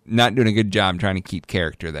not doing a good job trying to keep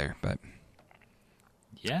character there. But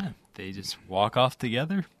yeah, they just walk off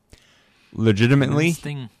together. Legitimately,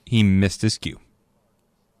 Sting. He missed his cue.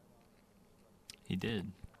 He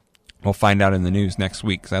did. We'll find out in the news next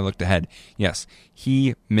week because I looked ahead. Yes,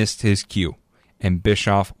 he missed his cue, and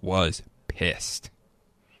Bischoff was pissed.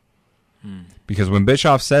 Because when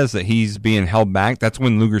Bischoff says that he's being held back, that's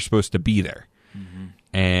when Luger's supposed to be there.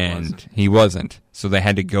 And he wasn't. So they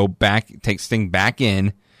had to go back, take Sting back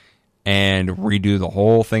in, and redo the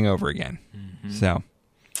whole thing over again. So,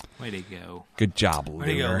 way to go. Good job, Luger.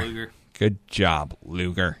 Way to go, Luger. Good job,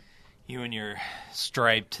 Luger. You and your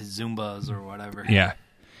striped Zumbas or whatever. Yeah.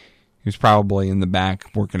 He was probably in the back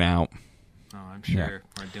working out. Oh, I'm sure.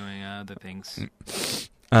 Or doing other things.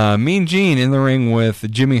 Mean Gene in the ring with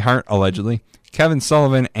Jimmy Hart, allegedly. Kevin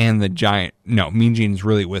Sullivan and the Giant. No, Mean Gene's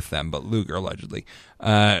really with them, but Luger, allegedly.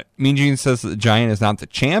 Mean Gene says that the Giant is not the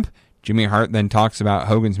champ. Jimmy Hart then talks about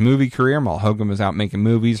Hogan's movie career. While Hogan was out making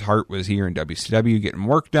movies, Hart was here in WCW getting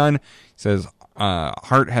work done. He says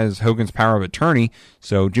Hart has Hogan's power of attorney,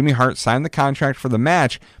 so Jimmy Hart signed the contract for the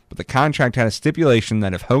match, but the contract had a stipulation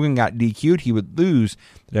that if Hogan got DQ'd, he would lose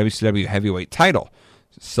the WCW heavyweight title.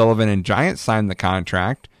 Sullivan and Giant signed the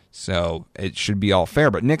contract, so it should be all fair.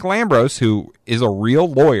 But Nick Lambros, who is a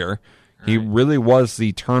real lawyer, he really was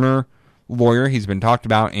the Turner lawyer. He's been talked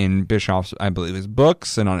about in Bischoff's, I believe, his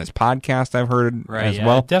books and on his podcast I've heard as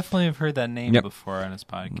well. I definitely have heard that name before on his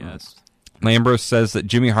podcast. Lambros says that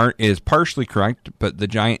Jimmy Hart is partially correct, but the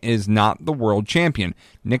Giant is not the world champion.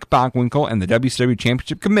 Nick Bockwinkel and the WCW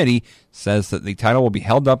Championship Committee says that the title will be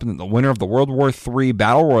held up and that the winner of the World War III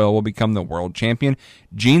Battle Royal will become the world champion.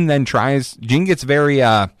 Gene gets very,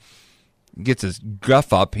 gets his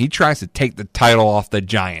guff up. He tries to take the title off the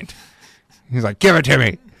Giant. He's like, give it to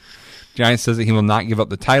me. Giant says that he will not give up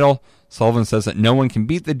the title. Sullivan says that no one can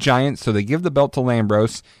beat the Giant, so they give the belt to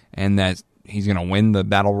Lambros and that he's going to win the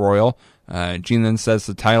Battle Royal. Gene then says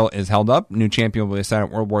the title is held up. New champion will be decided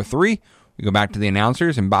at World War III. We go back to the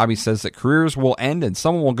announcers, and Bobby says that careers will end and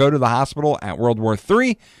someone will go to the hospital at World War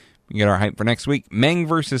III. We get our hype for next week. Meng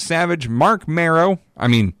versus Savage.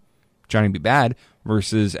 Johnny B. Bad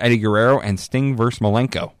versus Eddie Guerrero, and Sting versus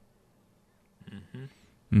Malenko.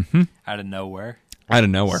 Out of nowhere. Out of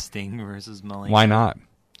nowhere. Sting versus Malenko. Why not?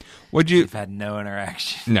 They've had no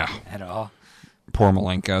interaction. No. At all. Poor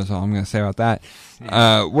Malenko is all I'm going to say about that.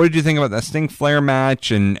 Yeah. What did you think about that Sting Flair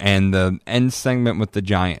match and the end segment with the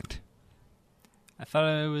Giant? I thought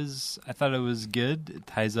it was good. It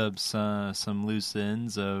ties up some loose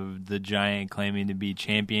ends of the Giant claiming to be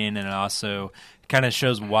champion, and it also kind of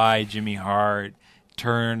shows why Jimmy Hart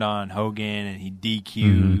turned on Hogan and he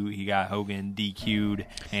DQ'd. He got Hogan DQ'd,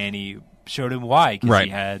 and he showed him why, because he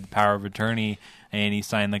had power of attorney and he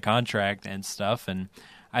signed the contract and stuff. And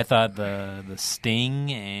I thought the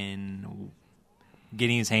Sting and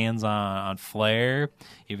getting his hands on Flair,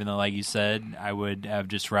 even though, like you said, I would have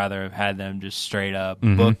just rather have had them just straight up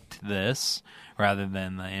booked this rather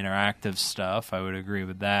than the interactive stuff. I would agree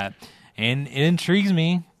with that. And it intrigues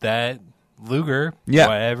me that Luger,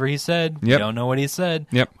 whatever he said, you don't know what he said,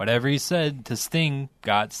 whatever he said to Sting,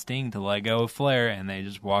 got Sting to let go of Flair, and they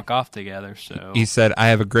just walk off together. So he said, I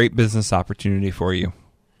have a great business opportunity for you.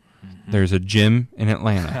 There's a gym in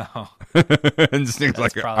Atlanta. And Sting's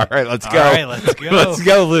like, all right, let's go. All right, let's go. Let's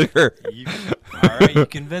go, Luger. All right, you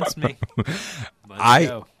convinced me.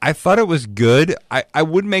 I thought it was good. I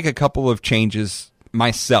would make a couple of changes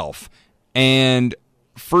myself. And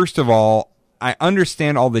first of all, I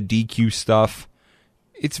understand all the DQ stuff.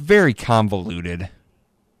 It's very convoluted.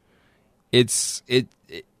 You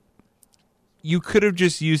could have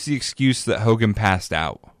just used the excuse that Hogan passed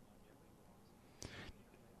out.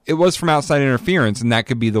 It was from outside interference, and that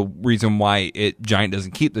could be the reason why Giant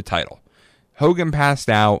doesn't keep the title. Hogan passed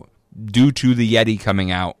out due to the Yeti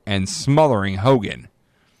coming out and smothering Hogan.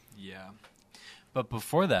 Yeah. But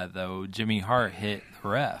before that, though, Jimmy Hart hit the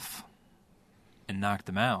ref and knocked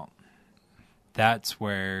him out. That's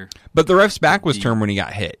where... But the ref's back was turned when he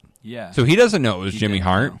got hit. Yeah. So he doesn't know it was Jimmy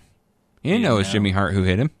Hart. He didn't know it was Jimmy Hart who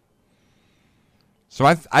hit him. So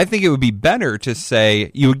I think it would be better to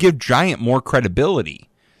say you would give Giant more credibility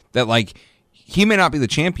that, like, he may not be the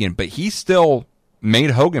champion, but he still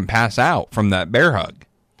made Hogan pass out from that bear hug.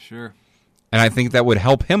 Sure. And I think that would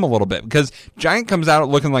help him a little bit because Giant comes out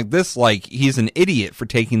looking like this, like he's an idiot for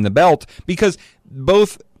taking the belt because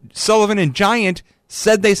both Sullivan and Giant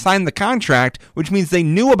said they signed the contract, which means they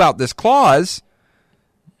knew about this clause.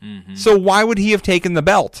 Mm-hmm. So why would he have taken the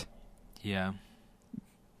belt? Yeah.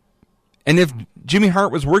 And if Jimmy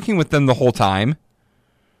Hart was working with them the whole time,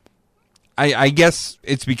 I guess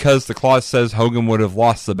it's because the clause says Hogan would have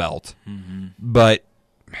lost the belt. Mm-hmm. But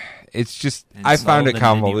it's just, And I found it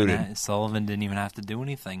convoluted. Sullivan didn't even have to do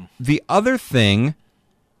anything. The other thing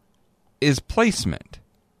is placement.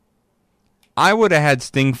 I would have had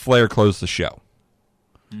Sting Flair close the show.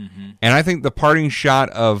 Mm-hmm. And I think the parting shot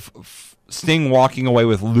of Sting walking away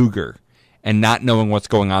with Luger and not knowing what's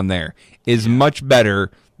going on there is much better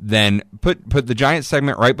than put the Giant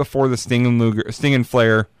segment right before the Sting and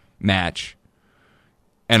Flair match,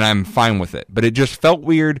 and I'm fine with it. But it just felt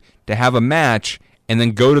weird to have a match and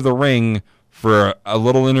then go to the ring for a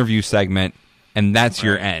little interview segment, and that's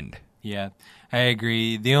your end. Yeah, I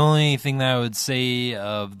agree. The only thing that I would say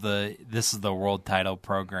this is the world title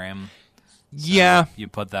program. So yeah, you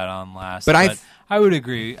put that on last. But I would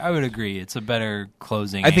agree. It's a better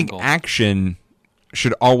closing. I think angle. Action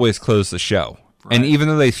should always close the show, and even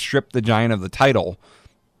though they stripped the Giant of the title,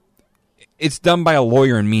 it's done by a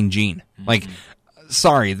lawyer in Mean Gene. Mm-hmm. Like,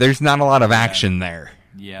 sorry, there's not a lot of action there.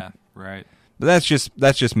 Yeah, right. But that's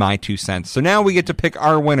just my 2 cents. So now we get to pick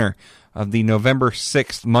our winner of the November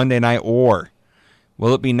 6th Monday Night War.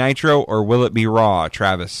 Will it be Nitro or will it be Raw,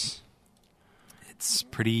 Travis? It's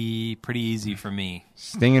pretty easy for me.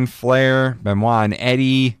 Sting and Flair, Benoit and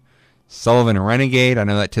Eddie, Sullivan and Renegade. I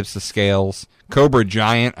know that tips the scales. Cobra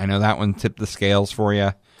Giant. I know that one tipped the scales for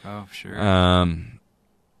you. Oh, sure. Are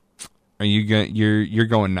you going? You're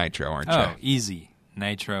going Nitro, aren't you? Oh, easy.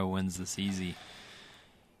 Nitro wins this easy.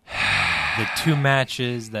 The two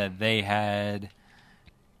matches that they had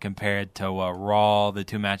compared to Raw, the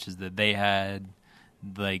two matches that they had,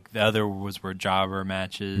 like the other were jobber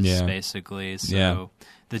matches, basically. So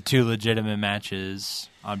the two legitimate matches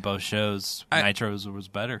on both shows, Nitro's was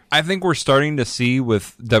better. I think we're starting to see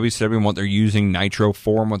with WCW and what they're using Nitro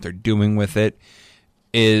for and what they're doing with it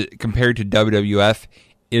is compared to WWF.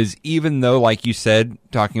 Is even though, like you said,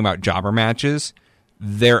 talking about jobber matches,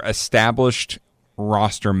 they're established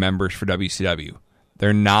roster members for WCW.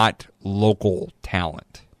 They're not local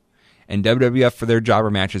talent. And WWF for their jobber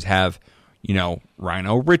matches have,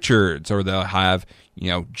 Rhino Richards, or they'll have,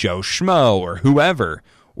 Joe Schmo or whoever.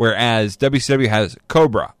 Whereas WCW has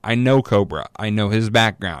Cobra. I know Cobra. I know his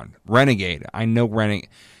background. Renegade. I know Renegade.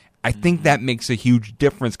 I think that makes a huge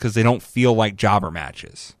difference because they don't feel like jobber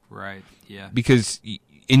matches. Right, yeah. Because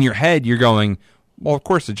in your head, you're going, well, of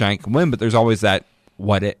course the Giant can win, but there's always that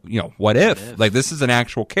what if? Like, this is an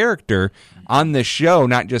actual character on this show,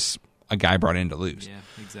 not just a guy brought in to lose. Yeah,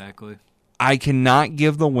 exactly. I cannot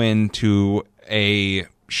give the win to a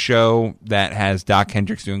show that has Doc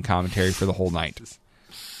Hendricks doing commentary for the whole night.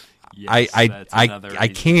 Yes, I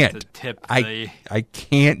can't. I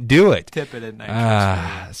can't do it. Tip it at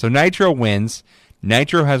Nitro. So Nitro wins.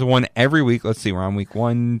 Nitro has won every week. Let's see. We're on week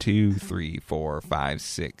 1, 2, 3, 4, 5,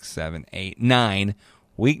 6, 7, 8, 9.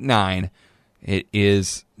 Week 9. It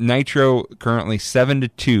is Nitro currently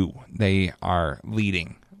 7-2. They are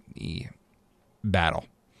leading the battle.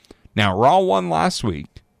 Now, Raw won last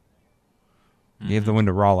week. Gave the win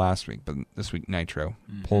to Raw last week, but this week Nitro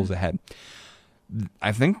pulls ahead.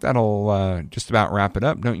 I think that'll just about wrap it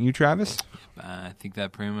up, don't you, Travis? I think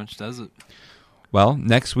that pretty much does it. Well,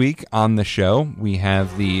 next week on the show, we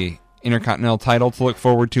have the Intercontinental title to look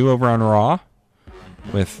forward to over on Raw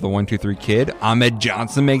with the 1, 2, 3 Kid. Ahmed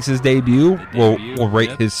Johnson makes his debut. We'll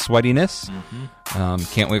rate his sweatiness.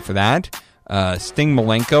 Can't wait for that. Sting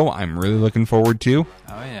Malenko, I'm really looking forward to.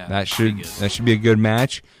 Oh yeah, that should be a good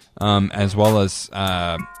match. As well as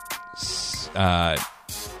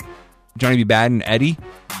Johnny B. Bad and Eddie.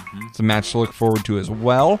 It's a match to look forward to as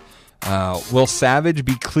well. Will Savage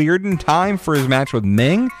be cleared in time for his match with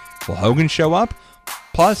Ming? Will Hogan show up?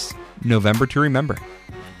 Plus, November to Remember.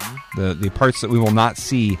 The parts that we will not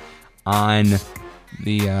see on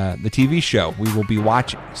the TV show, we will be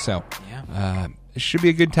watching. So, it should be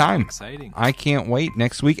a good time. Exciting. I can't wait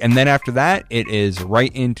next week. And then after that, it is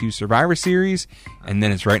right into Survivor Series, and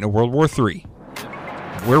then it's right into World War III.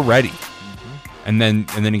 We're ready. And then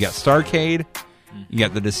you got Starrcade. You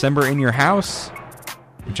got the December in Your House,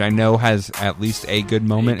 which I know has at least a good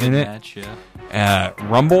moment in it. Match, yeah.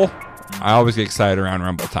 Rumble. I always get excited around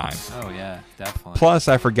Rumble time. Oh yeah, definitely. Plus,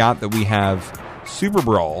 I forgot that we have Super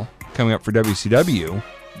Brawl coming up for WCW,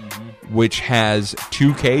 which has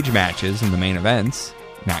 2 cage matches in the main events.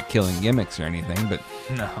 Not killing gimmicks or anything, but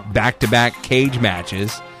back-to-back cage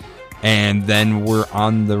matches. And then we're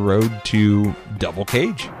on the road to double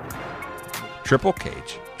cage. Triple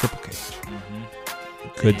cage.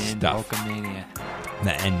 Good And stuff. Hulkamania.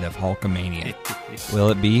 The end of Hulkamania. Will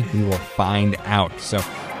it be? We will find out. So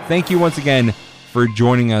thank you once again for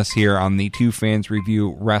joining us here on the Two Fans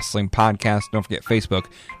Review Wrestling podcast. Don't forget, Facebook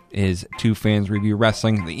is Two Fans Review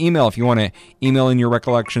Wrestling. The email, if you want to email in your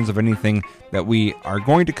recollections of anything that we are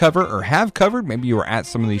going to cover or have covered, maybe you were at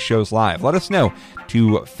some of these shows live, let us know.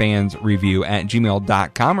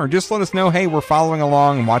 twofansreview@gmail.com, or just let us know, hey, we're following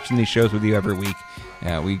along and watching these shows with you every week.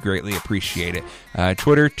 We greatly appreciate it.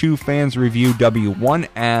 Twitter, Two Fans Review W1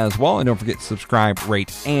 as well. And don't forget to subscribe,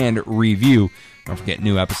 rate, and review. Don't forget,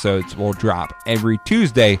 new episodes will drop every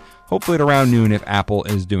Tuesday, hopefully at around noon if Apple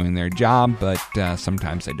is doing their job, but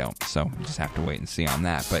sometimes they don't. So we'll just have to wait and see on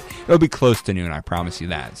that. But it'll be close to noon, I promise you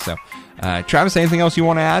that. So, Travis, anything else you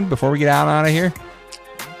want to add before we get out of here?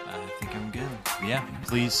 I think I'm good. Yeah,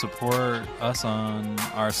 please support us on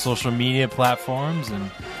our social media platforms, and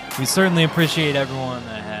we certainly appreciate everyone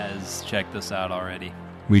that has checked us out already.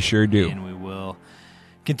 We sure do. And we will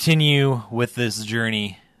continue with this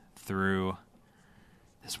journey through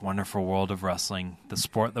this wonderful world of wrestling, the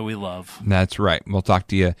sport that we love. That's right. We'll talk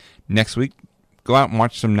to you next week. Go out and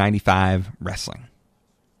watch some 95 wrestling.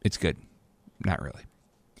 It's good. Not really.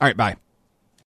 All right, bye.